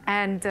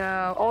 and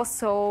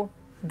also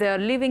the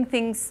living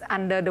things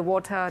under the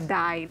water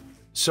die.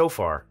 So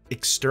far,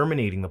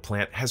 exterminating the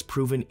plant has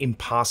proven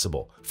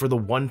impossible for the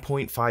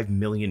 1.5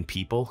 million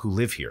people who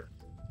live here.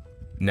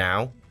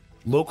 Now,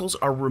 locals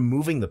are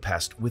removing the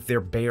pest with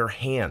their bare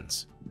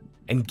hands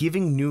and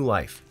giving new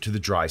life to the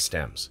dry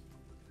stems.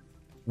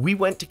 We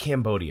went to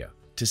Cambodia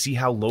to see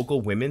how local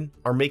women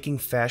are making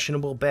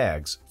fashionable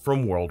bags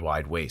from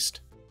worldwide waste.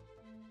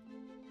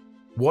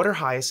 Water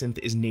hyacinth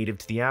is native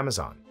to the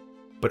Amazon,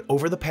 but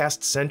over the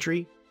past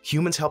century,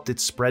 humans helped it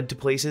spread to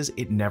places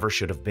it never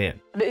should have been.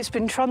 It's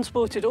been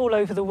transported all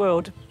over the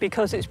world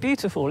because it's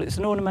beautiful. It's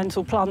an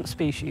ornamental plant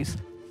species.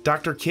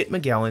 Dr. Kit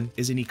Magellan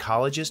is an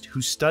ecologist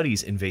who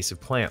studies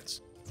invasive plants.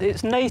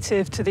 It's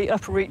native to the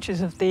upper reaches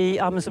of the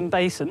Amazon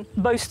basin.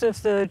 Most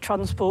of the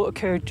transport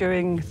occurred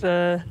during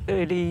the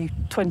early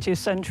 20th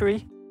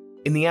century.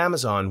 In the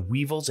Amazon,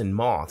 weevils and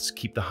moths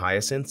keep the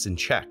hyacinths in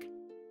check.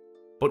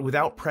 But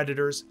without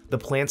predators, the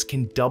plants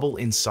can double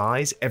in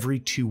size every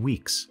 2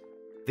 weeks.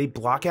 They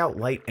block out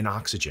light and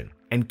oxygen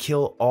and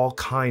kill all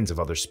kinds of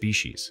other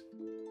species.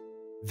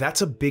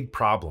 That's a big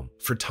problem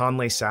for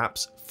Tonle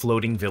Sap's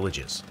floating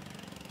villages.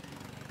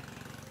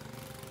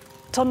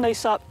 Tonle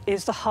Sap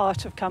is the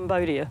heart of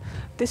Cambodia.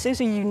 This is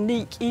a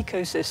unique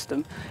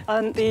ecosystem,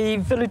 and the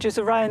villages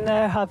around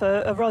there have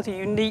a rather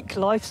unique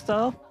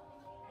lifestyle.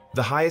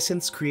 The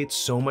hyacinths create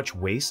so much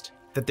waste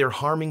that they're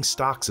harming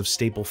stocks of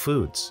staple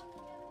foods.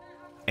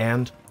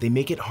 And they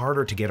make it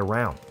harder to get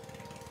around.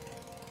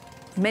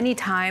 Many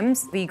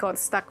times we got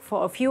stuck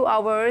for a few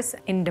hours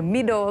in the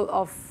middle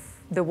of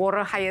the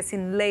water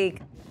hyacinth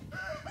lake.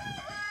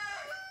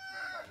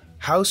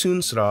 Hao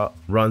Soon Sra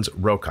runs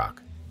Rokak,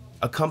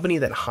 a company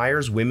that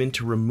hires women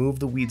to remove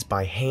the weeds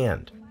by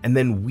hand and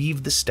then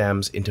weave the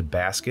stems into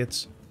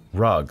baskets,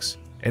 rugs,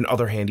 and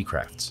other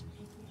handicrafts.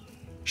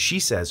 She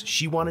says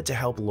she wanted to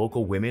help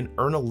local women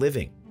earn a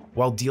living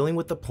while dealing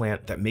with the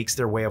plant that makes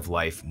their way of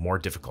life more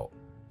difficult.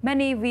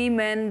 Many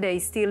women, they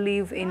still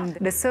live in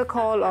the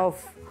circle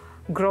of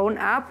grown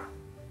up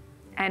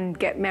and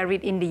get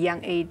married in the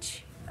young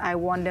age. I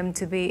want them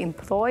to be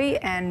employed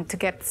and to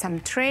get some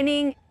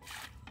training.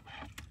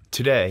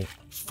 Today,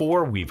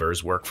 4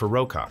 weavers work for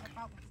Rokak.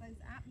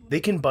 They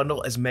can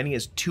bundle as many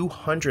as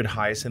 200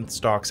 hyacinth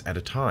stalks at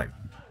a time.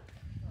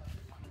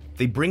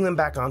 They bring them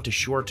back onto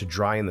shore to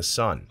dry in the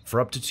sun for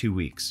up to 2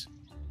 weeks.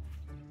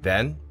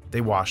 Then, they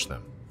wash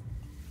them.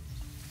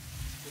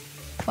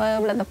 The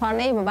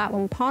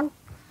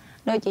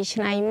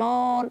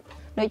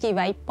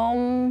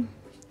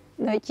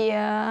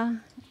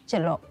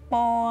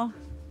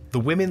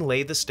women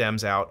lay the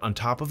stems out on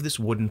top of this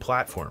wooden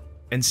platform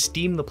and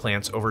steam the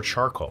plants over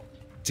charcoal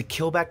to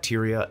kill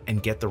bacteria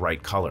and get the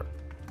right color.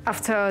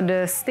 After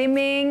the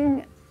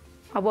steaming,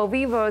 our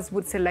weavers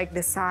would select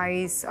the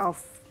size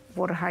of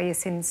water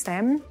hyacinth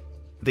stem.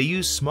 They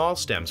use small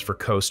stems for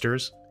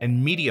coasters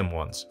and medium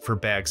ones for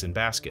bags and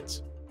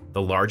baskets.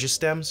 The largest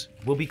stems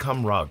will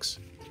become rugs.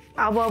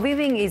 Our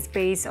weaving is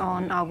based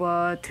on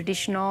our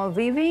traditional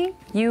weaving.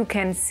 You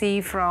can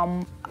see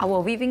from our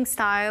weaving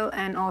style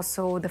and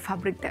also the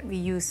fabric that we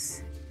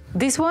use.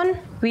 This one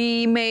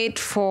we made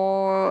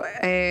for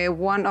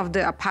one of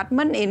the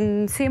apartments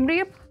in Siem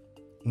Reap.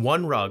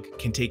 One rug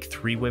can take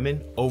 3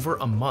 women over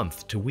a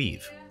month to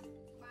weave.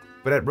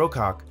 But at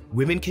Rokak,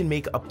 women can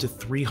make up to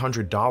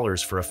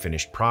 $300 for a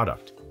finished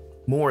product,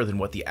 more than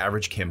what the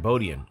average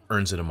Cambodian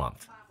earns in a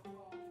month.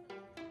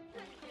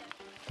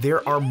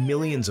 There are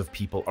millions of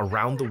people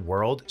around the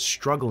world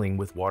struggling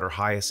with water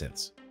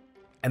hyacinths,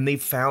 and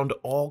they've found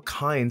all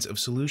kinds of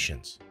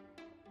solutions.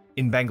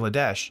 In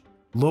Bangladesh,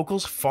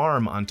 Locals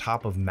farm on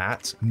top of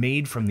mats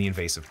made from the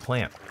invasive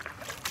plant.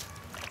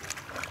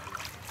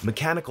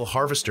 Mechanical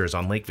harvesters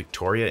on Lake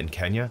Victoria in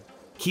Kenya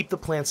keep the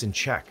plants in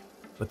check,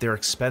 but they're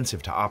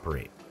expensive to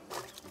operate.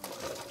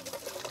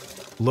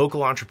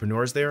 Local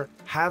entrepreneurs there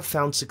have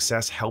found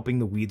success helping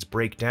the weeds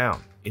break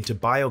down into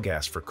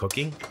biogas for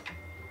cooking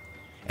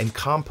and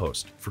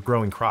compost for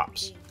growing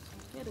crops.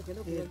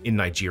 In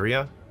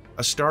Nigeria,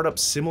 a startup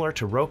similar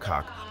to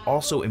Rocock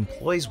also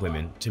employs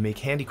women to make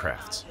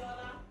handicrafts.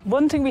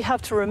 One thing we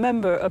have to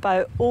remember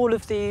about all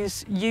of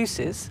these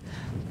uses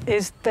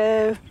is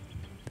they're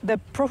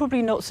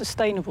probably not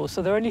sustainable,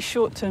 so they're only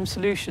short-term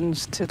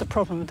solutions to the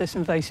problem of this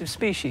invasive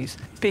species.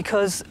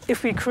 Because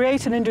if we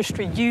create an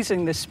industry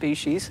using this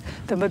species,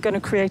 then we're going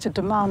to create a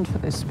demand for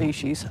this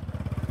species.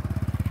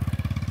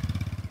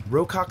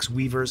 Rocock's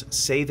weavers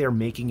say they're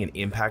making an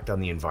impact on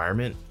the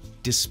environment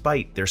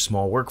despite their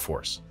small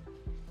workforce.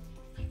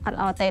 But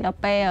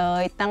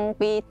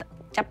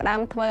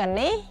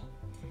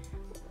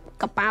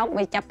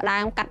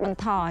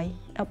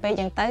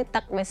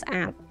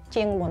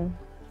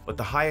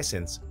the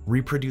hyacinths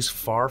reproduce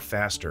far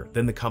faster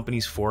than the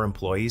company's 4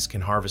 employees can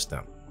harvest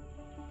them.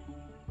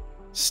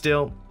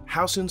 Still,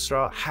 Hyacinth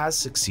Straw has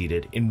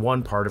succeeded in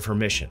one part of her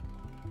mission: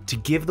 to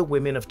give the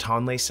women of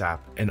Tonle Sap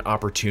an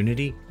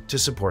opportunity to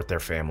support their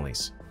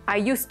families. I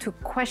used to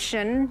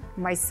question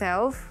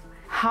myself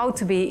how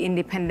to be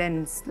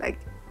independent, like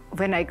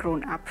when I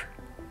grown up.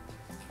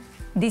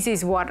 This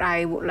is what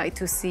I would like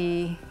to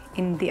see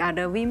in the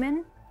other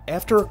women.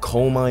 After a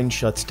coal mine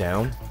shuts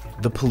down,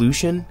 the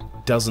pollution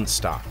doesn't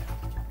stop.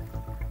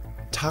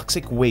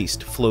 Toxic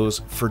waste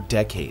flows for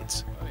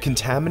decades,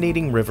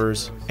 contaminating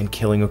rivers and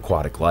killing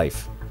aquatic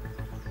life.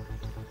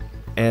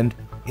 And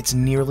it's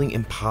nearly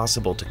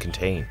impossible to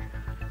contain.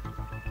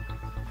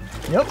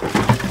 Yep.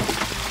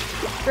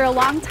 For a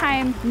long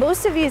time,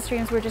 most of these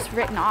streams were just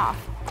written off.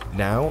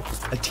 Now,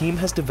 a team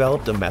has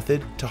developed a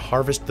method to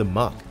harvest the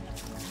muck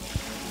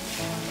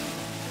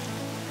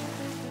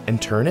and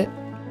turn it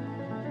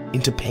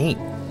into paint.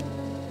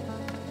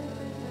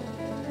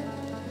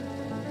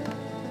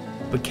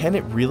 But can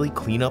it really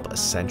clean up a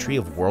century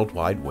of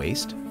worldwide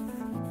waste?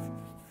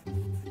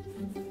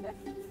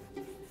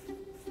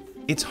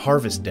 It's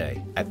harvest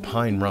day at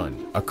Pine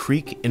Run, a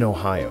creek in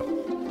Ohio.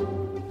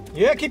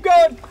 Yeah, keep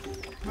going.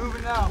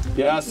 Moving now.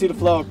 Yeah, I see the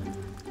flow.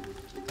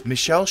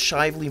 Michelle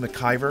Shively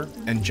McIver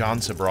and John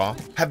Sabraw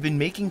have been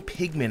making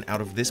pigment out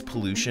of this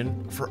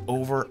pollution for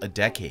over a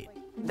decade.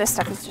 This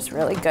stuff is just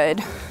really good.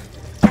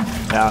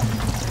 Yeah,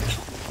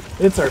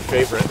 it's our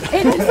favorite.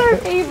 It is our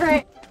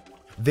favorite.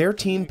 Their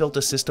team built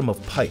a system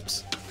of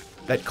pipes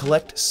that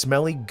collect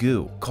smelly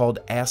goo called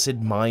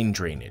acid mine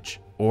drainage,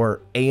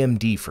 or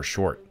AMD for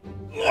short.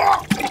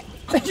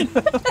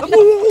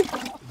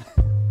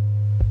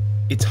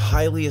 It's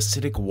highly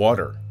acidic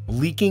water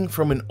leaking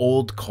from an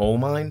old coal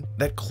mine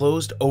that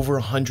closed over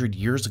 100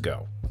 years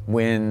ago.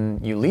 When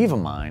you leave a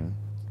mine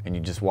and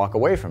you just walk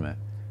away from it,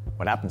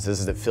 what happens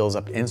is it fills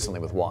up instantly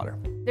with water.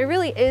 There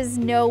really is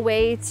no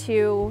way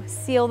to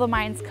seal the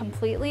mines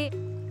completely.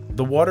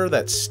 The water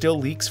that still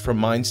leaks from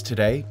mines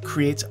today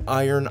creates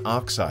iron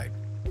oxide,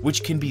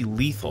 which can be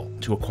lethal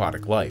to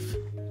aquatic life.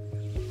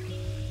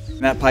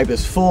 That pipe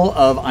is full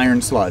of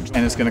iron sludge,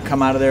 and it's going to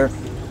come out of there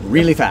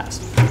really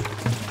fast.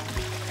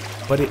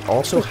 But it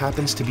also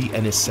happens to be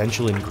an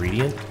essential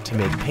ingredient to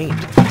make paint.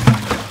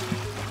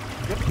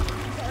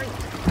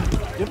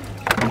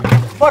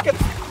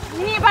 Buckets!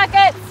 We need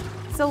buckets!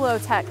 It's a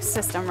low-tech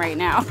system right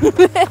now.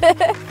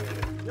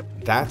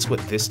 That's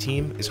what this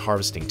team is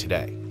harvesting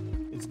today.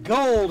 It's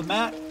gold,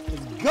 Matt.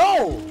 It's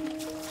gold!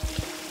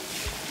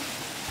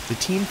 The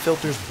team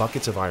filters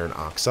buckets of iron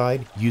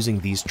oxide using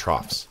these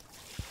troughs.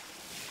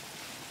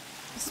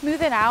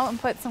 Smooth it out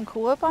and put some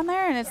Cool Whip on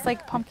there, and it's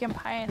like pumpkin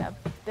pie in a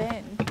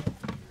bin.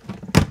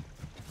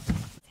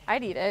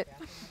 I'd eat it.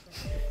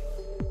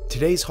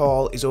 Today's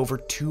haul is over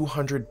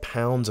 200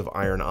 pounds of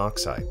iron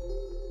oxide.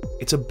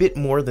 It's a bit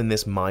more than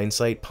this mine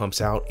site pumps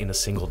out in a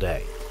single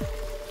day.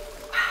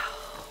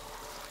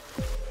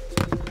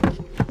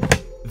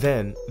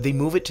 Then, they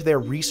move it to their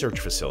research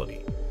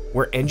facility,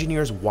 where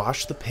engineers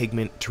wash the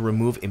pigment to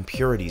remove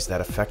impurities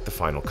that affect the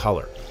final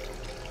color.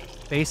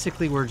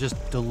 Basically, we're just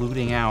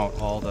diluting out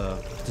all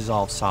the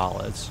dissolved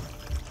solids.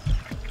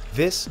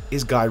 This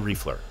is Guy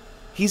Riefler.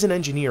 He's an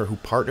engineer who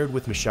partnered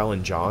with Michelle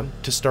and John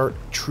to start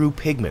True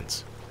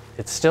Pigments.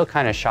 It still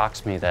kind of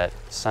shocks me that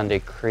Sunday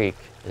Creek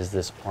is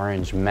this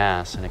orange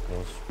mass, and it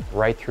goes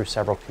right through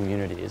several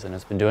communities, and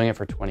it's been doing it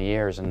for 20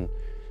 years, and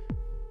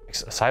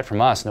aside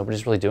from us,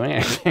 nobody's really doing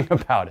anything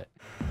about it.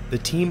 The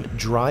team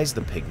dries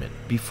the pigment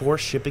before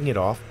shipping it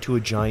off to a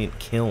giant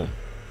kiln.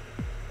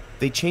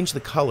 They change the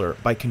color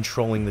by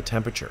controlling the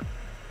temperature.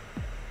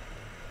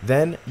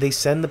 Then they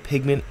send the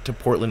pigment to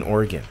Portland,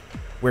 Oregon,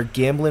 where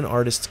Gamblin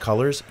Artists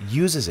Colors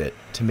uses it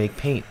to make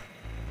paint.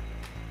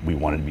 We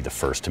wanted to be the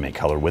first to make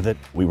color with it.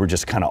 We were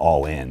just kind of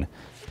all in.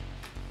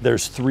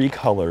 There's 3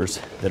 colors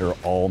that are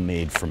all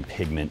made from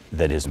pigment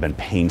that has been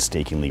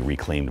painstakingly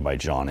reclaimed by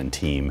John and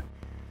team.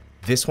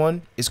 This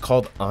one is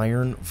called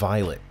Iron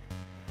Violet.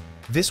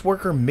 This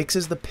worker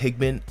mixes the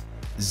pigment,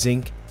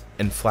 zinc,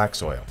 and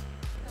flax oil.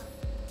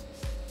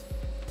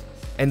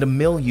 And a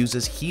mill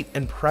uses heat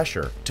and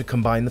pressure to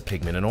combine the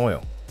pigment and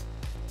oil.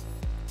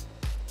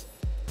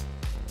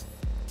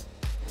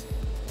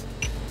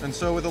 And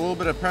so with a little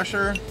bit of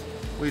pressure,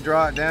 we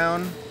draw it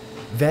down.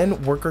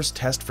 Then workers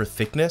test for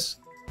thickness,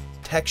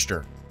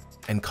 texture,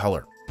 and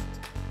color.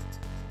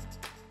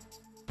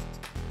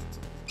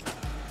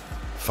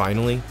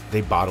 Finally,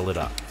 they bottle it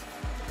up.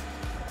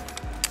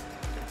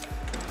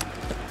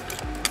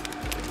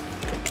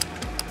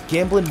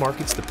 Gamblin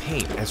markets the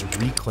paint as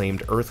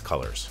reclaimed earth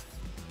colors.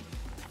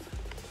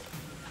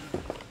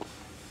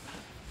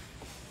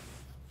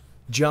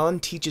 John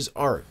teaches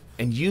art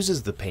and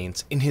uses the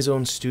paints in his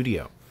own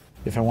studio.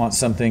 If I want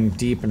something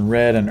deep and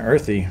red and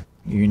earthy,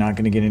 you're not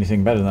going to get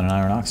anything better than an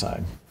iron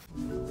oxide.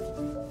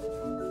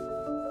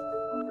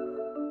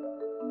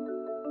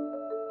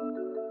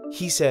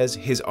 He says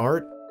his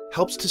art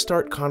helps to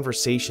start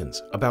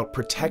conversations about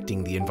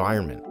protecting the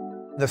environment.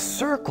 The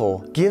circle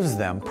gives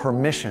them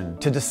permission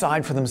to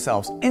decide for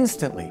themselves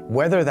instantly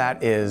whether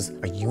that is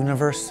a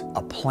universe,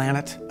 a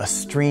planet, a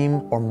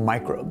stream, or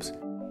microbes.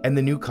 And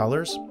the new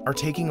colors are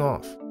taking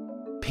off.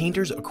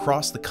 Painters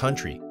across the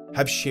country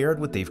have shared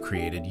what they've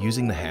created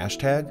using the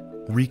hashtag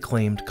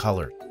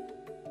 #ReclaimedColor.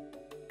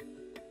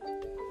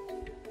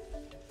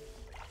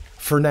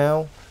 For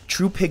now,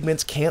 True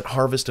Pigments can't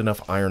harvest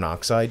enough iron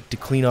oxide to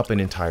clean up an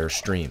entire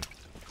stream.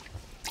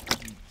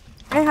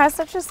 It has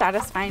such a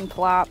satisfying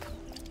plop.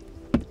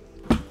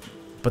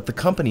 But the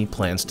company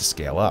plans to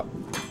scale up.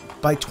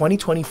 By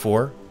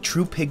 2024,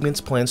 True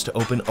Pigments plans to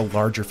open a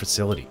larger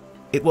facility.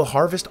 It will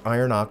harvest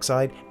iron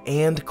oxide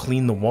and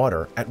clean the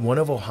water at one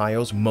of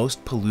Ohio's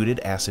most polluted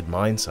acid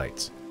mine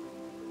sites.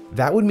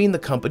 That would mean the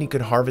company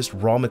could harvest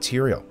raw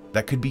material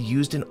that could be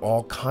used in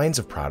all kinds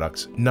of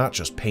products, not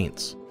just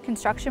paints.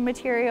 Construction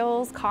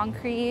materials,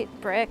 concrete,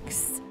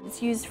 bricks.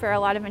 It's used for a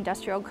lot of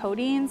industrial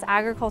coatings,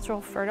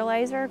 agricultural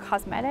fertilizer,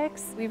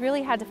 cosmetics. We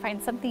really had to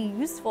find something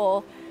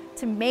useful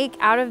to make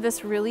out of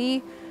this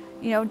really,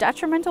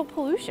 detrimental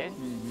pollution.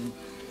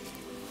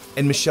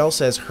 And Michelle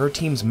says her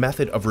team's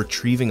method of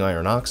retrieving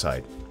iron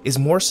oxide is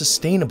more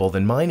sustainable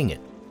than mining it.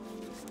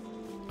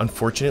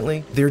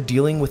 Unfortunately, they're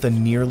dealing with a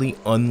nearly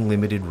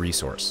unlimited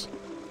resource.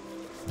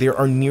 There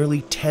are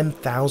nearly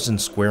 10,000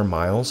 square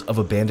miles of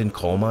abandoned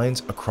coal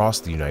mines across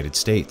the United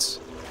States.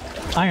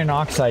 Iron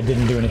oxide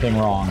didn't do anything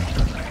wrong.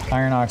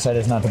 Iron oxide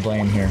is not to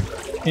blame here.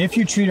 If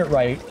you treat it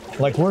right,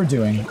 like we're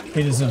doing,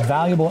 it is a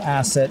valuable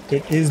asset,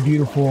 it is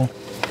beautiful.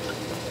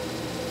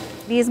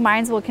 These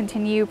mines will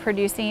continue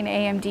producing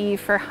AMD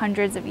for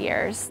hundreds of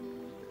years.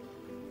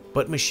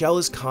 But Michelle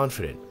is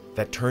confident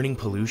that turning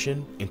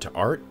pollution into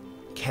art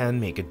can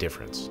make a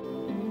difference.